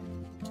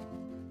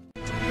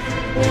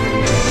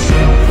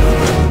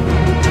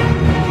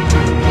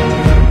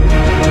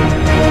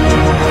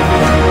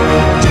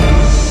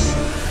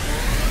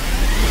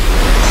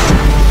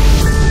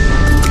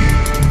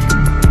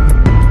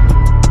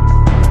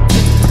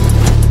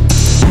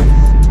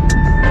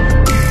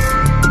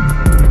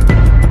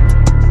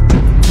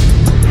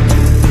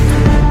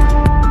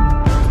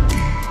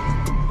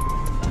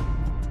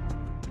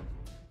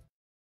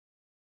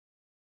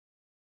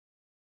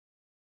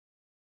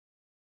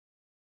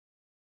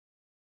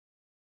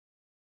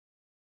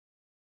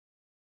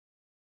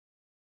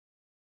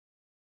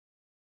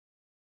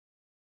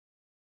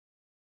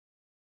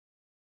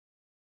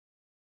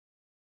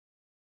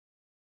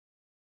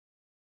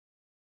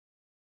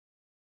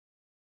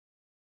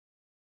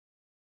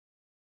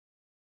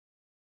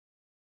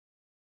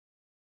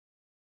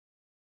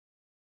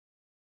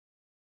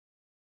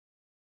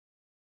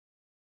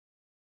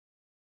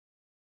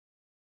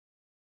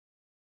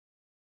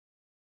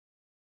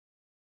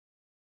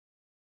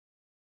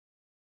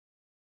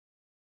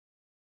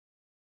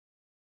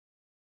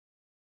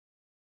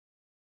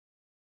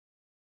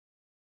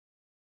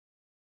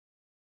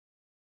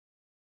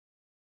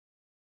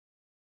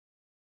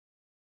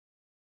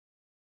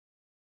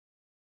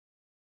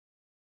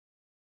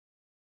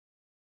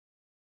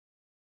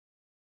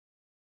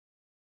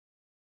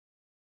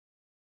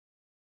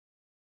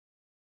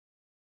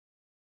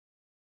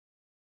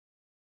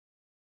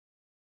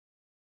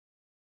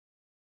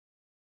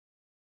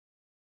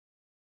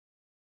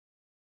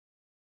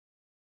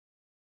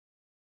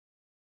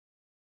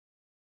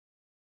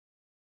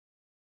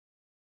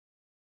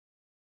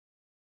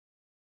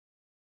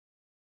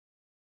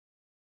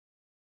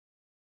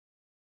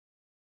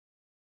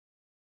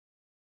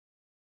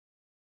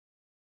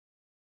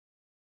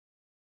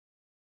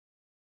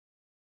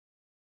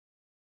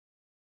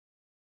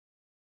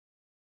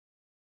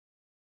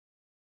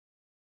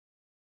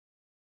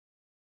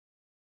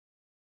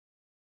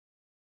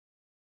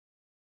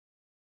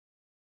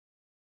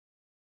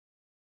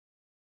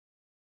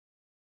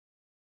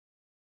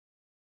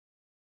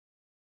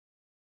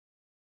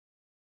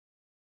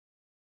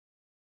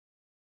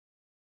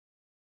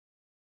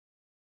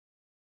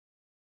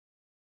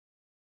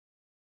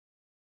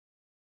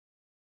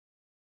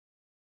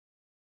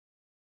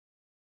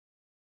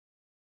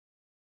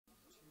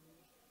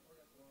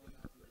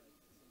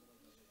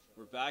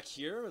 We're back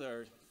here with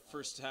our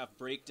first half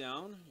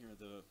breakdown here at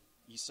the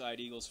Eastside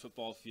Eagles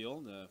football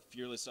field.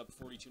 Fearless up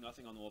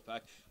 42-0 on the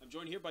Wolfpack. I'm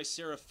joined here by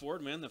Sarah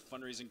Fordman, the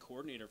fundraising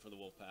coordinator for the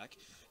Wolfpack.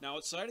 Now,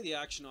 outside of the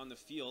action on the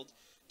field,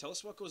 tell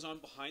us what goes on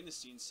behind the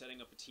scenes setting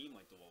up a team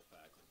like the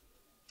Wolfpack.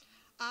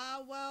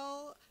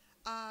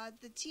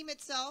 The team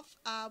itself,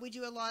 we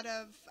do a lot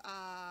of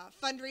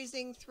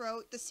fundraising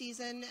throughout the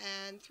season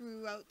and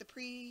throughout the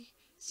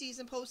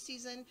pre-season,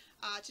 post-season,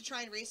 to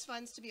try and raise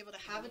funds to be able to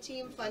have a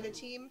team, fund a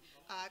team.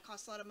 It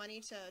costs a lot of money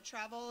to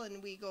travel,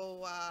 and we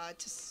go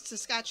to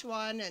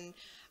Saskatchewan, and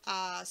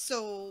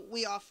so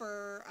we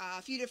offer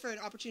a few different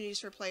opportunities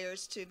for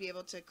players to be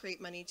able to create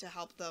money to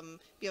help them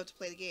be able to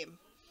play the game.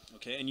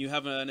 Okay, and you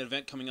have an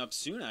event coming up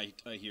soon, I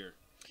hear.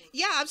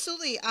 Yeah,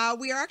 absolutely.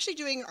 We are actually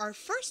doing our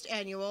first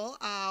annual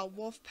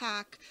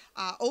Wolfpack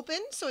Open,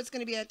 so it's going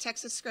to be a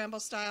Texas Scramble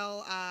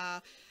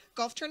style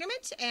golf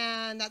tournament,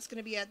 and that's going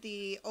to be at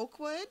the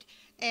Oakwood,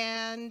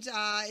 and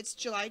it's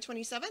July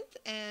 27th,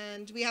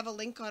 and we have a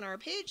link on our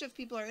page if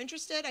people are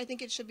interested. I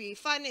think it should be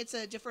fun. It's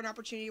a different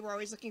opportunity. We're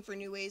always looking for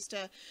new ways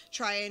to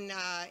try and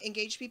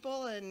engage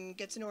people and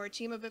get to know our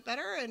team a bit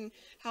better and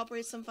help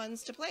raise some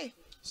funds to play.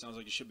 Sounds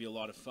like it should be a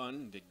lot of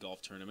fun, big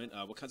golf tournament.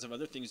 What kinds of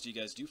other things do you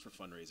guys do for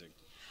fundraising?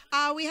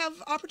 We have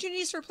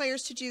opportunities for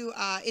players to do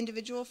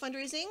individual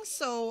fundraising.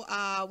 So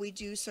we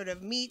do sort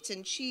of meat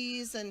and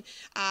cheese and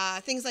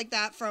things like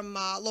that from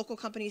local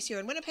companies here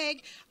in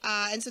Winnipeg.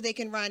 And so they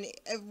can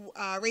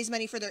raise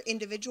money for their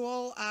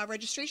individual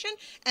registration.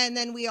 And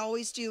then we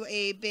always do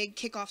a big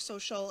kickoff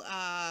social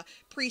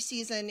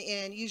pre-season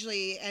in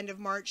usually end of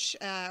March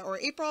or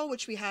April,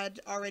 which we had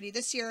already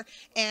this year.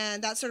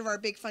 And that's sort of our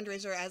big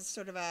fundraiser as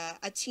sort of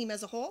a team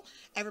as a whole.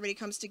 Everybody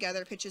comes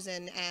together, pitches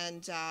in,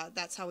 and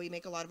that's how we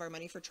make a lot of our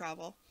money for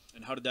travel.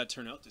 And how did that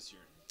turn out this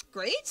year?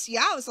 Great.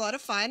 Yeah, it was a lot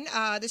of fun.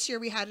 This year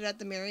we had it at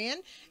the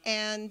Marion,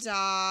 and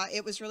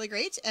it was really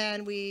great.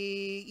 And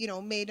we,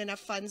 made enough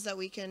funds that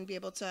we can be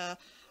able to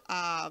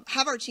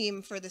have our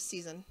team for this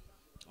season.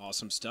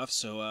 Awesome stuff.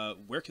 So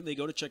where can they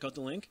go to check out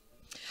the link?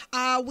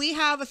 We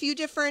have a few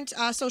different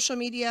social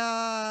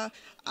media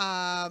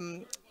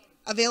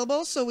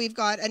available. So we've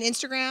got an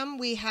Instagram,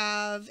 we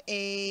have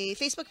a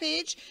Facebook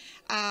page,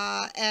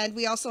 and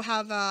we also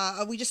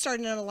have we just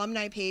started an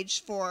alumni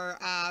page for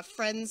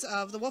friends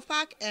of the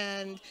Wolfpack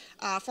and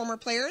former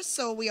players.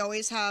 So we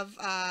always have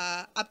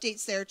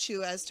updates there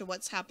too as to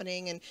what's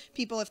happening, and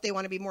people, if they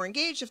want to be more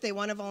engaged, if they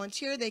want to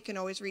volunteer, they can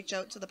always reach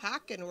out to the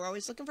pack, and we're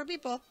always looking for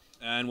people.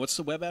 And what's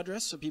the web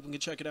address so people can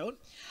check it out?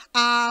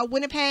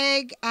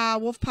 Winnipeg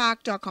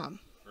Wolfpack.com.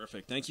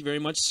 Perfect. Thank you very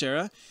much,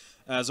 Sarah.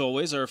 As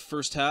always, our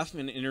first half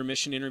and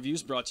intermission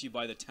interviews brought to you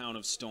by the town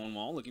of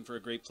Stonewall. Looking for a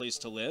great place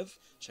to live?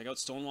 Check out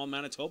Stonewall,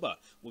 Manitoba.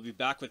 We'll be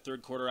back with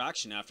third quarter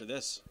action after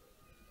this.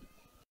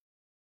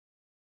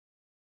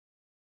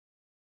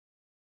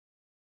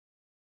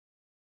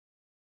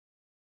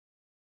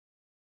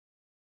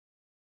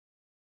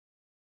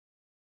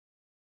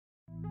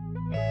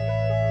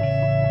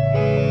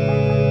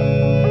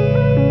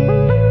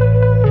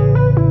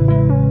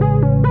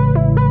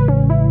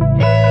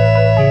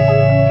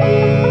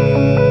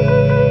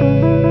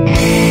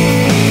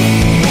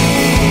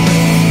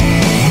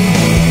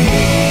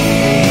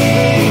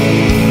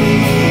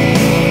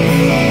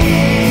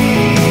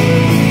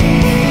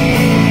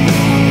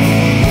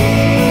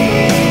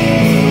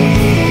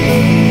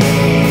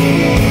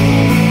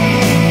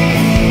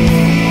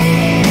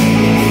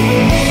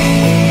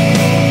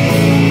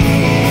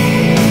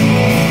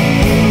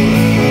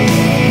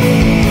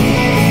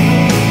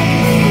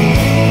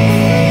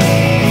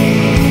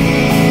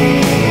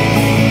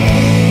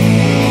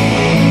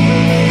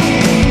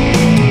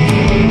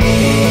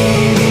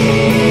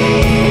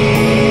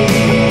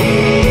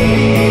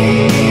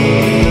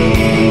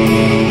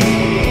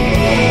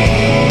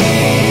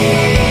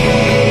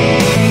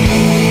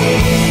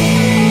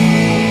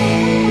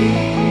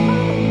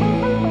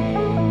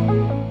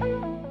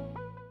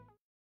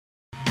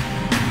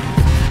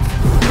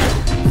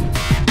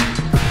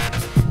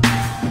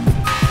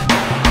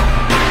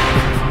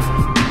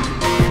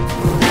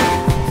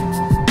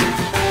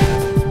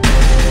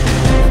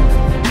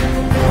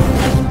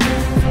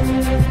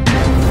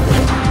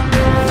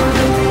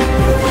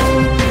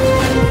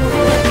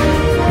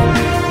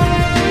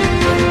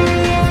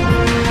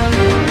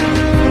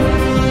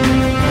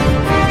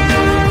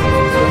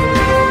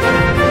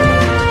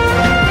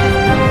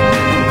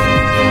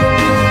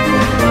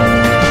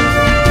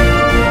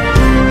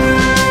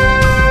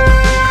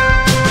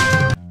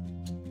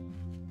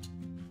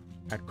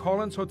 At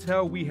Collins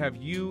Hotel, we have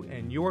you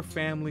and your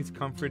family's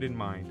comfort in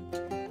mind.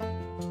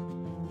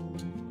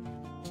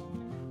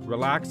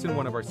 Relax in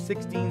one of our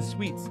 16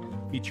 suites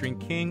featuring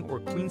king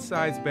or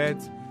queen-size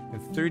beds and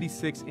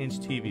 36-inch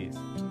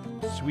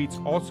TVs. Suites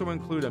also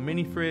include a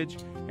mini fridge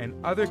and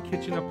other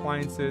kitchen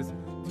appliances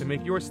to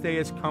make your stay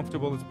as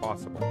comfortable as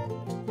possible.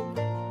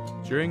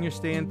 During your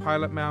stay in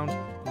Pilot Mound,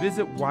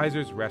 visit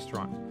Weiser's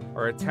Restaurant,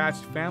 our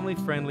attached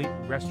family-friendly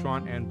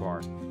restaurant and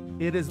bar.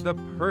 It is the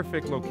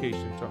perfect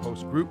location to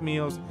host group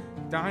meals,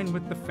 dine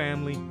with the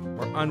family,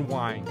 or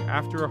unwind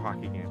after a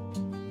hockey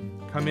game.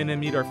 Come in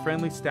and meet our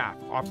friendly staff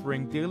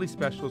offering daily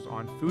specials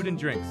on food and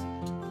drinks,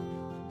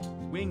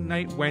 Wing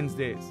Night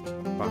Wednesdays,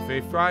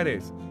 Buffet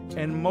Fridays,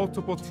 and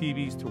multiple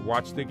TVs to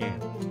watch the game.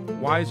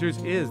 Weiser's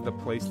is the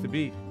place to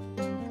be.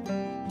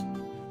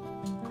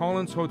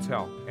 Collins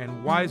Hotel and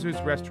Weiser's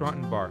Restaurant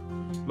and Bar,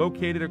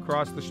 located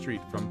across the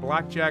street from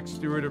Blackjack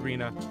Stewart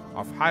Arena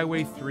off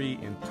Highway 3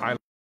 in Pilot.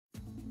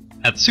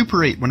 At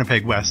Super 8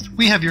 Winnipeg West,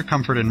 we have your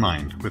comfort in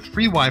mind with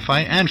free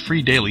Wi-Fi and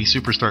free daily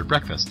Superstart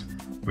breakfast.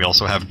 We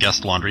also have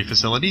guest laundry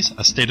facilities,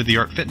 a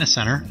state-of-the-art fitness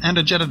center, and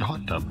a jetted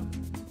hot tub.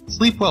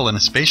 Sleep well in a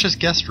spacious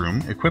guest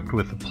room equipped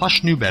with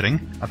plush new bedding,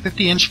 a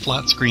 50-inch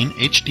flat-screen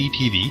HD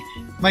TV,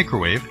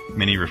 microwave,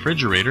 mini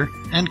refrigerator,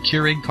 and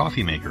Keurig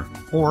coffee maker.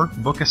 Or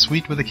book a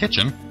suite with a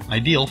kitchen,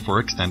 ideal for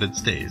extended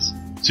stays.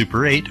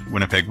 Super 8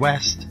 Winnipeg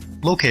West,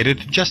 located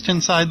just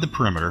inside the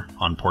perimeter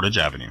on Portage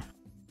Avenue.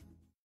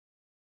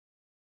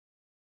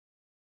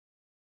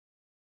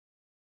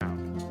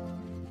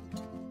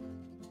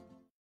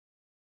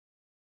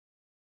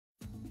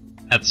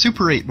 At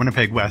Super 8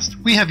 Winnipeg West,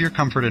 we have your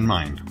comfort in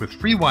mind with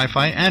free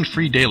Wi-Fi and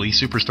free daily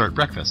Superstart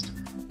breakfast.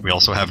 We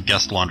also have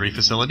guest laundry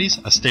facilities,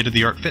 a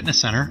state-of-the-art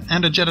fitness center,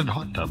 and a jetted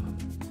hot tub.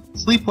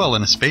 Sleep well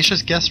in a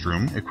spacious guest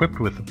room equipped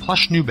with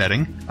plush new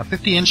bedding, a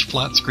 50-inch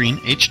flat-screen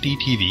HD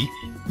TV,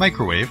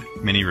 microwave,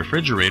 mini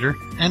refrigerator,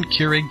 and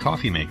Keurig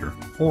coffee maker.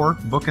 Or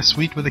book a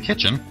suite with a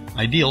kitchen,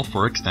 ideal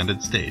for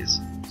extended stays.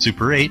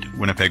 Super 8,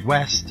 Winnipeg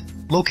West,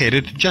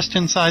 located just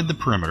inside the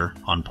perimeter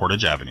on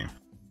Portage Avenue.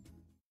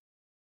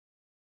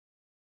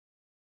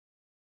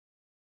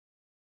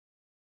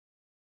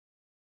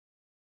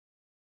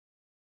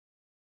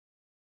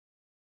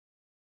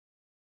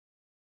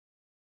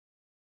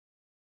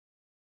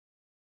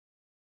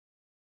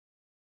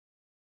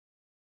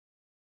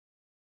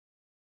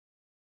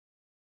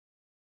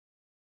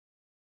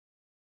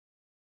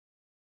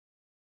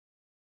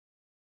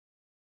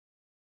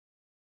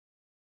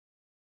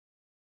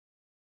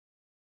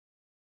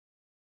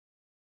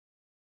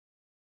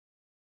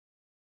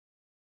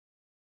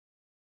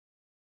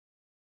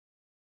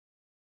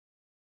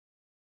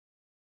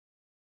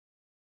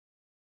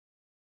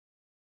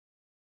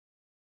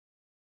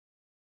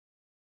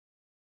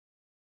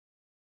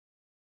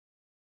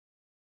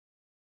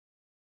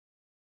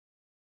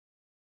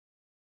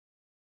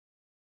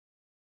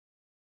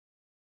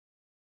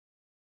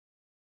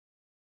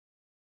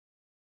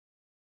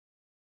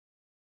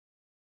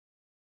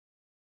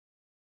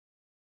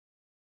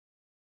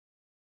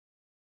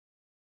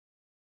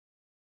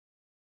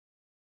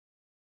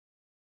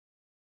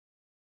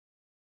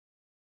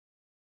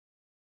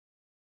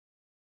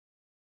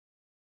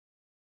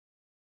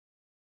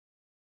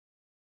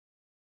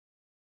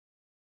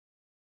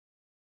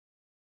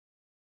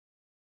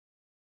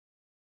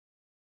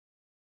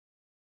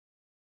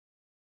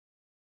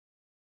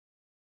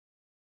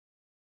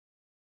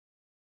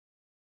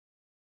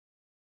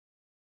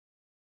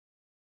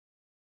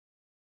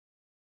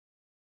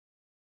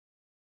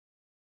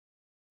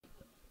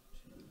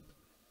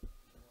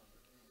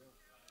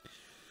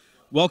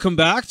 Welcome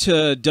back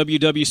to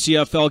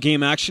WWCFL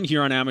game action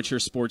here on Amateur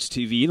Sports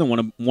TV. The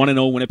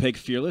 1-0 Winnipeg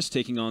Fearless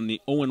taking on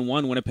the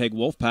 0-1 Winnipeg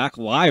Wolfpack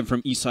live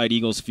from Eastside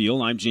Eagles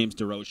Field. I'm James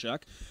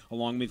DeRochak.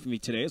 Along with me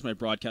today is my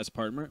broadcast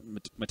partner,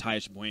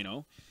 Matthias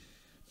Bueno.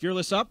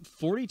 Fearless up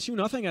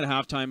 42-0 at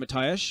halftime,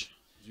 Matthias,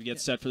 as we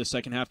get set for the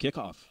second half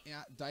kickoff.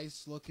 Yeah,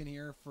 Dice looking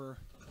here for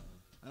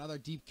another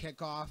deep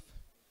kickoff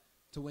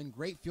to win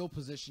great field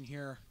position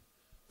here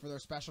for their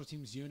special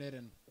teams unit,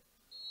 and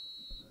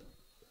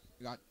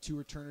we got two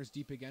returners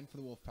deep again for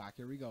the Wolfpack.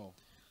 Here we go.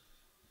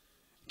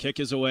 Kick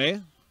is away.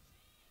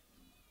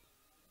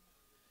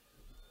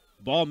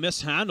 Ball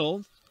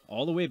mishandled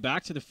all the way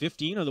back to the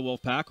 15 of the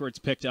Wolfpack where it's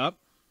picked up.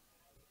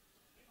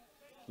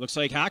 Looks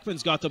like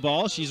Hackman's got the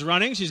ball. She's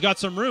running. She's got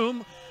some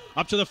room.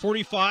 Up to the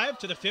 45,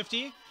 to the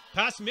 50.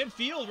 Past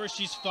midfield where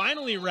she's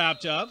finally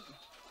wrapped up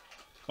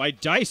by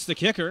Dice, the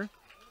kicker.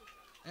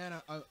 And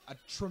a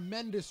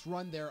tremendous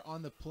run there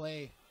on the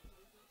play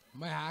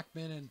by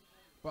Hackman,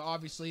 but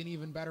obviously an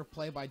even better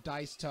play by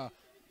Dice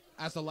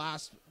as the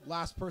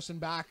last person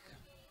back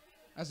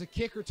as a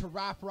kicker to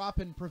wrap her up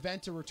and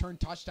prevent a return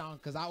touchdown,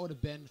 because that would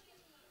have been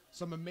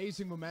some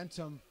amazing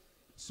momentum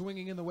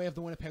swinging in the way of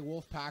the Winnipeg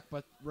Wolfpack.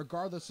 But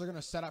regardless, they're going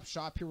to set up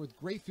shop here with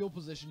great field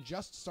position,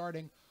 just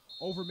starting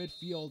over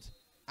midfield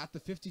at the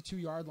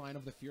 52-yard line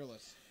of the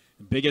Fearless.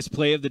 Biggest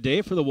play of the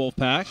day for the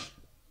Wolfpack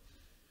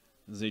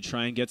as they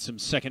try and get some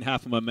second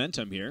half of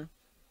momentum here.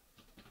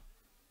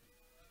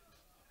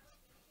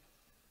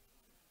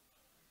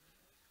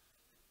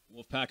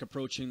 Wolfpack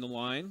approaching the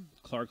line.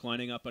 Clark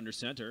lining up under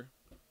center.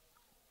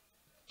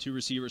 Two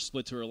receivers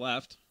split to her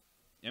left.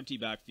 Empty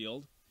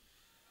backfield.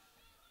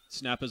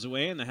 Snap is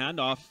away, and the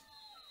handoff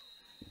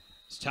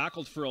is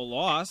tackled for a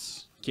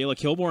loss. Kayla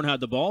Kilborn had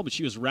the ball, but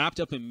she was wrapped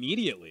up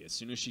immediately as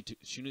soon as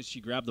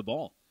she grabbed the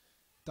ball.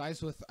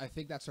 Dice with, I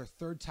think that's her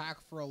third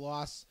tackle for a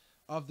loss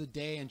of the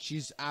day, and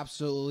she's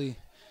absolutely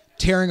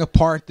tearing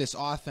apart this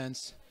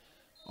offense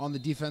on the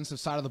defensive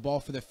side of the ball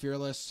for the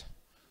Fearless.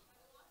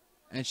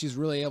 And she's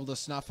really able to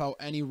snuff out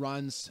any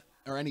runs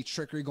or any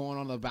trickery going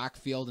on in the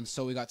backfield. And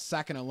so we got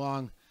second and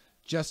long,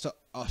 just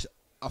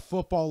a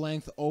football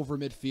length over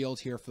midfield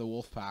here for the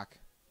Wolfpack.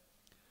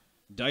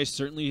 Dice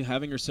certainly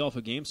having herself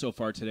a game so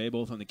far today,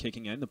 both on the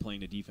kicking and the playing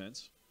the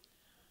defense.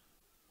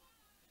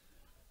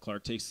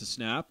 Clark takes the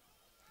snap.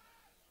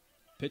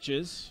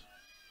 Pitches.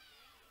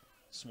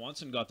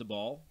 Swanson got the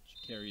ball.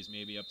 She carries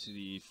maybe up to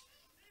the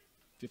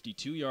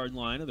 52-yard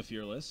line of the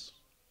Fearless.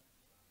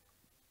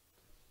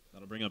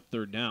 That'll bring up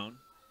third down.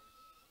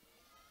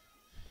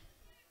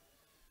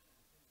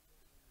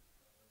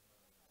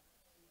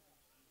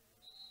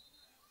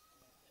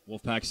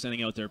 Wolfpack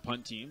sending out their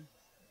punt team.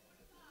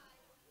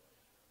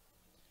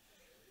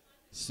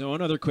 So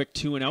another quick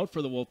 2-and-out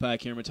for the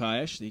Wolfpack here,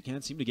 Matthias. They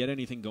can't seem to get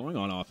anything going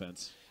on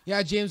offense.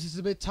 Yeah, James, it's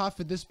a bit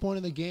tough at this point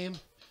in the game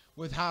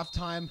with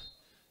halftime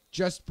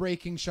just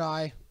breaking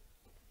shy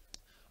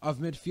of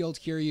midfield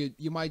here.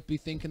 You might be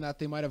thinking that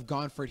they might have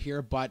gone for it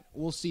here, but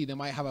we'll see. They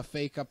might have a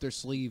fake up their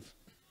sleeve.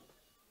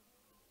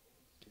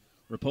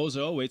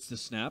 Raposo waits the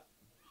snap.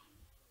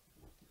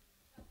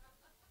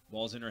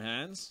 Ball's in her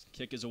hands.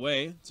 Kick is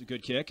away. It's a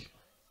good kick.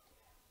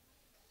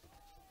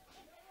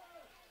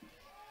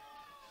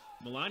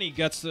 Milani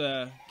gets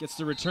the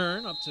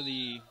return up to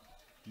the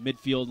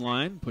Midfield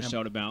line, pushed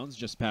out of bounds,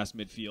 just past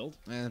midfield.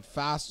 And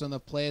fast on the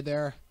play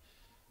there,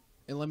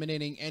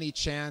 eliminating any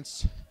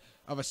chance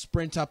of a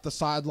sprint up the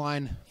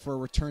sideline for a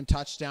return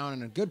touchdown,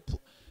 and a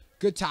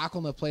good tackle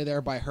in the play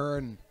there by her.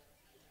 And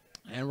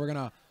we're going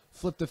to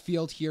flip the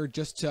field here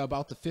just to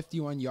about the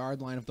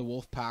 51-yard line of the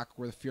Wolfpack,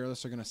 where the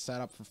Fearless are going to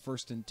set up for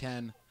 1st and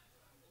 10.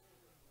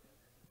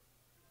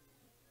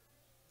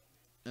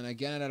 And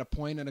again, at a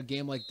point in a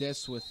game like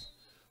this with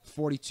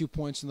 42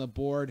 points on the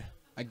board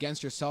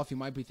against yourself, you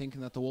might be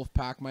thinking that the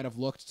Wolfpack might have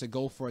looked to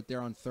go for it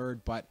there on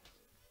 3rd, but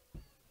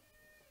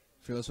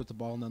Fearless with the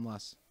ball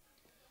nonetheless.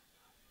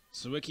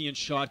 Sawicki in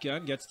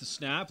shotgun, gets the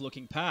snap,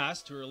 looking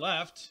past to her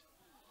left.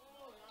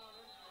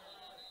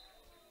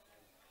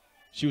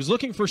 She was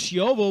looking for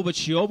Shiovo, but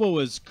Shiovo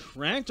was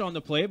cranked on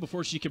the play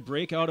before she could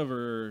break out of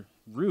her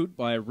route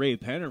by Ray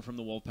Penner from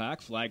the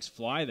Wolfpack. Flags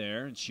fly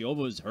there, and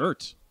Shiovo is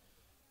hurt.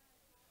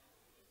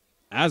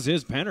 As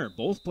is Penner,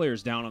 both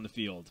players down on the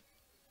field.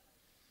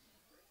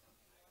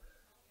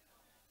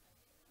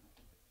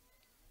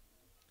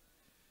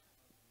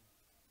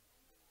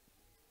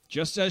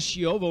 Just as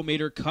Shiovo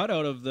made her cut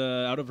out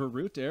of her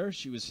route there,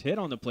 she was hit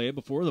on the play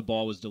before the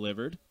ball was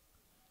delivered.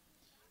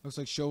 Looks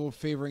like Shiovo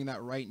favoring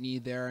that right knee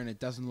there, and it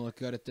doesn't look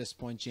good at this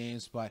point,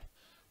 James, but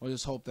we'll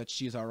just hope that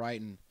she's all right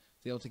and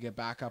is able to get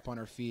back up on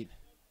her feet.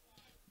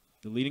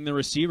 Leading the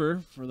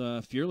receiver for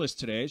the Fearless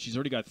today. She's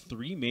already got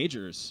 3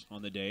 majors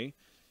on the day.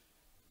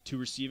 2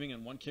 receiving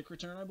and 1 kick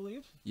return, I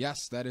believe.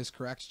 Yes, that is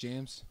correct,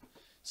 James.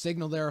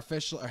 Signal there,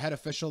 head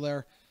official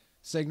there,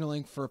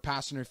 signaling for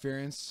pass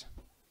interference,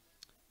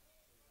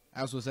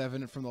 as was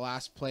evident from the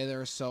last play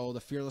there. So the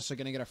Fearless are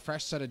going to get a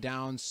fresh set of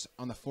downs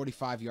on the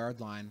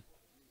 45-yard line.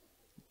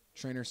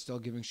 Trainer's still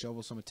giving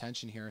Shovel some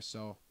attention here,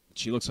 so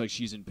she looks like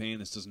she's in pain.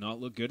 This does not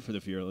look good for the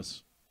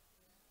Fearless.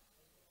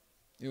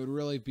 It would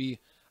really be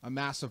a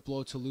massive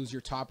blow to lose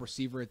your top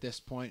receiver at this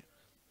point.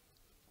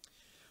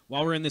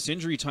 While we're in this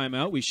injury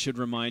timeout, we should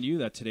remind you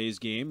that today's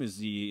game is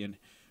the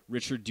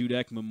Richard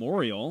Dudek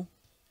Memorial.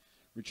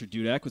 Richard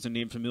Dudek was a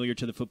name familiar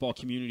to the football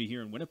community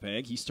here in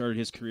Winnipeg. He started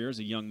his career as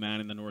a young man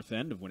in the north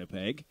end of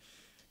Winnipeg,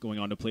 going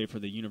on to play for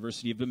the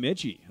University of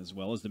Bemidji, as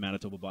well as the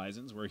Manitoba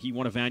Bisons, where he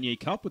won a Vanier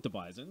Cup with the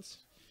Bisons.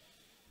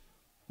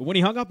 But when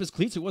he hung up his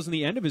cleats, it wasn't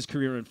the end of his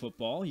career in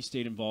football. He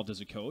stayed involved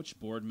as a coach,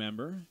 board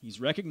member.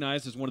 He's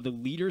recognized as one of the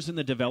leaders in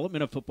the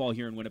development of football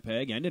here in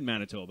Winnipeg and in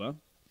Manitoba.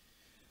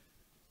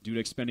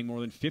 Dudek spending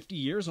more than 50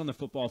 years on the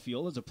football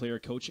field as a player,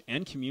 coach,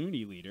 and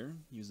community leader.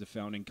 He was the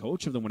founding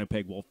coach of the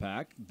Winnipeg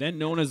Wolfpack, then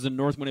known as the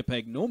North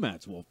Winnipeg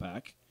Nomads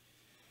Wolfpack.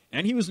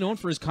 And he was known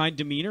for his kind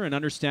demeanor and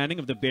understanding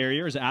of the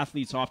barriers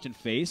athletes often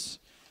face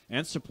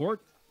and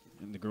support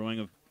in the growing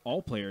of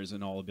all players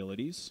and all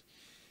abilities.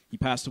 He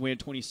passed away in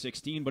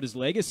 2016, but his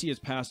legacy is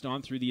passed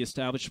on through the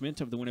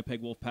establishment of the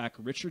Winnipeg Wolfpack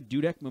Richard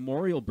Dudek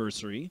Memorial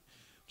Bursary,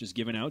 which is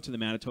given out to the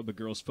Manitoba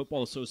Girls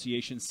Football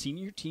Association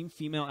senior team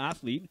female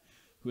athlete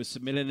who has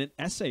submitted an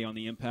essay on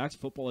the impact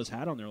football has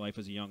had on their life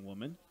as a young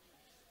woman.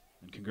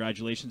 And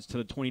congratulations to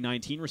the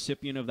 2019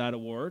 recipient of that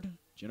award,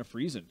 Jenna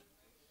Friesen.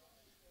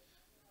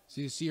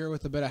 So you see her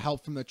with a bit of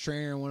help from the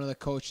trainer and one of the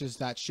coaches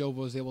that Shovo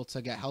was able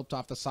to get helped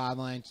off the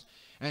sidelines.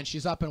 And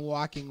she's up and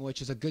walking,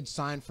 which is a good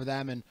sign for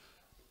them. And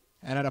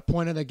at a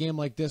point in the game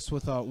like this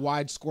with a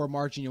wide score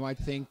margin, you might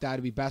think that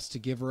it'd be best to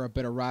give her a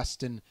bit of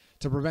rest and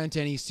to prevent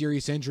any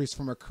serious injuries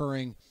from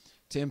occurring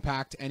to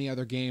impact any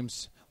other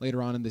games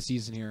later on in the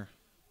season here.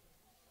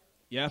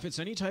 Yeah, if it's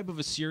any type of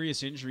a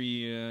serious injury,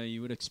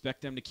 you would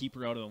expect them to keep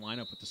her out of the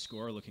lineup with the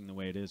score looking the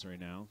way it is right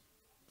now.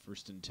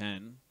 1st and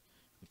 10,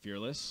 the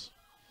Fearless.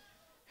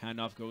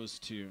 Handoff goes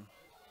to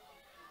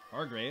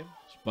Hargrave.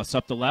 She busts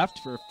up the left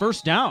for a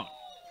 1st down.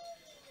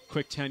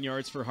 Quick 10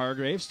 yards for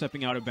Hargrave,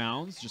 stepping out of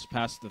bounds just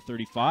past the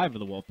 35 of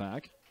the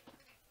Wolfpack.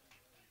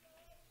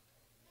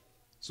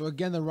 So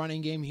again, the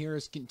running game here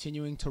is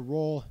continuing to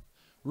roll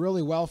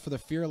really well for the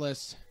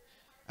Fearless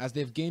as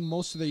they've gained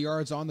most of the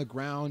yards on the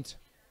ground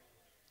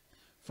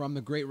from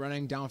the great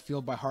running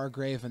downfield by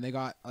Hargrave, and they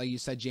got, like you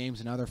said, James,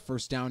 another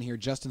 1st down here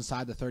just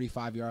inside the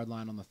 35-yard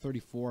line on the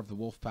 34 of the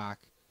Wolfpack.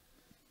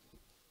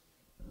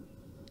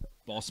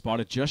 Ball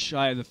spotted just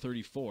shy of the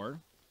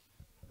 34.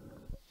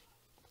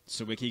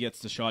 Sawicki gets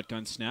the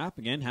shotgun snap.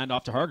 Again,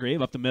 handoff to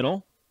Hargrave up the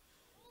middle.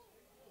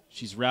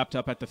 She's wrapped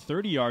up at the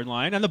 30-yard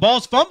line, and the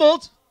ball's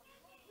fumbled.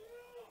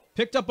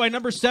 Picked up by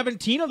number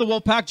 17 of the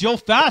Wolfpack, Joe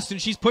Fast,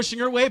 and she's pushing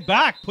her way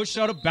back. Pushed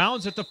out of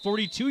bounds at the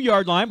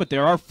 42-yard line, but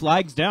there are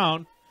flags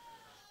down.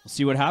 We'll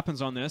see what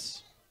happens on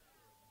this.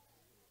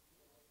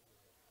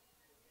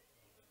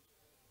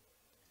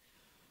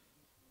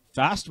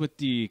 Fast with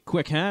the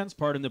quick hands,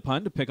 pardon the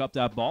pun, to pick up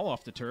that ball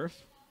off the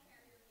turf.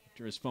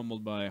 After it's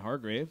fumbled by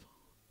Hargrave.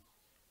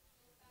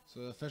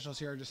 So the officials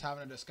here are just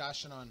having a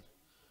discussion on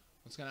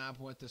what's going to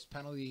happen with this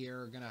penalty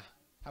here. We're going to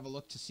have a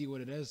look to see what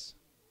it is.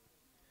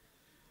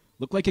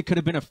 Looked like it could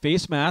have been a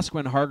face mask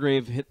when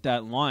Hargrave hit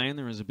that line.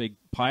 There was a big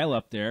pile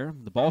up there.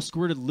 The ball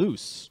squirted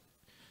loose.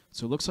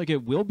 So it looks like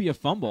it will be a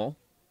fumble.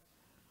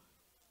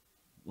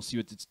 We'll see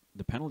what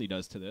the penalty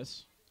does to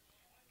this.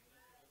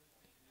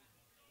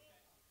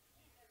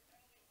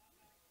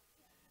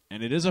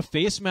 And it is a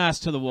face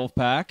mask to the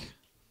Wolfpack,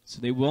 so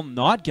they will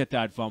not get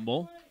that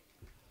fumble.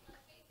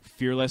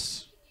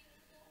 Fearless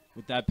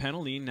with that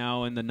penalty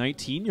now in the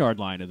 19-yard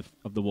line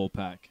of the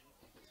Wolfpack.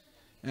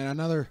 And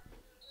another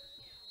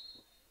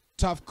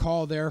tough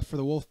call there for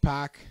the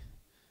Wolfpack.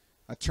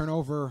 A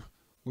turnover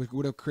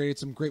would have created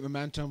some great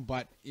momentum,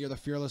 but the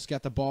Fearless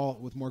get the ball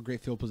with more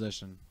great field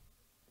position.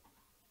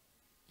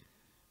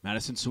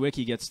 Madison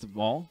Sawicki gets the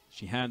ball.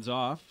 She hands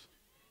off.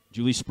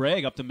 Julie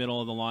Sprague up the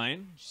middle of the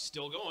line. She's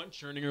still going,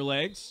 churning her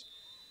legs.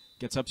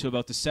 Gets up to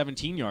about the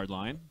 17-yard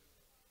line.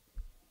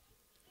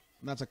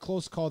 And that's a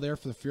close call there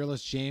for the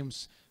Fearless.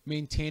 James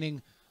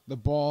maintaining the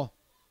ball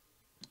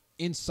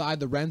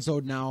inside the red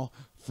zone now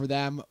for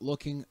them,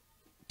 looking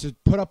to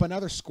put up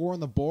another score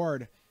on the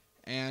board.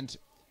 And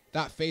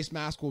that face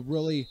mask will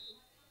really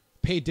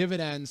pay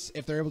dividends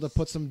if they're able to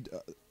put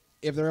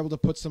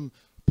some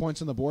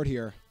points on the board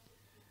here.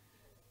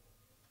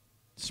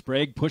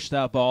 Sprague pushed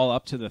that ball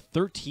up to the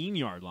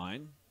 13-yard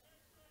line,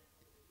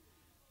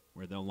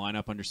 where they'll line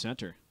up under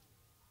center.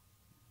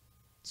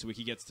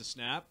 Sawicki gets the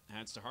snap,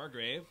 hands to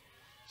Hargrave.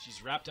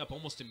 She's wrapped up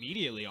almost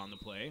immediately on the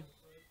play.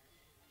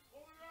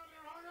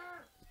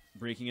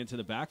 Breaking into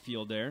the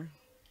backfield there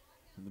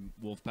for the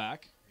Wolfpack.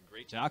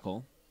 Great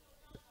tackle.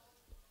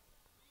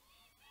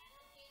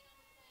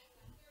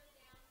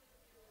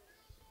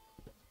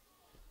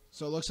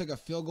 So it looks like a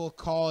field goal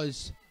call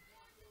is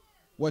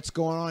what's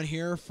going on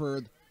here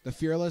for the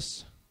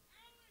Fearless,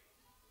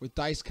 with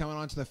Dice coming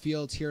onto the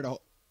field here to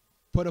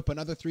put up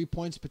another 3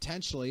 points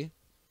potentially.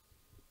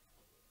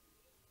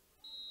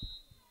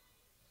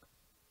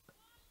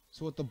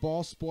 So with the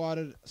ball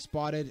spotted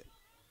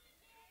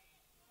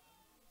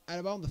at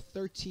about the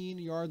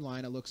 13-yard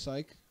line, it looks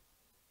like.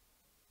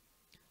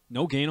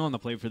 No gain on the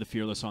play for the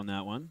Fearless on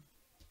that one.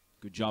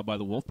 Good job by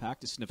the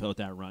Wolfpack to sniff out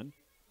that run.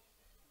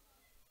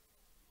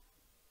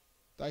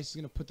 Dice is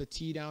going to put the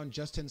tee down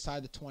just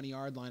inside the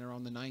 20-yard line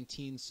around the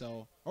 19.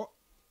 So,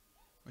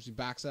 she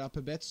backs it up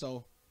a bit.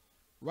 So,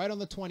 right on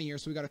the 20 here.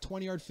 So, we got a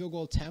 20-yard field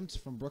goal attempt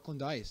from Brooklyn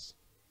Dice.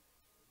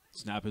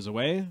 Snap is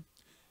away.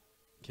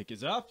 Kick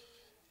is up.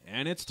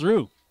 And it's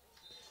through.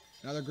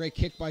 Another great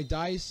kick by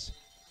Dice.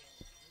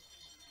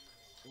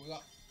 We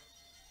got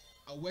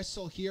a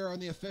whistle here on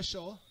the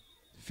official.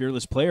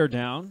 Fearless player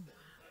down.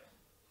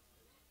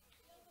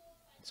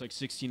 It's like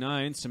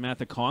 69.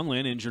 Samantha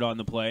Conlin injured on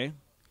the play.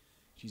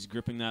 She's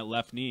gripping that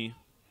left knee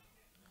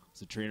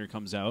as the trainer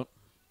comes out.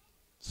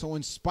 So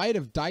in spite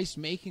of Dice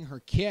making her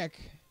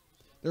kick,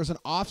 there's an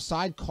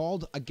offside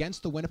called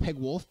against the Winnipeg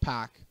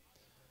Wolfpack.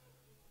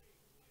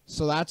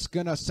 So that's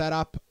going to set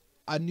up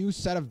a new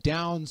set of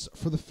downs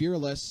for the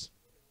Fearless,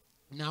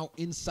 now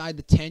inside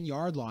the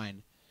 10-yard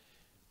line.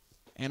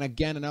 And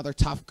again, another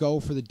tough go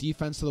for the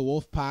defense of the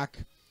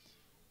Wolfpack,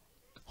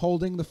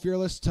 holding the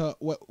Fearless to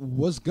what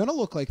was going to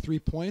look like 3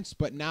 points,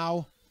 but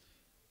now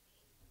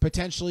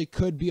potentially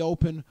could be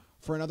open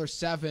for another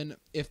 7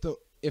 if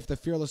the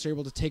Fearless are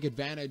able to take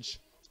advantage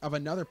of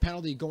another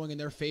penalty going in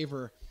their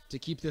favor to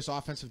keep this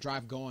offensive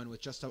drive going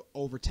with just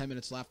over 10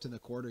 minutes left in the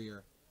quarter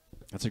here.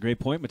 That's a great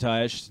point,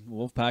 Matthias.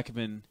 Wolfpack have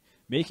been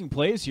making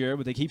plays here,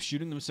 but they keep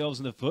shooting themselves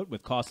in the foot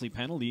with costly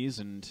penalties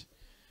and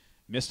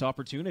missed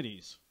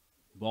opportunities.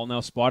 Ball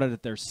now spotted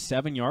at their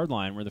 7-yard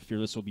line where the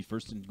Fearless will be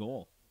first and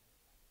goal.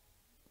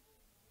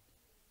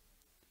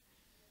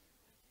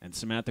 And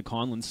Samantha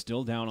Conlin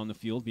still down on the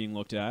field being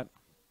looked at.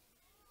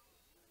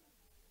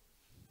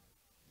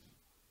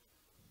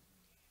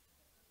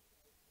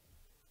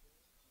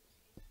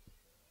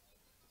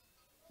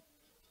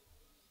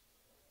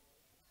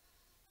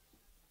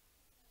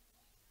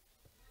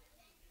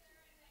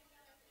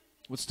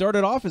 What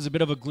started off as a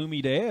bit of a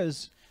gloomy day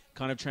has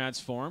kind of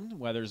transformed.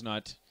 Weather's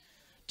not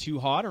too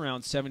hot,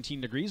 around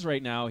 17 degrees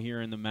right now here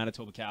in the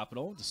Manitoba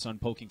capital. The sun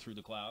poking through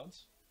the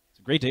clouds. It's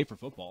a great day for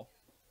football.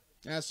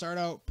 Yeah, it started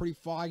out pretty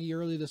foggy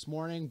early this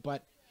morning,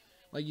 but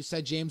like you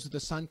said, James, with the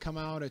sun come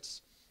out,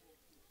 it's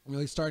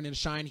really starting to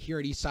shine here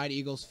at Eastside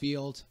Eagles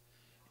Field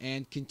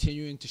and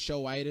continuing to show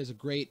why it is a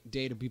great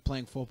day to be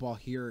playing football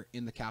here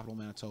in the capital,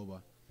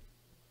 Manitoba.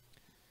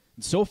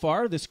 And so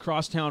far, this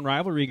crosstown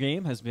rivalry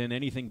game has been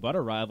anything but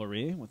a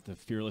rivalry, with the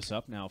Fearless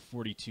up now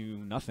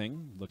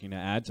 42-0, looking to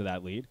add to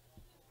that lead.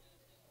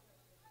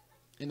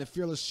 And the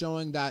Fearless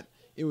showing that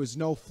it was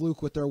no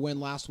fluke with their win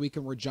last week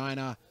in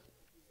Regina,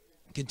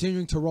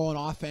 continuing to roll on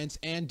offense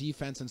and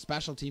defense and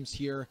special teams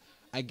here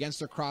against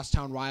their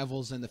crosstown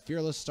rivals, and the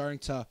Fearless starting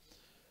to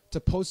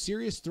pose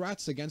serious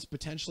threats against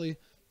potentially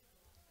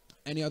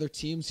any other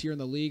teams here in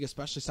the league,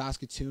 especially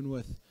Saskatoon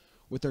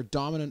with their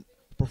dominant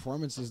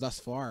performances thus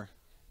far.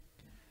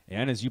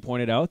 And as you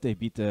pointed out, they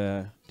beat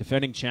the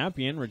defending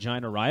champion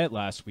Regina Riot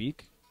last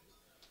week,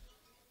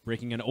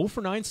 breaking an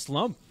 0-for-9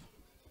 slump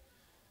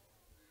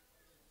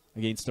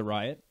against the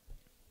Riot.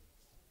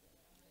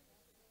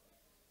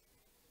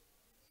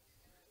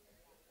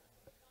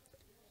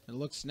 It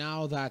looks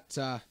now that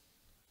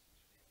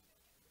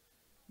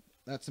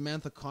that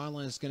Samantha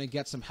Conlin is going to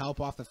get some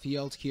help off the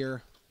field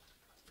here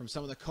from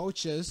some of the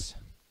coaches.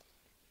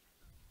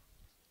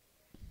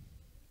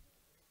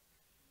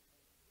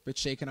 bit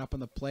shaken up on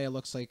the play. It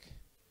looks like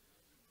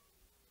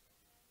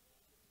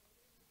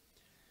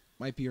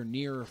might be her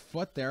knee or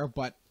foot there,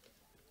 but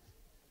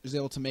is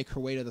able to make her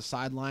way to the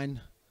sideline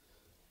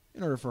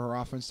in order for her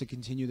offense to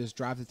continue this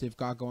drive that they've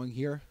got going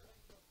here.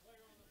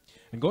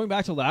 And going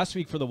back to last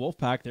week for the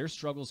Wolfpack, their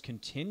struggles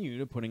continue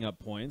to putting up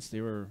points.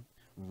 They were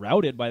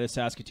routed by the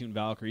Saskatoon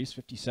Valkyries,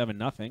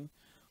 57-0.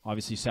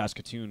 Obviously,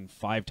 Saskatoon,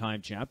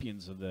 5-time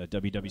champions of the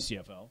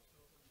WWCFL.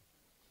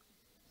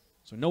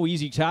 So no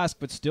easy task,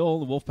 but still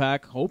the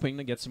Wolfpack hoping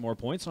to get some more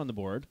points on the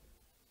board.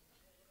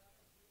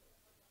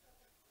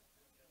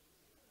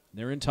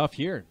 They're in tough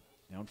here,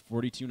 down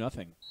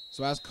 42-0.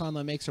 So as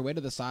Conlon makes her way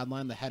to the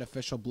sideline, the head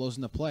official blows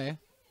in the play.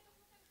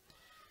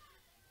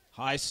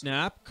 High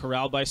snap,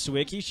 corralled by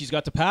Sawicki. She's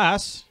got the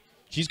pass.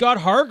 She's got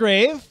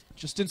Hargrave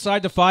just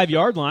inside the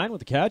 5-yard line with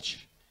the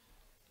catch.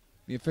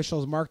 The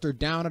officials marked her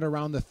down at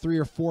around the 3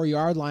 or 4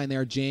 yard line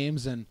there,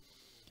 James. And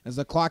as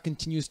the clock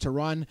continues to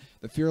run,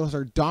 the Fearless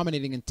are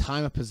dominating in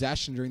time of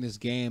possession during this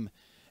game.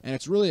 And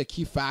it's really a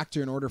key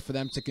factor in order for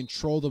them to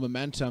control the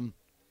momentum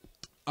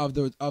of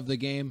the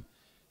game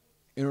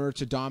in order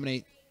to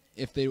dominate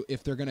if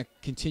they're going to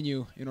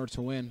continue in order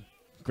to win.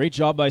 Great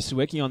job by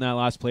Sawicki on that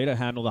last play to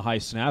handle the high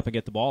snap and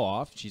get the ball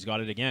off. She's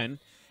got it again.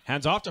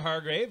 Hands off to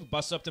Hargrave.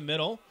 Busts up the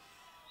middle.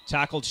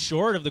 Tackled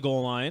short of the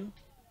goal line.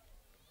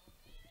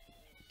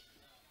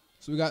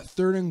 So we got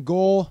 3rd and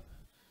goal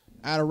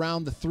at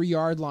around the 3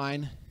 yard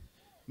line.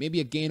 Maybe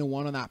a gain of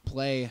 1 on that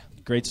play.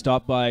 Great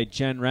stop by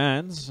Jen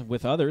Rands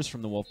with others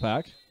from the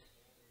Wolfpack.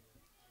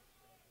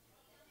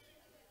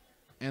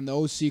 And the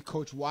OC,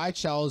 Coach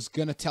Weichel, is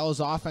going to tell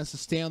his offense to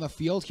stay on the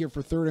field here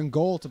for 3rd and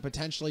goal to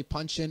potentially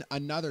punch in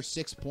another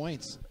 6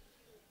 points.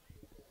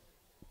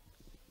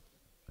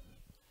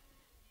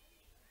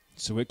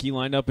 Sawicki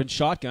lined up in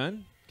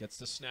shotgun. Gets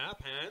the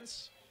snap,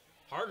 hands.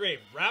 Hargrave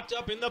wrapped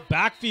up in the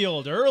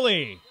backfield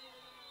early.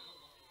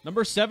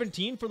 Number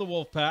 17 for the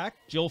Wolfpack,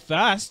 Jill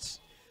Fast,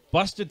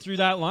 busted through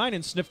that line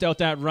and sniffed out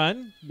that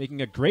run,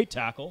 making a great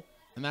tackle.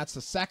 And that's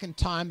the 2nd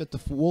time that the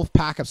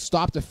Wolfpack have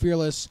stopped the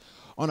Fearless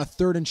on a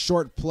 3rd and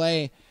short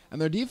play. And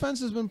their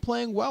defense has been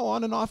playing well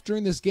on and off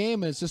during this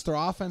game. And it's just their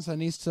offense that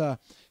needs to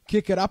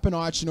kick it up a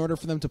notch in order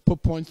for them to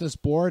put points on this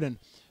board and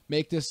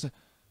make this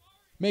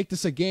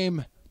a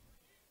game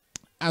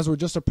as we're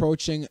just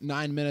approaching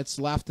 9 minutes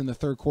left in the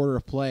 3rd quarter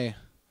of play.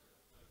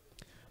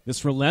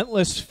 This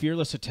relentless,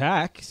 fearless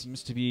attack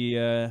seems to be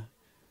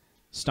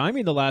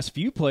stymied the last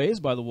few plays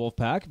by the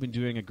Wolfpack. Been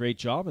doing a great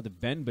job at the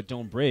bend but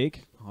don't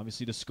break.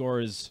 Obviously the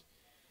score is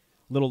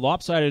a little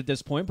lopsided at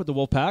this point, but the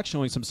Wolfpack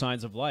showing some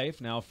signs of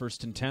life. Now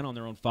 1st and 10 on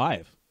their own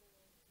 5.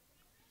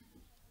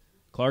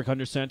 Clark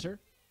under center.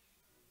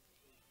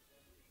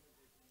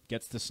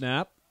 Gets the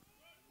snap.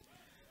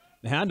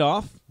 The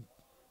handoff.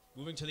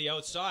 Moving to the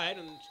outside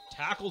and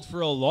tackled for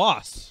a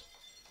loss.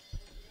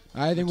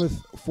 I think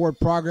with forward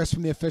progress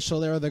from the official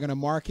there, they're going to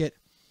mark it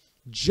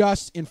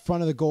just in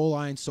front of the goal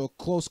line. So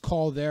close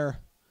call there.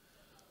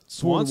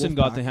 Swanson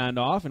got the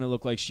handoff, and it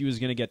looked like she was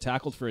going to get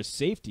tackled for a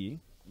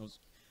safety.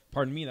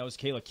 Pardon me, that was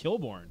Kayla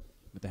Kilborn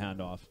with the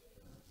handoff.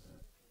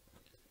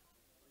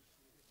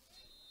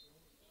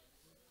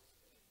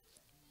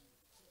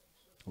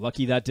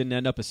 Lucky that didn't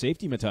end up a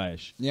safety,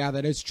 Matthias. Yeah,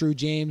 that is true,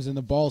 James. And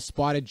the ball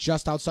spotted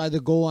just outside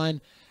the goal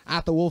line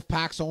at the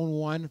Wolfpack's own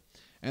 1.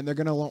 And they're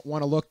going to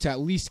want to look to at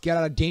least get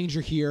out of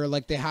danger here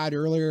like they had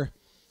earlier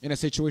in a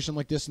situation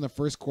like this in the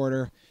 1st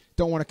quarter.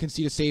 Don't want to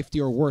concede a safety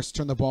or worse,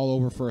 turn the ball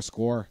over for a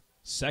score.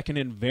 2nd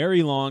and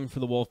very long for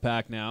the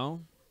Wolfpack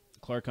now.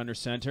 Clark under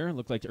center.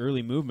 Looked like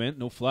early movement.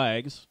 No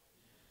flags.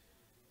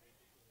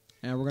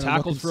 And we're going to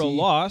tackled for a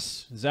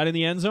loss. Is that in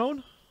the end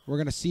zone? We're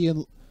going to see.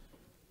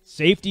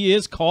 Safety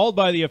is called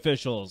by the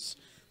officials.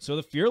 So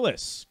the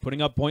Fearless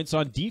putting up points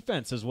on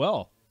defense as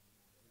well.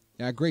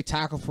 Yeah, great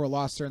tackle for a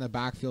loss there in the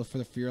backfield for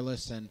the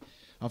Fearless. And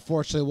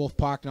unfortunately,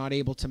 Wolfpack not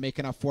able to make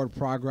enough forward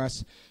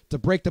progress to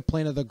break the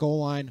plane of the goal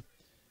line.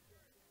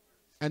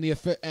 And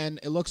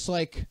it looks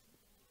like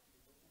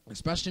the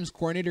special teams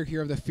coordinator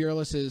here of the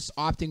Fearless is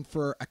opting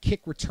for a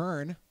kick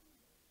return.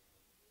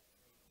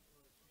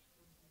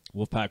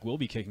 Wolfpack will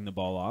be kicking the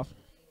ball off.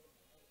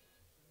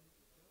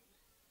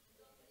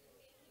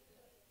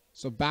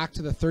 So back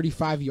to the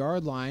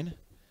 35-yard line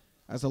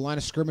as the line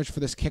of scrimmage for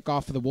this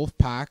kickoff for the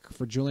Wolfpack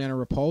for Juliana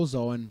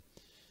Raposo. And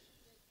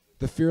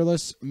the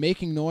Fearless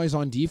making noise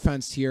on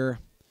defense here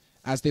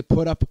as they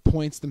put up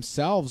points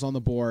themselves on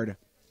the board.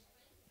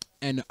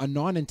 And a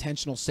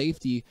non-intentional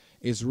safety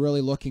is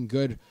really looking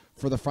good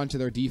for the front of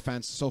their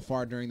defense so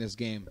far during this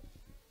game.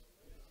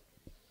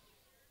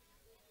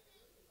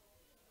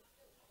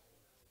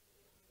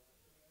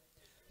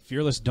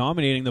 Fearless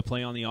dominating the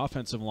play on the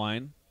offensive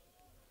line.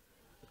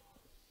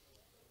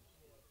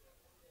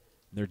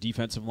 Their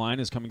defensive line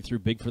is coming through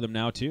big for them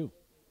now, too.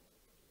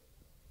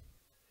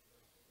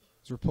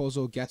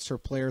 Raposo gets her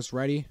players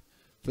ready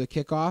for the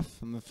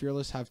kickoff, and the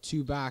Fearless have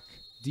 2 back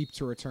deep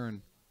to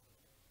return.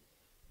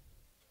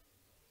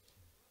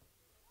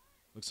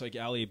 Looks like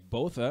Ali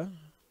Botha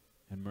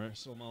and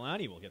Marissa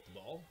Milani will get the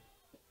ball.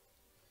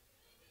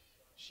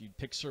 She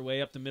picks her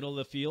way up the middle of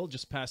the field,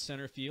 just past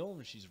center field,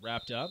 where she's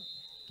wrapped up,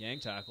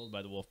 gang tackled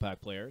by the Wolfpack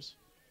players.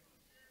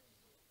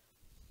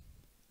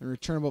 A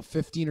return about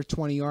 15 or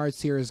 20 yards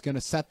here is going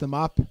to set them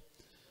up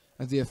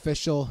as the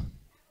official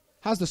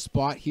has the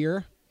spot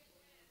here.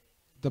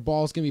 The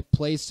ball is going to be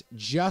placed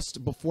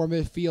just before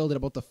midfield at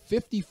about the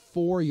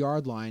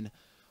 54-yard line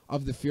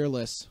of the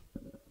Fearless.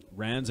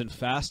 Rands and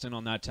Fasten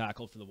on that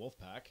tackle for the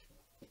Wolfpack.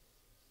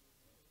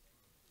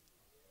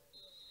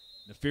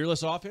 The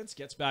Fearless offense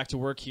gets back to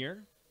work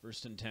here.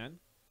 1st and 10.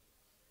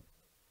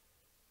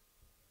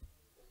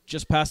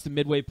 Just past the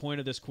midway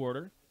point of this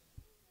quarter.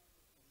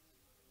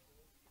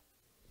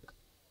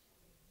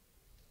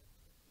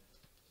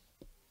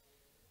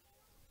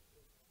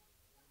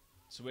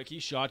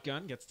 Sawicki,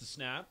 shotgun, gets the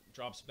snap,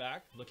 drops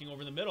back, looking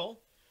over the middle.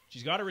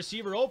 She's got a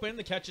receiver open.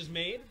 The catch is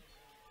made.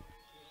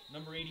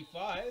 Number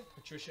 85,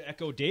 Patricia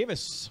Echo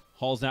Davis,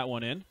 hauls that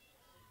one in.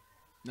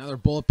 Another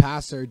bullet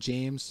pass there,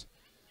 James,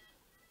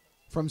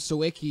 from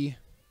Sawicki.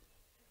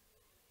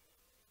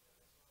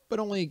 But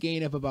only a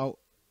gain of about,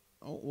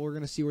 we're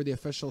going to see where the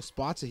official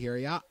spots it here.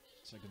 Yeah.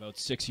 It's like about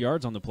 6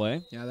 yards on the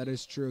play. Yeah, that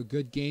is true.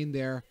 Good gain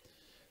there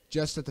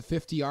just at the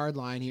 50-yard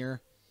line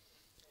here.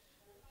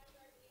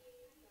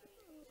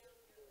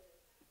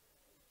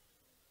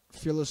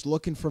 Fearless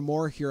looking for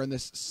more here in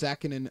this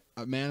second and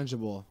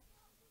manageable.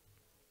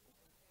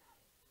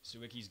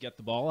 Sawicki's get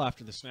the ball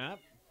after the snap.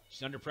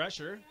 She's under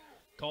pressure.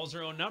 Calls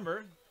her own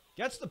number.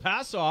 Gets the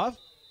pass off.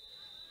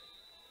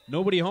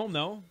 Nobody home,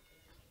 though.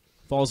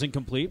 Falls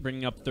incomplete,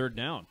 bringing up 3rd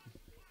down.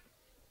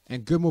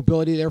 And good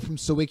mobility there from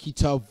Sawicki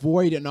to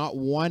avoid not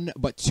one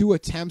but 2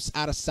 attempts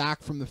at a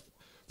sack from the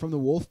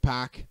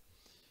Wolfpack.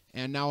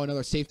 And now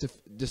another safe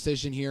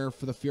decision here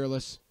for the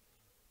Fearless.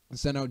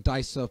 Send out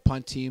Dice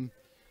punt team.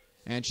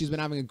 And she's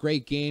been having a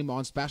great game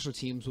on special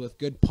teams with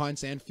good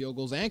punts and field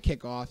goals and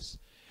kickoffs.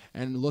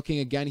 And looking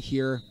again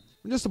here,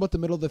 we're just about the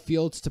middle of the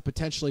field to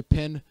potentially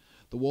pin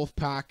the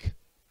Wolfpack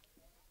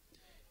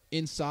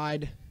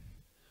inside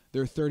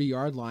their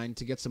 30-yard line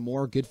to get some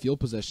more good field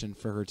position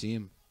for her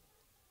team.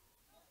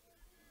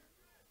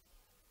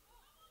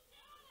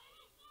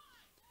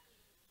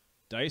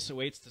 Dice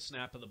awaits the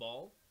snap of the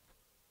ball.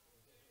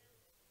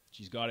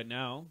 She's got it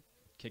now.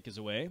 Kick is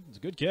away. It's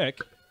a good kick.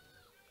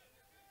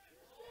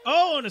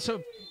 Oh, and it's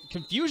a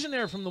confusion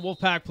there from the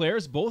Wolfpack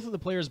players. Both of the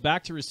players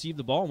back to receive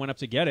the ball and went up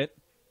to get it.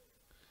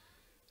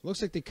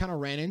 Looks like they kind of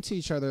ran into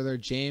each other there,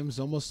 James,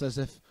 almost as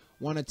if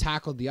one had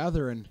tackled the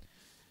other. And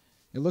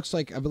it looks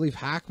like, I believe,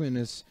 Hackman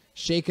is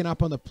shaken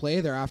up on the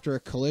play there after a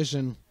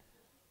collision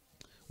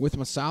with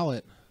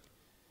Masalit.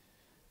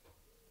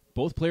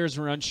 Both players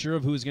were unsure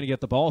of who was going to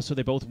get the ball, so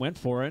they both went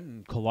for it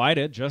and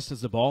collided just as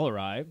the ball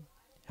arrived.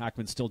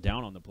 Hackman's still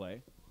down on the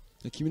play.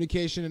 The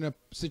communication in a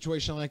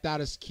situation like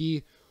that is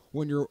key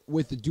when you're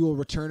with the dual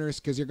returners,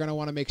 because you're going to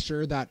want to make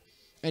sure that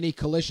any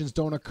collisions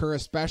don't occur,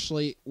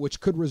 especially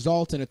which could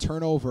result in a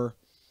turnover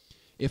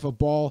if a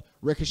ball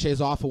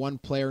ricochets off of one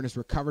player and is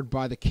recovered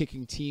by the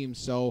kicking team.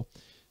 So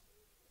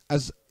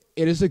as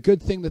it is a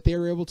good thing that they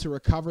were able to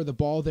recover the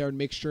ball there and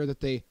make sure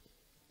that they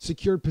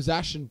secured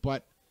possession,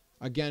 but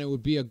again, it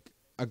would be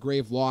a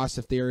grave loss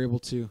if they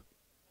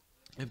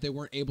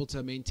weren't able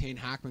to maintain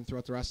Hackman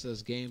throughout the rest of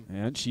this game.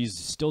 And she's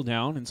still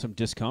down in some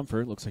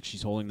discomfort. Looks like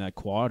she's holding that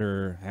quad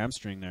or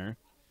hamstring there.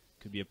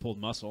 Could be a pulled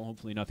muscle.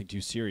 Hopefully nothing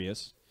too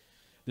serious.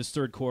 This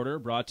 3rd quarter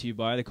brought to you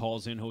by the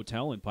Calls Inn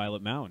Hotel in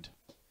Pilot Mound.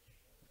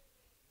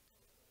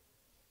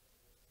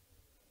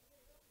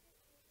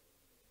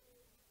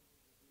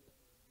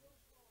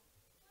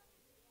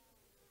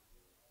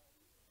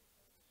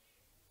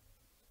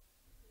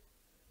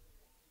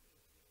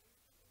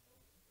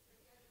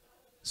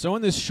 So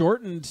in this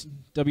shortened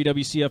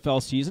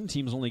WWCFL season,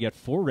 teams only get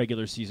 4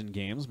 regular season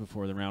games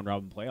before the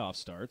round-robin playoff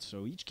starts.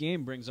 So each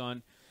game brings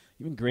on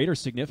even greater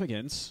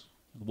significance.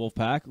 The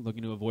Wolfpack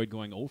looking to avoid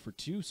going 0 for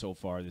 2 so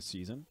far this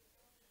season.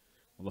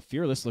 Well, the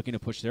Fearless looking to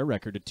push their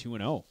record to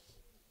 2-0.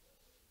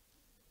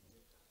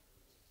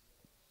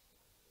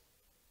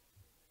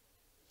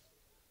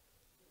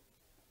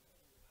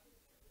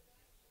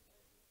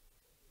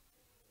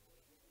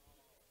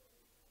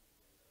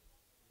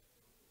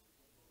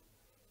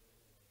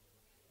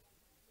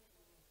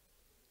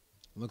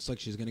 Looks like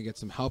she's going to get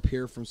some help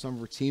here from some of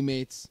her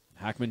teammates.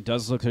 Hackman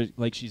does look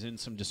like she's in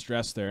some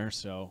distress there,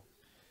 so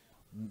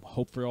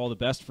hope for all the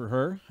best for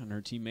her and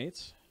her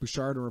teammates.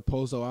 Bouchard and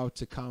Raposo out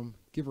to come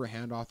give her a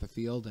hand off the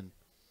field and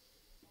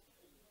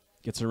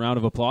gets a round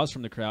of applause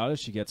from the crowd as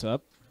she gets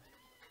up.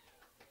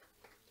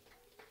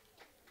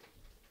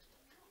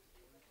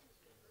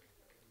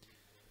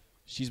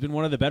 She's been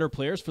one of the better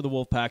players for the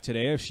Wolfpack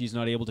today. If she's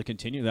not able to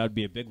continue, that would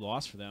be a big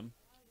loss for them.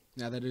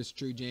 Yeah, that is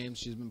true, James.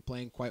 She's been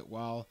playing quite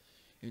well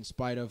in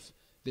spite of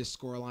this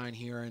scoreline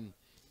here, and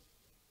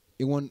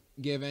it won't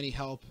give any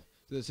help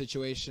to the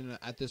situation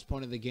at this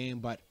point of the game,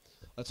 but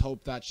let's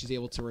hope that she's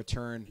able to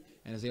return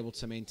and is able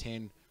to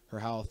maintain her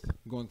health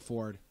going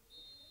forward.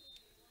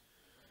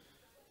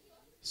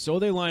 So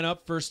they line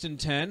up 1st and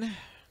 10,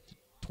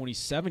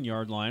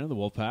 27-yard line of the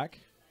Wolfpack.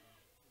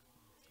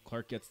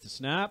 Clark gets the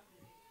snap.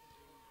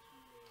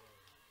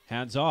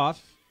 Hands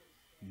off.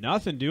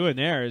 Nothing doing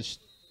there. His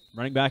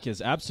running back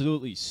is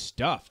absolutely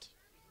stuffed.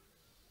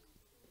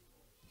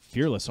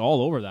 Fearless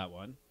all over that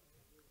one.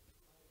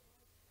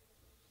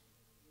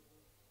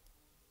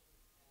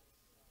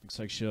 Looks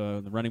like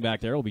the running back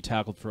there will be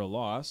tackled for a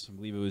loss. I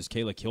believe it was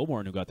Kayla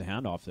Kilborn who got the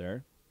handoff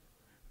there.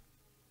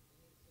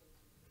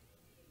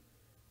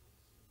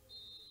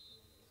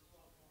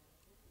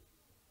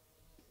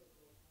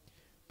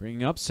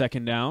 Bringing up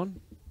second down.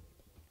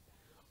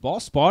 Ball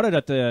spotted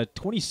at the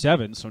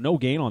 27, so no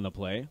gain on the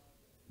play.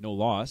 No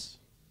loss.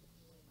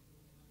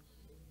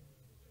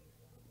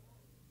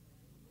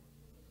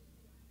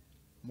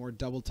 More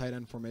double tight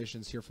end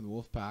formations here from the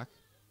Wolfpack.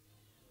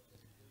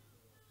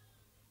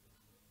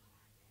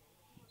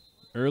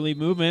 Early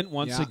movement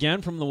once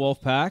again from the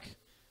Wolfpack.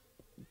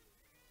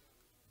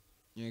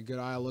 Yeah, good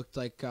eye. Looked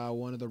like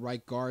one of the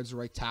right guards,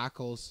 right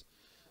tackles,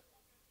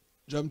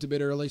 jumped a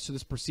bit early, so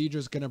this procedure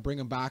is going to bring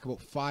him back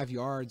about 5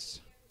 yards.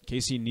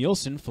 Casey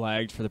Nielsen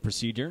flagged for the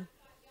procedure.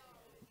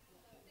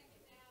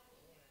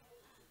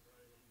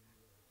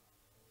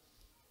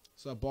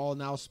 So a ball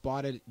now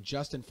spotted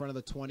just in front of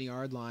the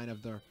 20-yard line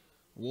of the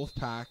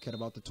Wolfpack at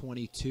about the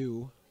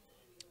 22.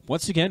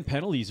 Once again,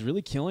 penalties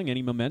really killing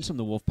any momentum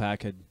the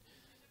Wolfpack had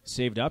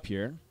saved up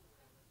here.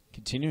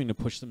 Continuing to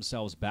push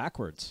themselves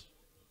backwards.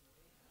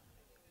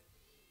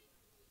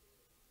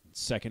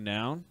 Second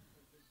down.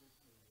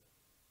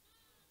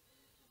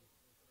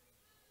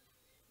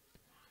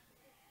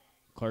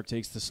 Clark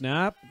takes the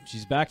snap.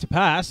 She's back to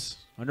pass.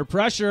 Under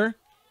pressure.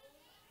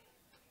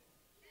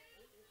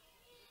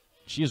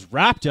 She is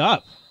wrapped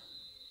up.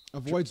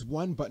 Avoids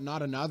one but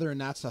not another, and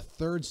that's a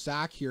third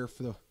sack here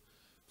for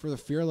the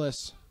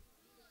Fearless.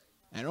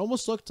 And it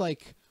almost looked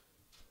like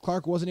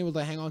Clark wasn't able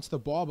to hang on to the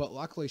ball, but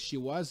luckily she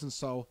was, and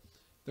so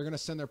they're going to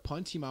send their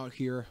punt team out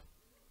here.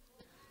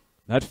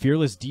 That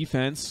Fearless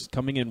defense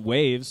coming in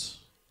waves.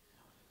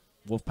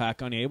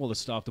 Wolfpack unable to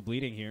stop the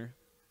bleeding here.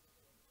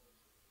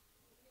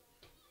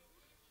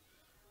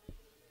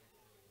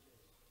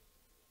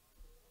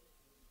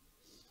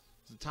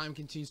 The time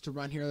continues to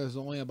run here. There's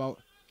only about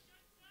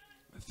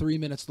 3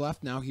 minutes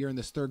left now here in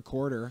this third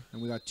quarter,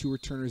 and we got 2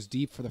 returners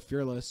deep for the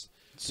Fearless.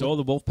 So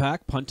the Wolfpack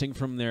punting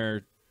from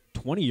their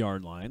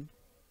 20-yard line.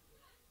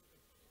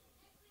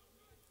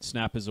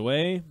 Snap is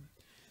away.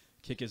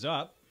 Kick is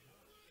up.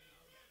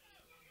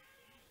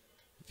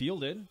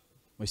 Fielded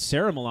by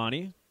Sarah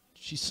Milani.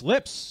 She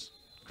slips,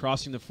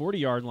 crossing the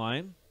 40-yard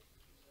line.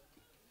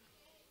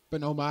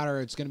 But no matter,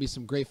 it's going to be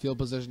some great field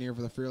position here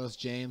for the Fearless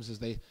James as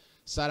they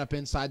set up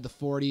inside the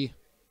 40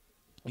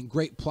 in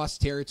great plus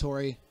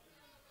territory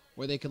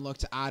where they can look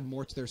to add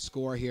more to their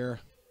score here.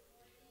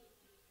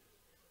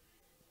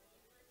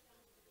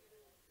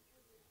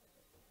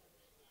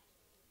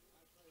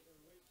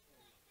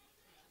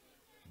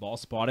 Ball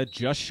spotted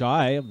just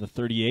shy of the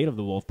 38 of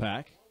the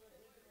Wolfpack.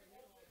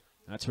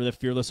 That's where the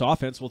Fearless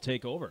offense will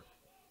take over.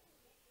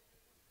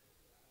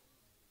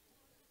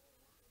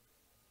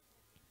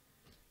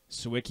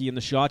 Sawicki in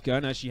the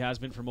shotgun, as she has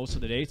been for most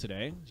of the day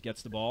today. She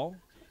gets the ball.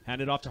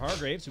 Handed off to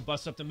Hargraves, who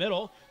busts up the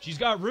middle. She's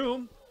got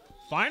room.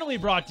 Finally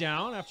brought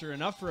down after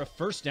enough for a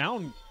first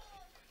down.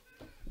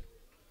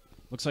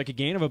 Looks like a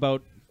gain of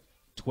about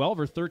 12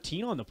 or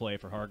 13 on the play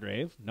for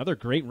Hargrave. Another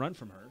great run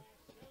from her.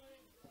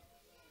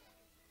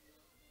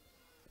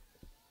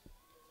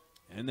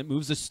 And that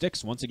moves the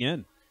sticks once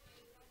again.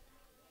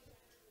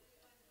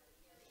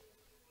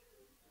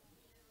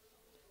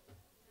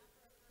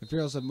 The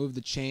Fearless have moved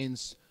the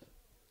chains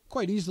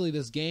quite easily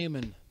this game,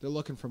 and they're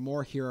looking for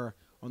more here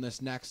on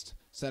this next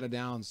set of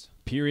downs.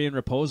 Peary and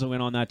Raposo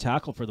in on that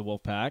tackle for the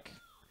Wolfpack.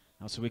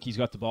 Now Sawicki's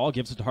got the ball,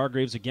 gives it to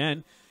Hargraves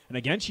again. And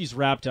again, she's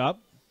wrapped up.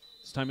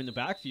 This time in the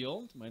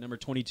backfield by number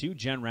 22,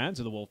 Jen Rands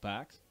of the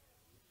Wolfpack.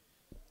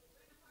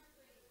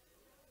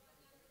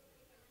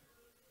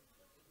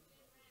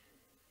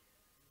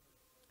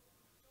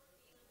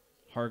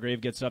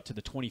 Hargrave gets up to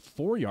the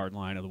 24-yard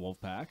line of the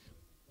Wolfpack.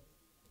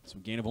 So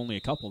a gain of only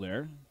a couple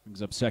there.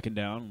 Brings up second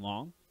down and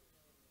long.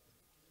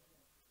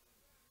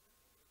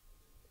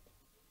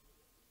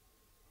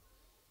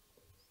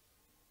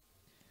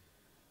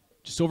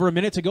 Just over a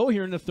minute to go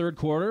here in the third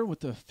quarter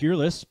with the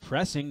Fearless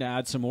pressing to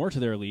add some more to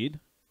their lead.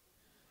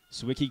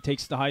 Sawicki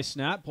takes the high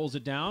snap, pulls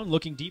it down,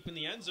 looking deep in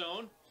the end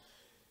zone.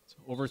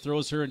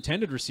 Overthrows her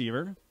intended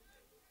receiver.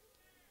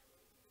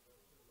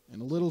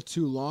 And a little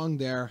too long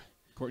there.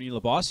 Courtney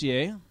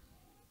Labossiere.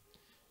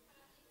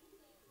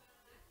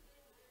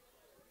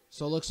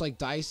 So it looks like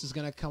Dice is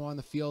going to come on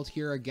the field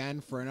here again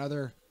for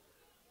another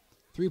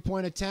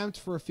 3-point attempt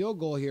for a field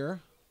goal here.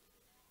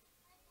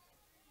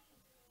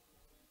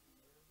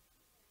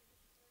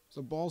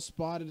 So ball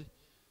spotted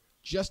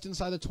just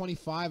inside the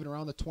 25 and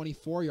around the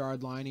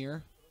 24-yard line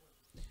here.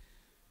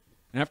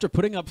 And after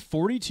putting up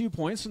 42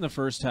 points in the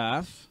first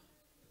half,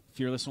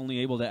 Fearless only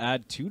able to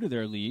add 2 to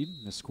their lead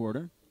this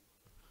quarter.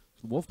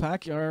 The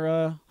Wolfpack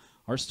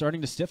are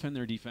starting to stiffen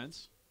their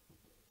defense.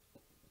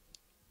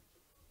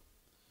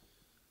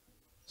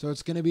 So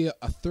it's going to be a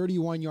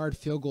 31-yard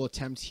field goal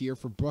attempt here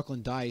for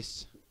Brooklyn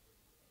Dice.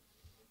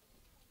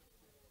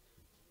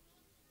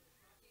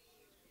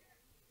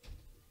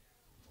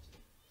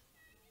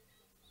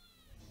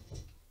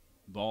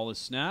 Ball is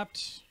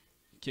snapped.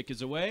 Kick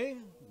is away.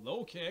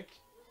 Low kick.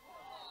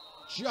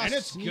 And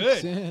it's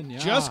good. In, yeah.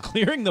 Just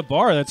clearing the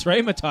bar. That's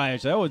right,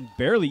 Matthias. That one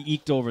barely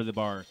eked over the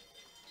bar.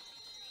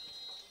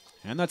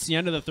 And that's the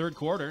end of the third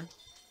quarter.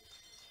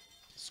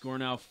 Score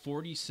now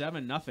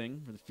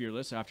 47-0 for the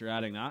Fearless after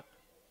adding that.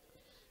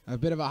 A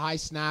bit of a high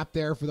snap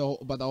there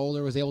but the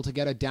holder was able to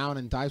get it down,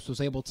 and Dice was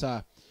able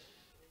to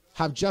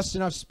have just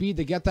enough speed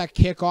to get that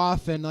kick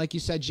off. And like you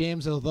said,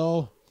 James,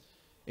 although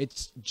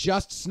it's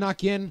just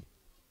snuck in,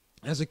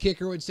 as a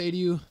kicker would say to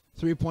you,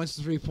 3 points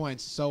to 3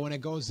 points. So when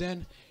it goes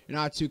in, you're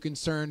not too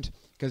concerned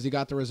because you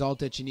got the result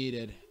that you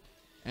needed.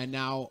 And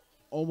now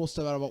almost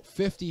about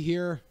 50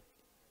 here.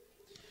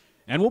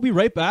 And we'll be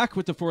right back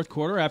with the fourth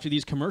quarter after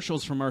these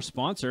commercials from our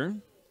sponsor.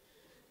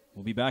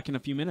 We'll be back in a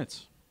few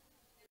minutes.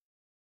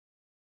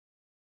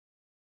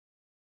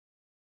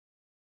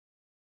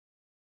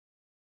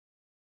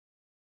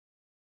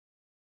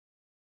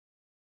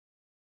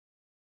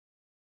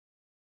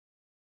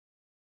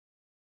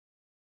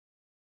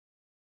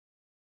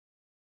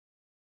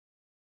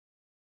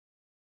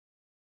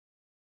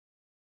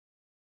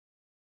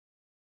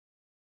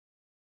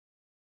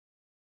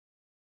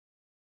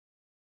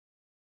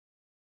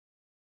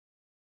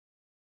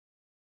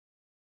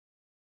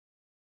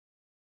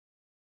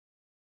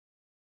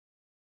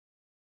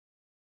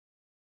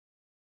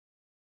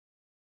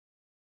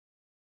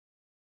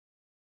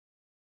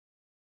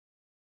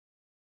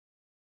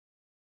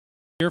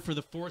 Here for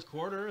the fourth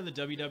quarter of the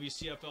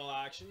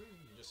WWCFL action.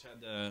 We just had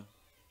the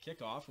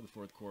kickoff of the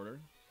fourth quarter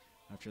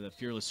after the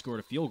Fearless scored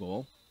a field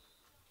goal.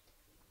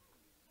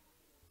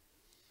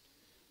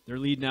 Their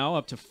lead now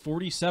up to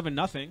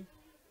 47-0.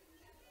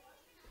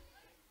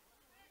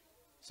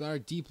 So our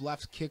deep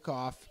left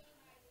kickoff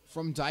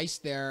from Dice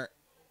there,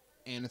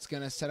 and it's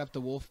going to set up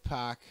the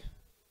Wolfpack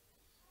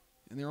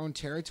in their own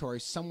territory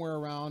somewhere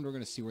around. We're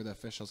going to see where the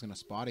official's going to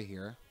spot it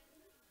here.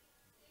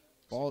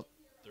 Ball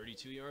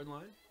 32-yard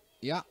line?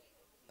 Yeah.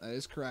 That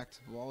is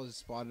correct. The ball is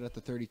spotted at the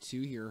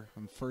 32 here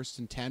on 1st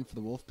and 10 for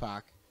the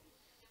Wolfpack.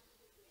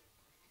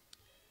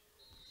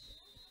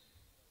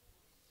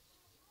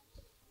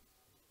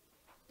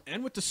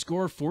 And with the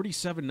score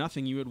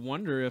 47-0, you would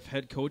wonder if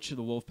head coach of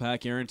the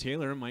Wolfpack, Aaron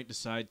Taylor, might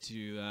decide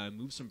to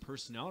move some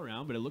personnel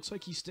around, but it looks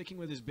like he's sticking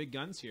with his big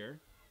guns here.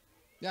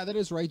 Yeah, that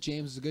is right,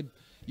 James. It's good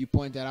you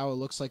point that out. It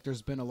looks like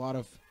there's been a lot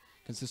of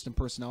consistent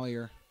personnel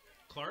here.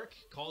 Clark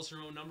calls her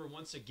own number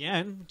once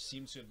again, which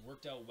seems to have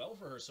worked out well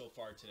for her so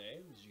far today.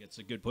 She gets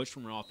a good push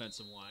from her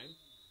offensive line.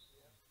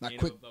 That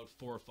quick, about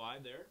 4 or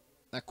 5 there.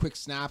 That quick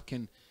snap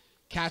can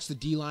catch the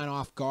D-line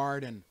off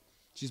guard, and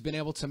she's been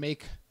able to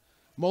make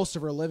most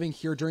of her living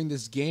here during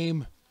this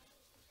game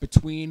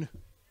between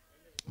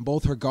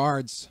both her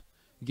guards,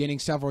 gaining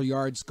several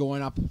yards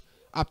going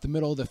up the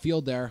middle of the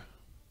field there.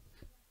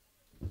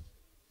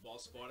 Ball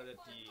spotted at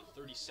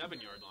the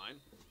 37-yard line.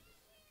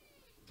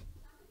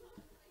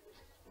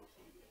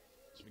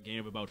 Gain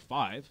of about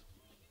 5.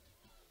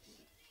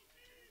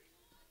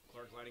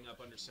 Clark lining up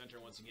under center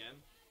once again.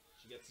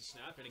 She gets the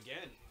snap, and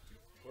again,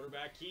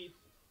 quarterback Keith.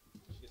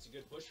 She gets a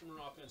good push from her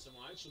offensive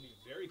line. She'll be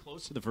very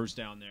close to the first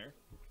down there.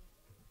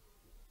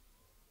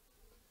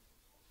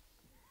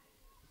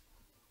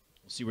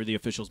 We'll see where the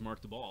officials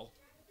mark the ball.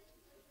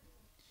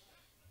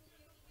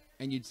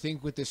 And you'd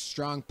think with this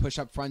strong push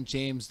up front,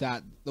 James,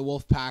 that the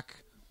Wolfpack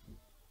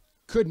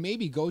could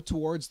maybe go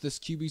towards this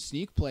QB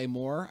sneak play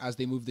more as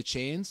they move the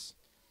chains.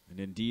 And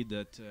indeed,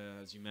 that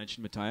as you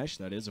mentioned, Matthias,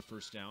 that is a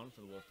first down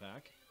for the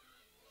Wolfpack.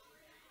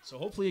 So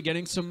hopefully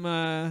getting some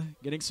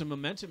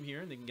momentum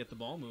here, and they can get the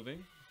ball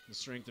moving. The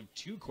strength of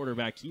 2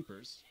 quarterback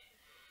keepers.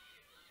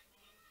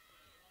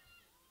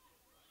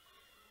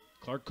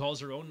 Clark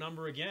calls her own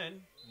number again.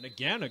 And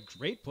again, a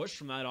great push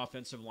from that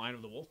offensive line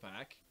of the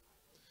Wolfpack.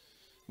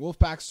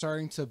 Wolfpack's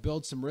starting to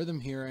build some rhythm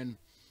here, and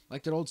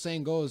like that old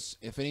saying goes,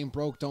 if it ain't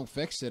broke, don't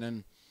fix it.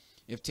 And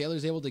if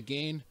Taylor's able to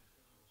gain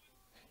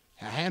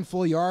a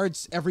handful of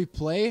yards every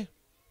play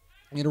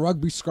in a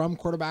rugby scrum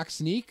quarterback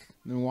sneak,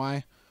 then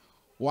why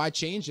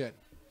change it?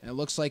 And it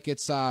looks like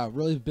it's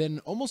really been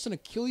almost an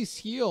Achilles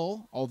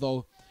heel,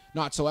 although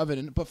not so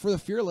evident. But for the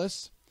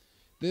Fearless,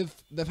 they've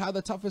had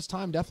the toughest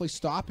time definitely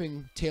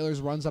stopping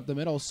Taylor's runs up the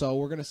middle. So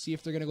we're gonna see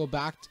if they're gonna go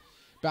back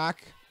to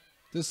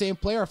the same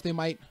player, if they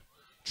might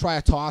try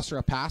a toss or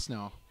a pass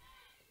now.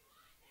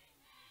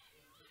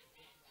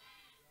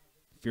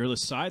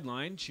 Fearless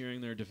sideline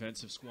cheering their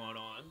defensive squad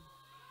on.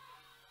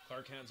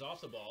 Clark hands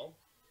off the ball.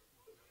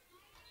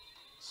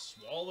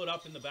 Swallowed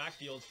up in the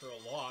backfield for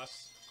a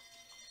loss.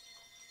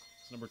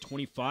 It's number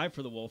 25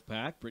 for the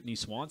Wolfpack, Brittany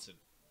Swanson.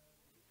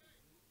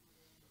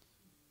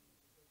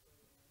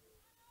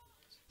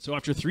 So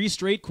after 3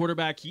 straight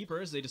quarterback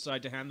keepers, they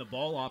decide to hand the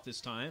ball off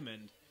this time,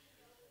 and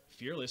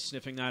Fearless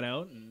sniffing that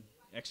out and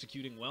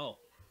executing well,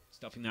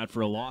 stuffing that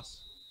for a loss.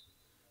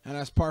 And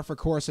as par for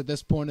course at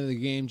this point of the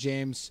game,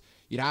 James,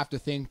 you'd have to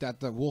think that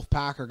the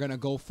Wolfpack are going to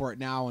go for it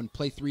now and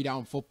play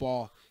 3-down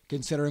football,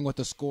 considering what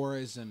the score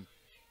is and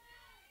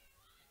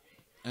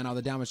how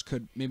the damage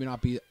could maybe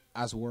not be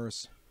as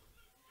worse.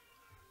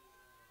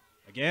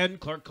 Again,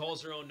 Clark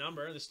calls her own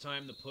number. This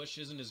time the push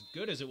isn't as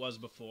good as it was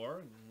before.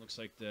 And it looks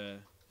like the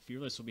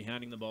Fearless will be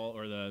handing the ball,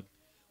 or the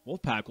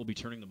Wolfpack will be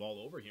turning the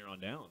ball over here on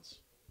downs.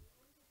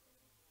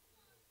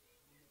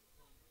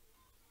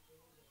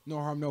 No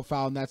harm, no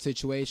foul in that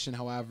situation.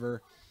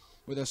 However,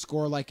 with a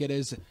score like it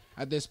is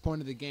at this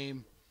point of the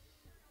game,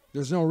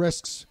 there's no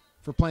risks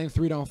for playing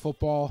three-down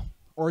football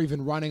or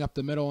even running up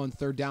the middle on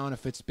third down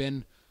if it's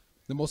been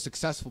the most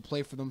successful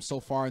play for them so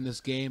far in this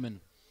game.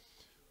 And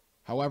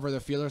however, the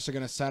Fearless are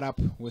going to set up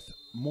with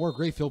more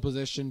great field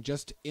position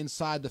just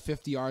inside the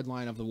 50-yard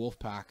line of the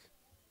Wolfpack.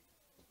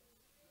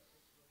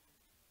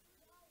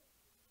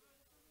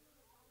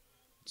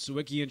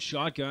 Sawicki in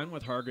shotgun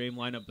with Hargrave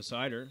lined up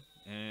beside her.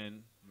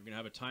 And we're going to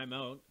have a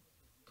timeout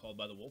called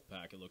by the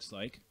Wolfpack, it looks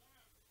like.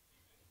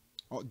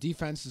 Oh,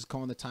 defense is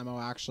calling the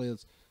timeout, actually.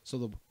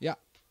 So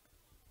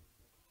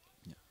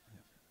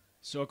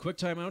a quick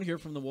timeout here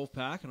from the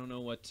Wolfpack. I don't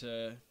know what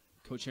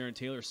Coach Aaron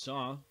Taylor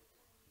saw.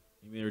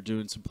 Maybe they're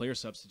doing some player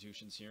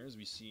substitutions here as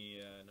we see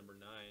number 9,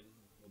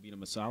 Obina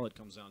Masalit,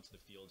 comes onto the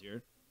field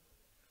here.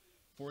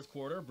 Fourth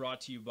quarter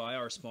brought to you by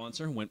our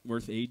sponsor,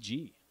 Wentworth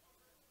AG.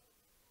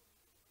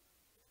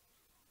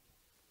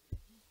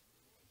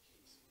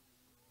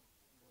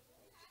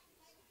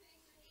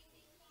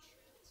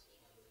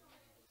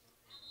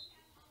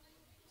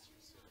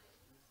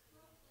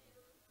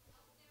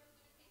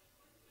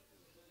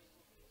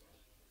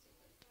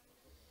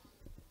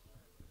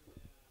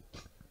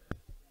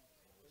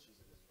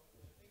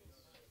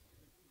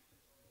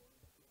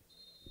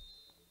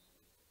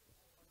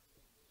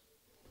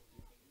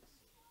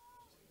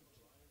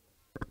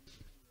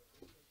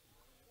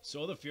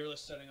 So the Fearless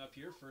setting up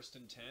here, 1st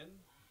and 10,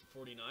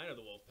 49 of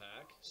the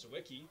Wolfpack.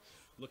 Sawicki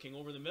looking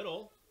over the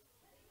middle.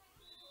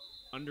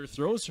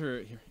 Underthrows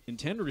her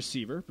intended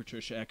receiver,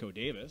 Patricia Echo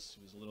Davis,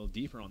 who's a little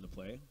deeper on the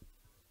play.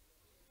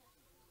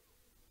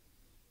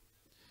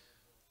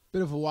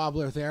 Bit of a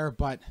wobbler there,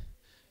 but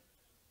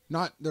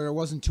there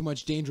wasn't too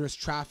much dangerous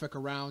traffic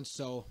around,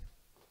 so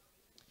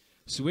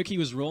Sawicki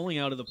was rolling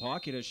out of the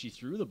pocket as she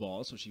threw the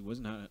ball, so she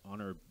wasn't on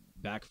her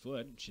back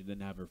foot. She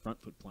didn't have her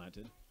front foot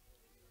planted.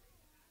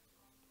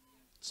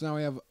 So now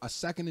we have a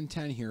 2nd and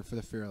 10 here for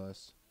the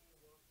Fearless.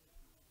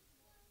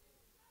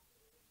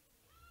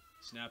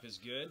 Snap is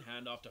good.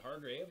 Hand off to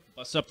Hargrave.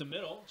 Busts up the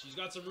middle. She's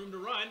got some room to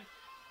run.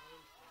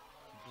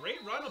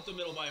 Great run up the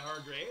middle by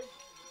Hargrave.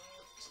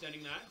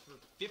 Extending that for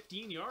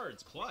 15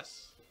 yards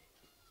plus.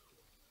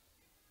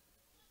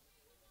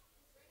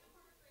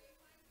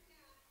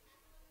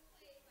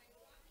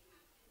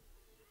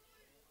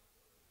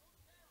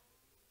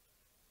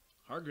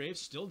 Hargrave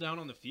still down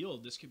on the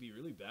field. This could be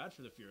really bad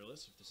for the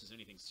Fearless if this is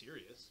anything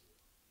serious.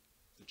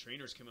 The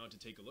trainers come out to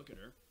take a look at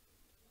her.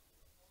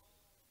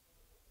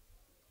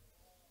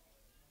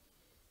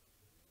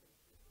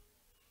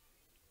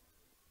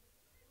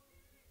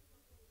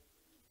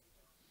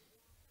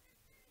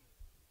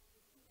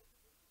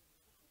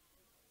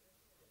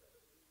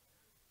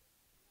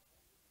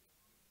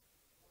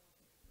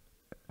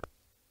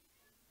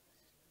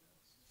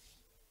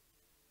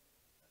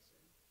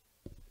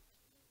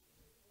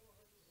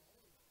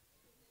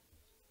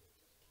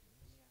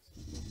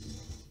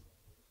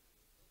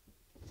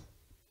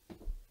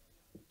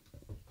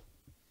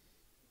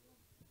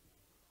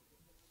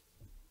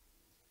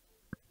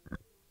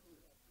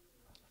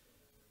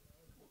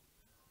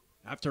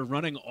 After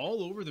running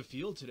all over the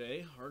field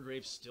today,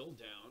 Hargrave's still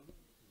down,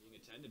 being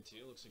attended to.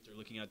 Looks like they're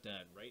looking at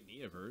that right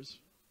knee of hers.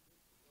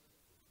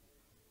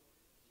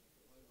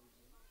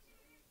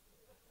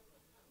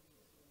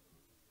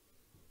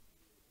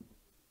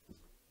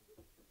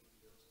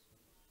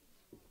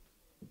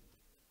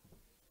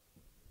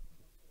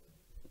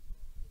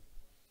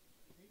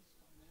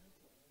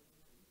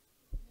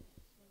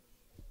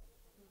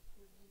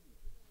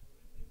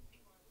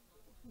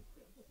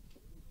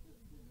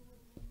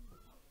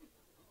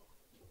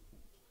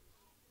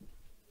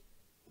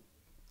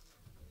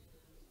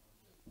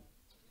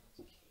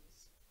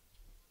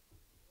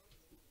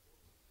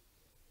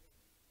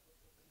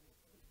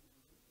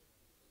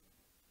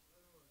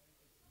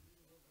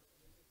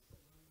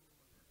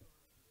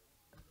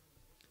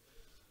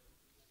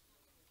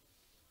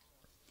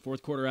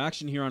 Fourth quarter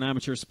action here on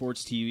Amateur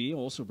Sports TV,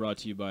 also brought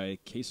to you by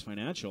Case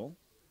Financial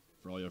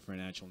for all your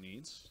financial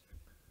needs.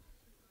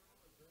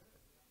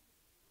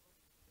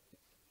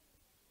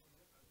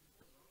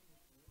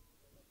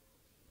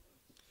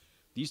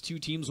 These two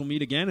teams will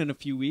meet again in a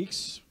few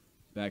weeks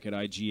back at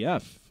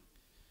IGF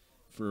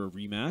for a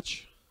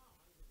rematch.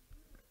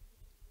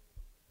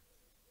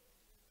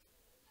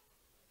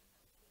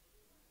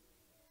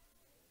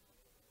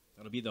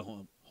 That'll be the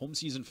home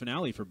season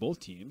finale for both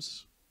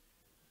teams.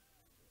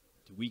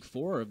 To week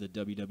 4 of the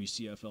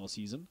WWCFL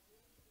season.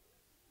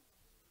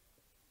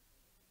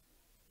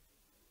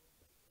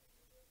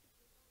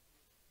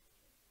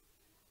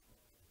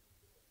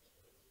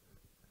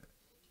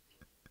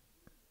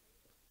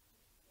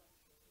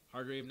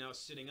 Hargrave now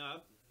sitting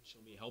up.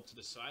 She'll be helped to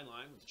the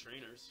sideline with the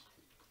trainers.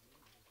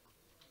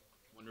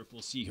 Wonder if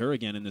we'll see her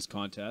again in this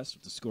contest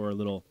with the score a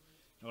little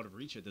out of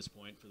reach at this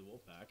point for the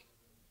Wolfpack.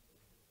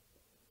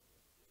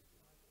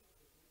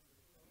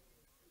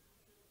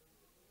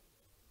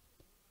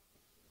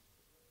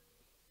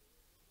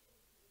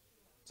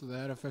 So the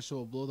head official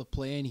will blow the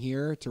play in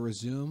here to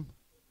resume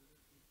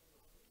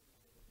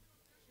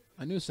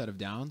a new set of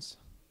downs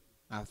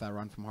after that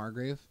run from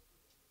Hargrave.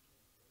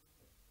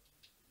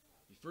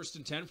 First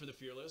and 10 for the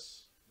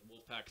Fearless. The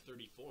Wolfpack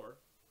 34.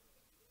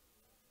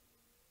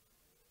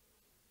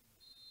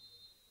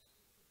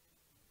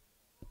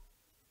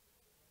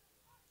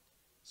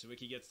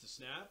 Sawicki gets the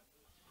snap.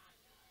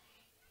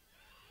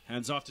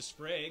 Hands off to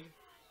Sprague.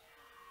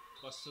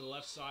 Plus to the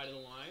left side of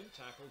the line.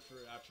 Tackled for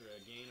after a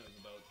gain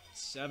of about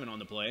 7 on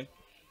the play.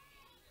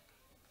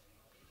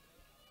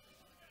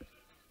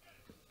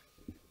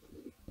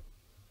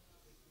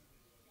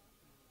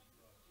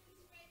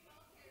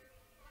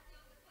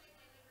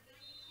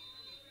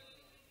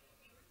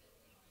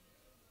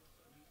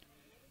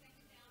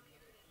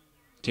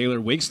 Taylor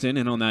Wigston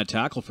in on that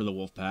tackle for the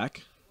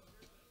Wolfpack.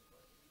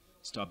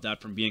 Stopped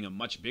that from being a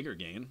much bigger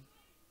gain.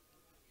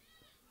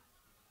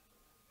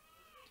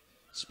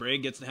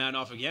 Sprague gets the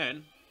handoff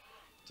again.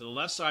 To the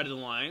left side of the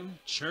line.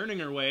 Churning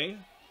her way.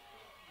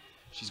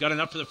 She's got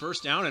enough for the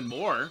first down and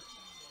more.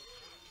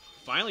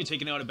 Finally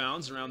taken out of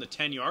bounds around the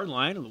 10-yard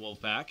line of the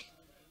Wolfpack.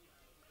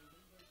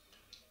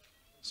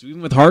 So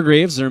even with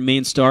Hargraves, their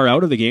main star,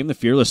 out of the game, the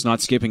Fearless not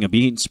skipping a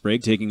beat.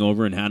 Sprague taking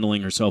over and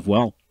handling herself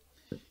well.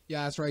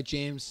 Yeah, that's right,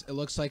 James. It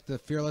looks like the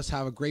Fearless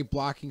have a great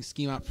blocking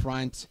scheme up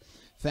front,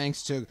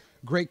 thanks to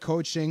great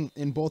coaching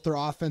in both their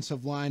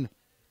offensive line.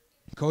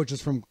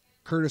 Coaches from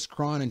Curtis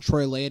Cron and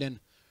Troy Layden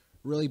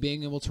really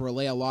being able to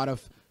relay a lot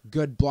of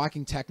good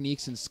blocking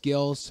techniques and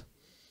skills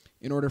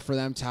in order for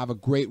them to have a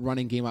great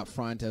running game up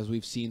front, as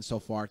we've seen so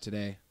far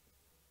today.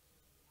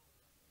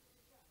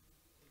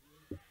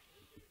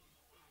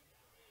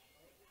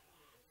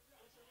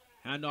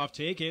 Handoff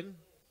taken.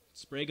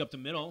 Sprague up the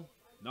middle.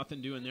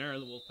 Nothing doing there.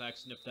 The Wolfpack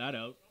sniffed that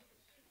out.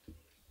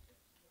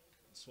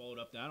 Swallowed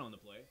up that on the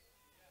play.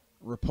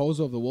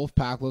 Raposo of the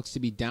Wolfpack looks to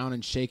be down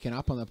and shaken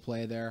up on the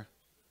play there.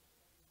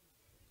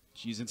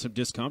 She's in some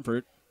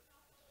discomfort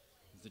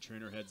as the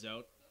trainer heads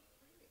out.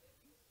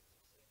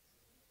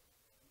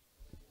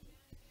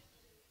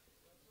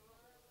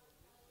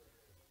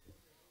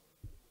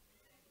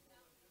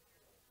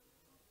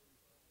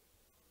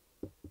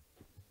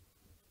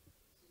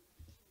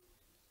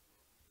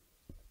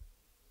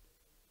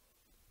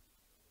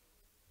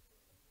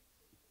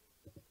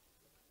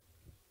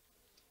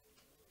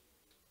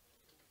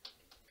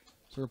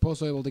 So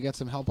Raposo able to get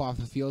some help off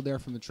the field there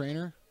from the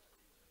trainer.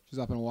 She's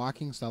up and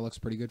walking, so that looks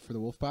pretty good for the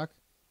Wolfpack.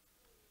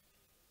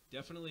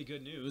 Definitely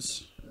good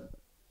news.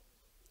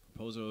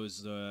 Raposo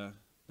is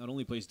not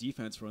only plays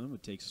defense for them,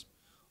 but takes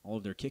all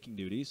of their kicking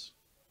duties.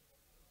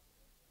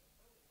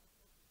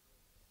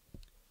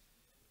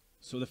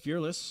 So the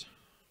Fearless,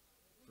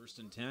 first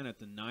and 10 at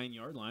the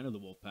 9-yard line of the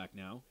Wolfpack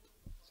now.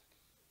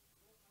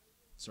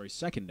 Sorry,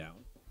 second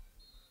down.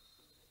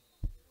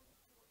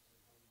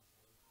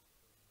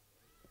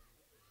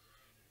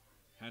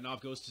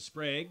 Handoff goes to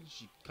Sprague.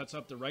 She cuts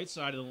up the right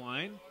side of the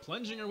line.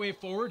 Plunging her way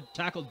forward.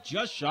 Tackled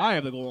just shy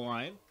of the goal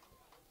line.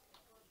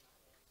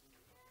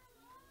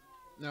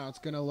 Now it's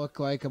going to look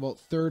like about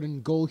 3rd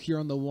and goal here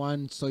on the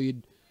 1. So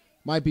you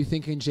might be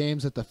thinking,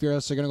 James, that the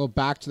Fearless are going to go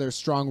back to their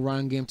strong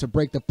run game to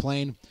break the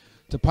plane,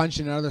 to punch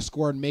in another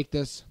score and make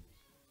this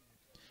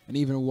an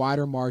even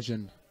wider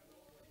margin.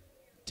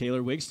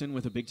 Taylor Wigston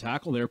with a big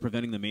tackle there,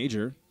 preventing the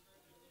major.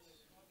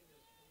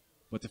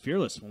 But the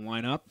Fearless will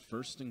line up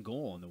 1st and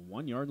goal on the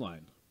 1-yard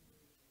line.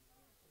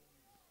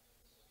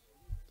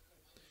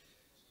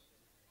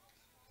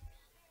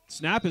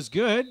 Snap is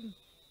good.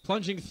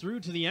 Plunging through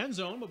to the end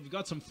zone, but we've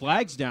got some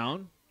flags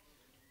down.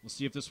 We'll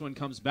see if this one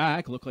comes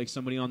back. Looked like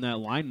somebody on that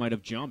line might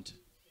have jumped.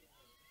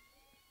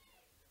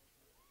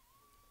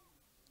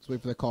 Let's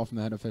wait for the call from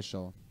the head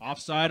official.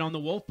 Offside on the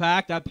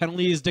Wolfpack. That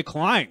penalty is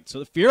declined. So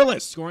the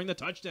Fearless scoring the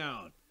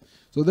touchdown.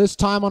 So this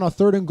time on a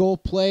 3rd and goal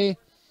play,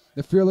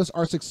 the Fearless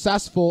are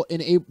successful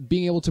in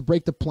being able to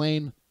break the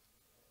plane.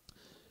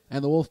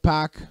 And the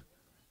Wolfpack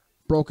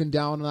broken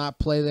down on that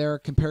play there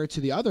compared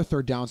to the other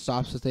 3rd down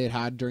stops that they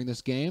had during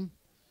this game.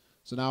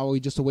 So now we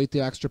just await the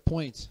extra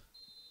point.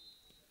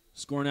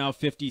 Score now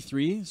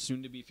 53,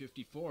 soon to be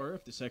 54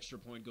 if this extra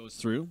point goes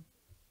through.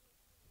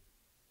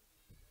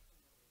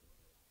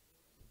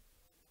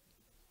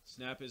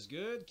 Snap is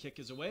good, kick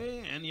is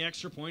away, and the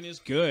extra point is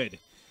good.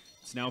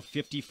 It's now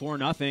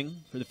 54-0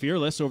 for the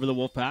Fearless over the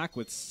Wolfpack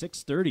with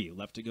 6:30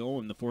 left to go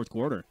in the 4th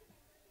quarter.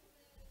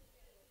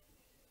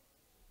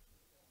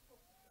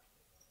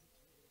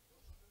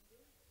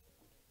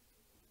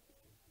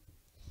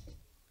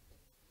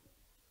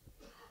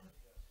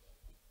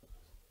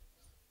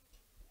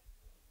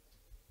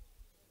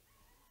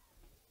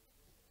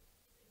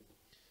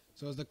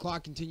 So as the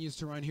clock continues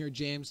to run here,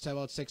 James, to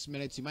about 6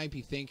 minutes, you might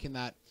be thinking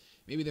that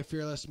maybe the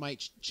Fearless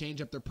might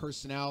change up their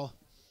personnel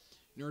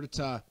in order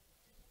to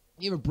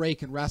give a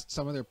break and rest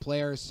some of their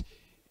players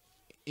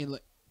in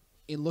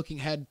looking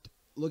ahead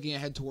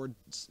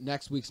towards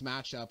next week's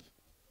matchup,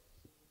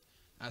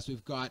 as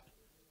we've got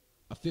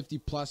a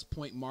 50-plus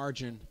point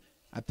margin.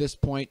 At this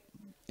point,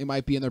 it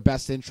might be in their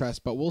best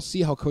interest, but we'll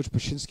see how Coach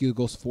Paszynski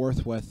goes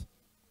forth with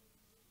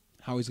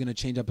how he's going to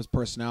change up his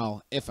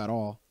personnel, if at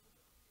all.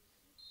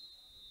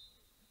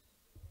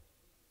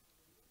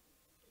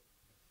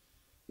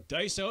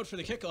 Dice out for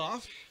the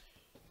kickoff.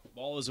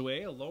 Ball is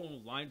away. A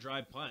low line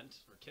drive punt,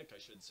 or kick, I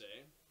should say.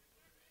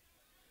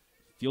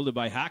 Fielded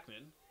by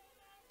Hackman.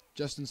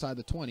 Just inside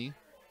the 20.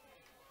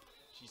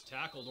 She's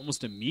tackled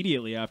almost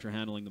immediately after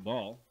handling the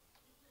ball.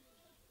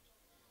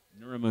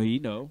 Nura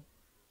Mohino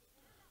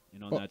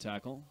in on that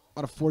tackle.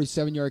 On a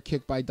 47-yard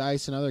kick by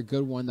Dice. Another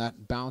good one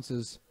that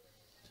bounces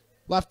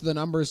left of the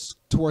numbers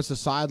towards the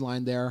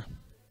sideline there.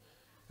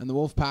 And the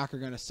Wolfpack are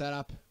going to set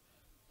up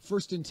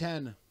 1st and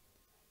 10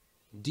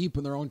 deep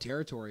in their own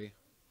territory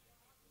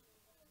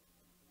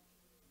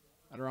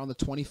at around the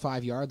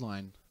 25-yard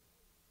line.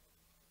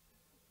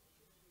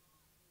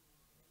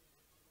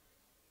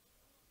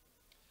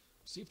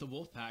 See if the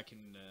Wolfpack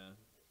can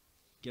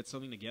get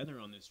something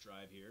together on this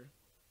drive here.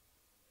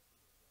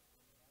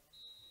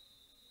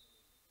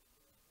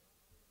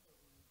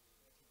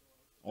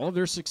 All of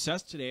their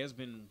success today has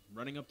been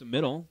running up the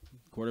middle.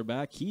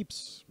 Quarterback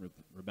keeps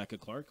Rebecca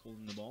Clark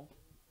holding the ball.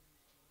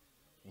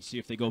 We'll see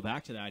if they go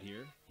back to that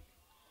here.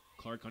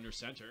 Clark under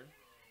center.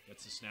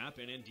 Gets the snap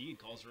and indeed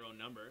calls her own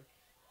number.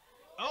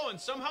 Oh, and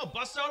somehow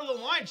busts out of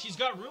the line. She's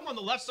got room on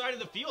the left side of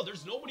the field.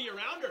 There's nobody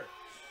around her.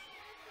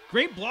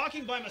 Great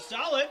blocking by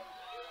Masalit.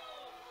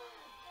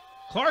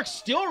 Clark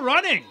still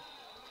running.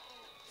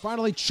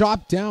 Finally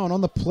chopped down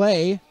on the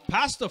play.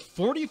 Past the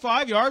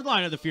 45-yard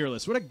line of the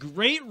Fearless. What a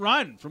great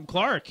run from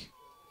Clark.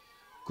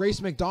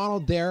 Grace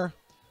McDonald there,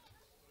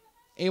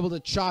 able to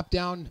chop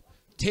down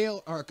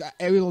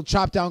able to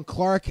chop down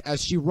Clark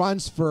as she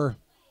runs for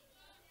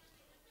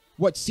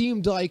what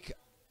seemed like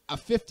a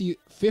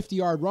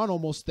 50-yard run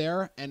almost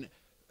there, and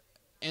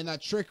that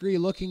trickery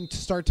looking to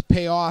start to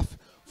pay off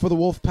for the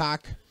Wolfpack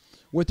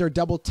with their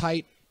double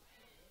tight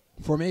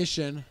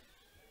formation.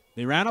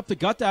 They ran up the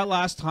gut that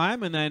last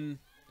time, and then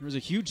there was a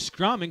huge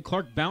scrum, and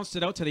Clark bounced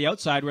it out to the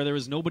outside where there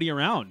was nobody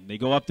around. They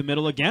go up the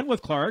middle again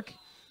with Clark.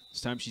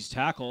 This time she's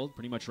tackled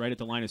pretty much right at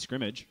the line of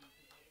scrimmage.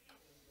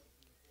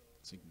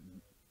 It's like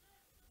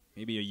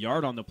maybe a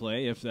yard on the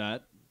play, if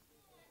that.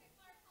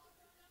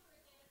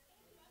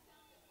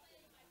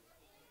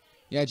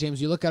 Yeah,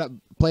 James, you look at it,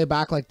 play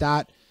back like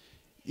that,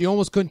 you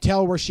almost couldn't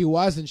tell where she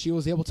was, and she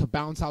was able to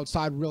bounce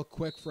outside real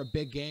quick for a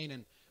big gain,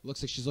 and it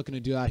looks like she's looking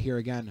to do that here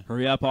again.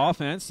 Hurry up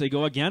offense. They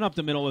go again up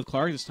the middle with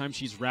Clark. This time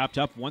she's wrapped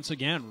up once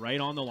again right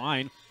on the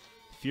line.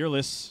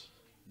 Fearless,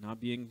 not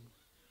being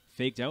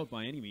faked out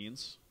by any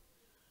means.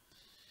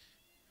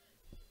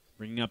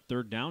 Bringing up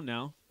 3rd down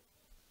now.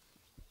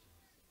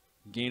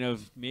 Gain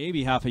of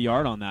maybe half a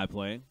yard on that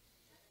play.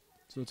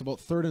 So it's about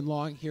 3rd and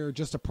long here,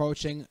 just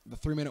approaching the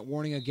 3-minute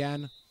warning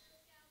again.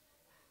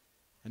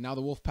 And now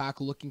the Wolfpack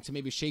looking to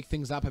maybe shake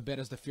things up a bit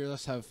as the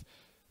Fearless have,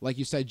 like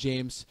you said,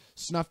 James,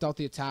 snuffed out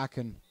the attack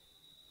and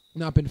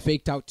not been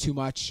faked out too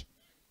much.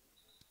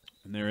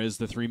 And there is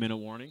the 3-minute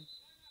warning.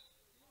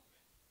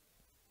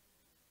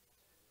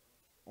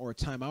 Or a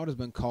timeout has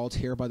been called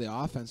here by the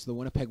offense, the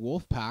Winnipeg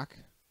Wolfpack,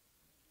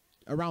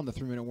 around the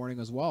 3-minute warning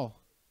as well.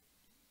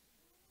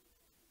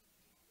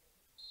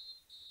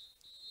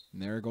 And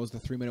there goes the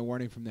 3-minute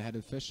warning from the head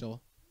official.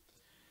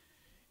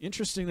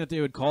 Interesting that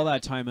they would call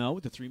that timeout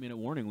with the 3-minute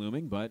warning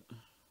looming, but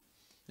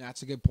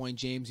that's a good point,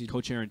 James.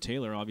 Coach Aaron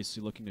Taylor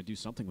obviously looking to do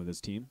something with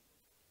his team.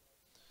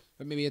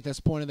 But maybe at this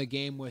point in the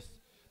game with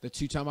the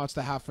 2 timeouts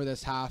they have for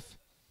this half,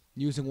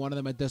 using one of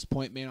them at this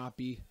point may not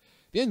be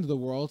the end of the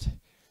world,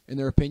 in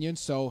their opinion.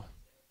 So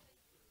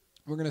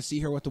we're going to see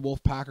here what the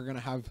Wolfpack are going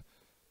to have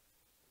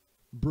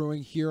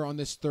brewing here on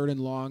this 3rd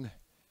and long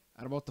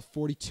at about the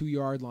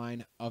 42-yard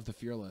line of the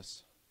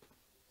Fearless.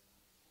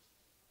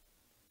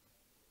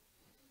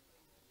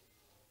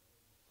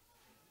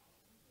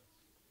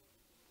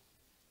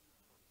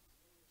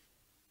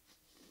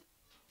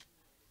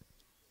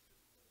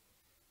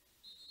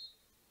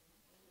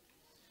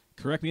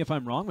 Correct me if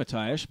I'm wrong,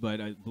 Matthias,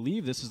 but I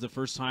believe this is the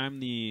first time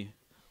the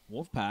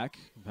Wolfpack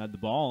have had the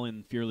ball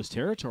in Fearless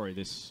territory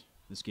this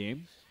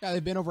game. Yeah,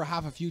 they've been over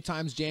half a few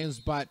times, James,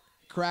 but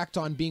correct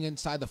on being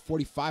inside the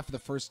 45 for the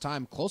first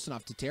time, close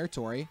enough to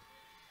territory.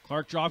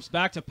 Clark drops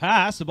back to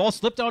pass. The ball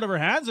slipped out of her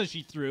hands as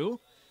she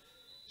threw.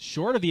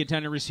 Short of the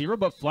intended receiver,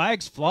 but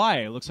flags fly.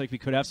 It looks like we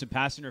could have some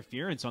pass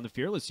interference on the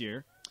Fearless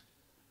here.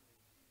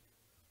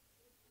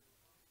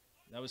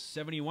 That was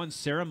 71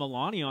 Sarah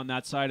Milani on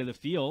that side of the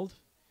field,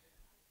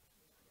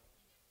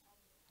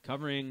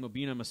 covering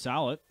Mobina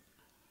Masalit.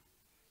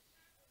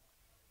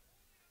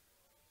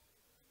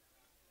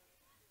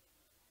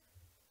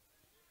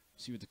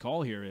 See what the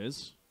call here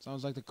is.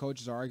 Sounds like the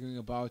coaches are arguing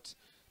about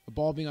the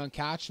ball being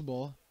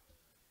uncatchable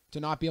to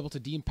not be able to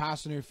deem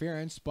pass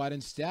interference, but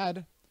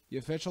instead the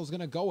official is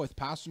going to go with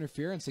pass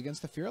interference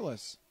against the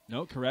Fearless.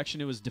 No, correction,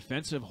 it was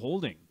defensive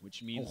holding,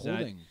 which means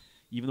that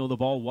even though the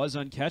ball was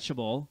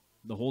uncatchable,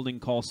 the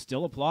holding call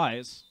still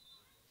applies.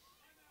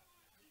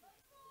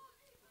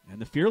 And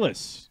the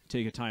Fearless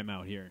take a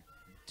timeout here.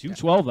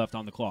 2:12 left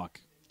on the clock.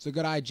 It's a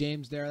good eye,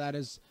 James, there. That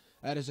is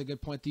a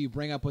good point that you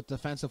bring up with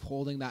defensive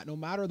holding, that no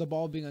matter the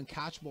ball being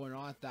uncatchable or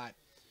not, that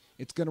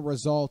it's going to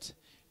result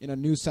in a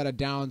new set of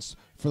downs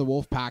for the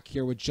Wolfpack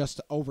here with just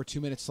over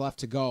 2 minutes left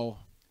to go.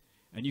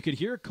 And you could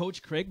hear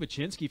Coach Craig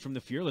Baczynski from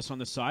the Fearless on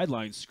the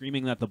sidelines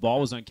screaming that the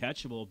ball was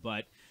uncatchable,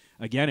 but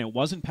again, it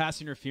wasn't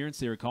pass interference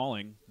they were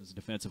calling. It was a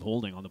defensive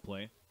holding on the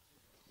play.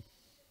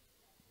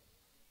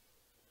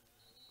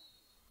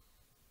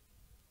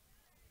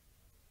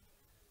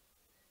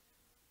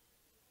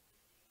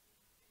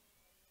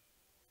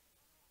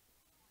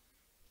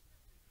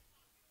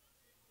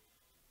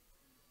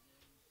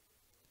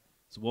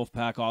 So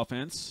Wolfpack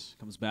offense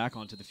comes back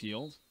onto the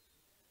field.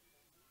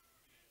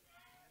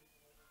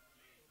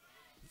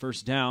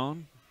 First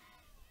down,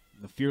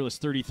 the Fearless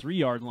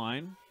 33-yard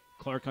line.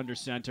 Clark under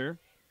center.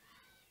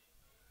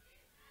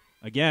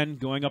 Again,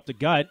 going up the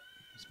gut.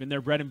 It's been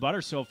their bread and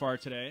butter so far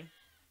today.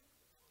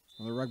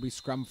 On the rugby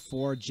scrum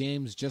for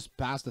James just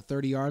past the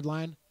 30-yard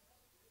line.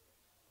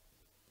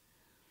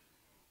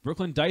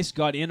 Brooklyn Dice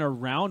got in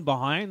around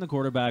behind the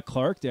quarterback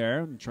Clark there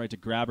and tried to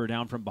grab her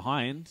down from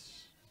behind.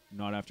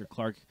 Not after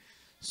Clark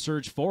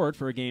surged forward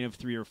for a gain of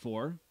 3 or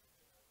 4.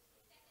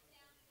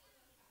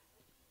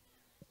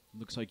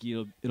 Looks like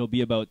it'll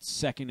be about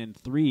 2nd and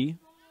 3.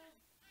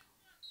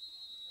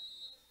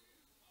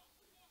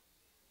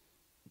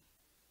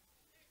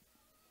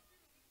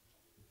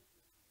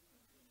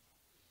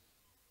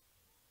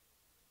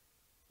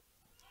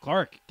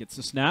 Clark gets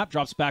the snap,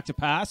 drops back to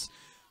pass.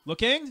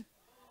 Looking.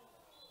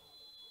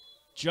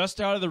 Just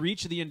out of the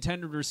reach of the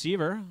intended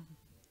receiver.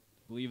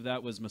 I believe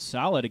that was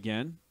Masalit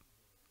again.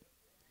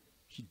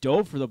 She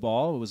dove for the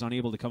ball, but was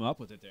unable to come up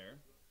with it there.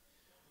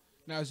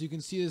 Now, as you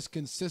can see, this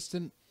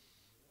consistent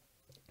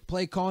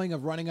play calling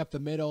of running up the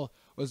middle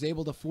was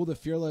able to fool the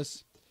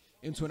Fearless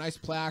into a nice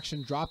play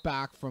action drop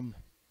back from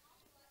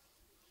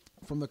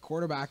the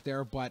quarterback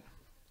there, but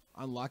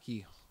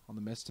unlucky on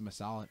the miss to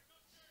Masalit.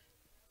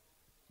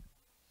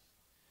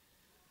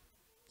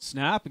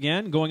 Snap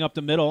again, going up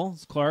the middle.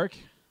 It's Clark.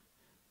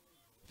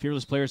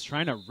 Fearless players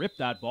trying to rip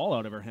that ball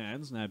out of her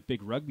hands in that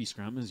big rugby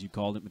scrum, as you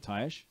called it,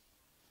 Matthias.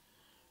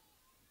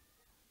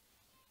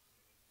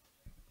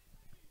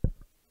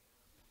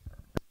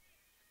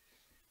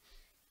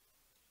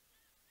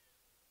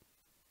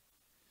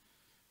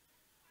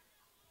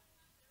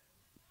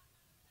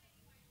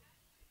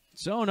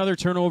 So another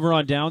turnover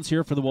on downs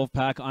here for the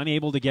Wolfpack,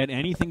 unable to get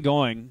anything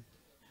going.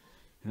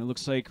 And it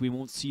looks like we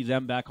won't see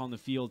them back on the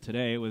field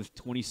today with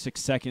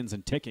 26 seconds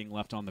and ticking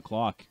left on the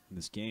clock in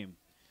this game.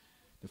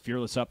 The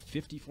Fearless up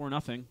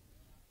 54-0. And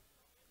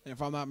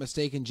if I'm not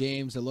mistaken,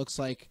 James, it looks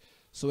like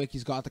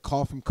Sawicki's got the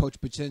call from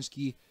Coach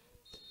Baczynski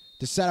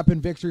to set up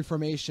in victory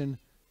formation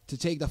to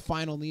take the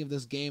final knee of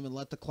this game and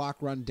let the clock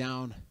run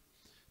down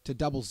to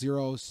double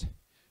zeros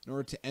in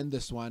order to end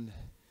this one.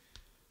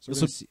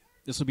 So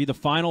this will be the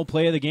final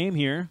play of the game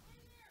here.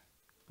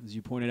 As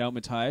you pointed out,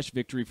 Matthias,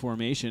 victory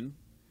formation.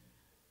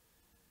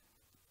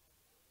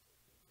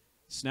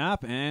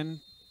 Snap, and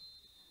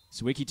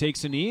Sawicki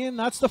takes a knee, and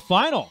that's the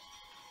final.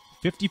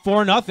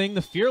 54-0,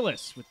 the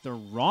Fearless with the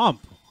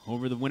romp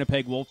over the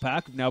Winnipeg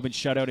Wolfpack, who've now been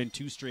shut out in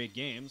 2 straight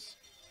games.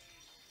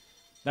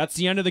 That's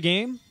the end of the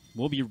game.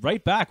 We'll be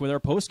right back with our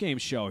post-game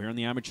show here on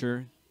the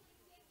Amateur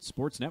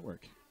Sports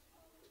Network.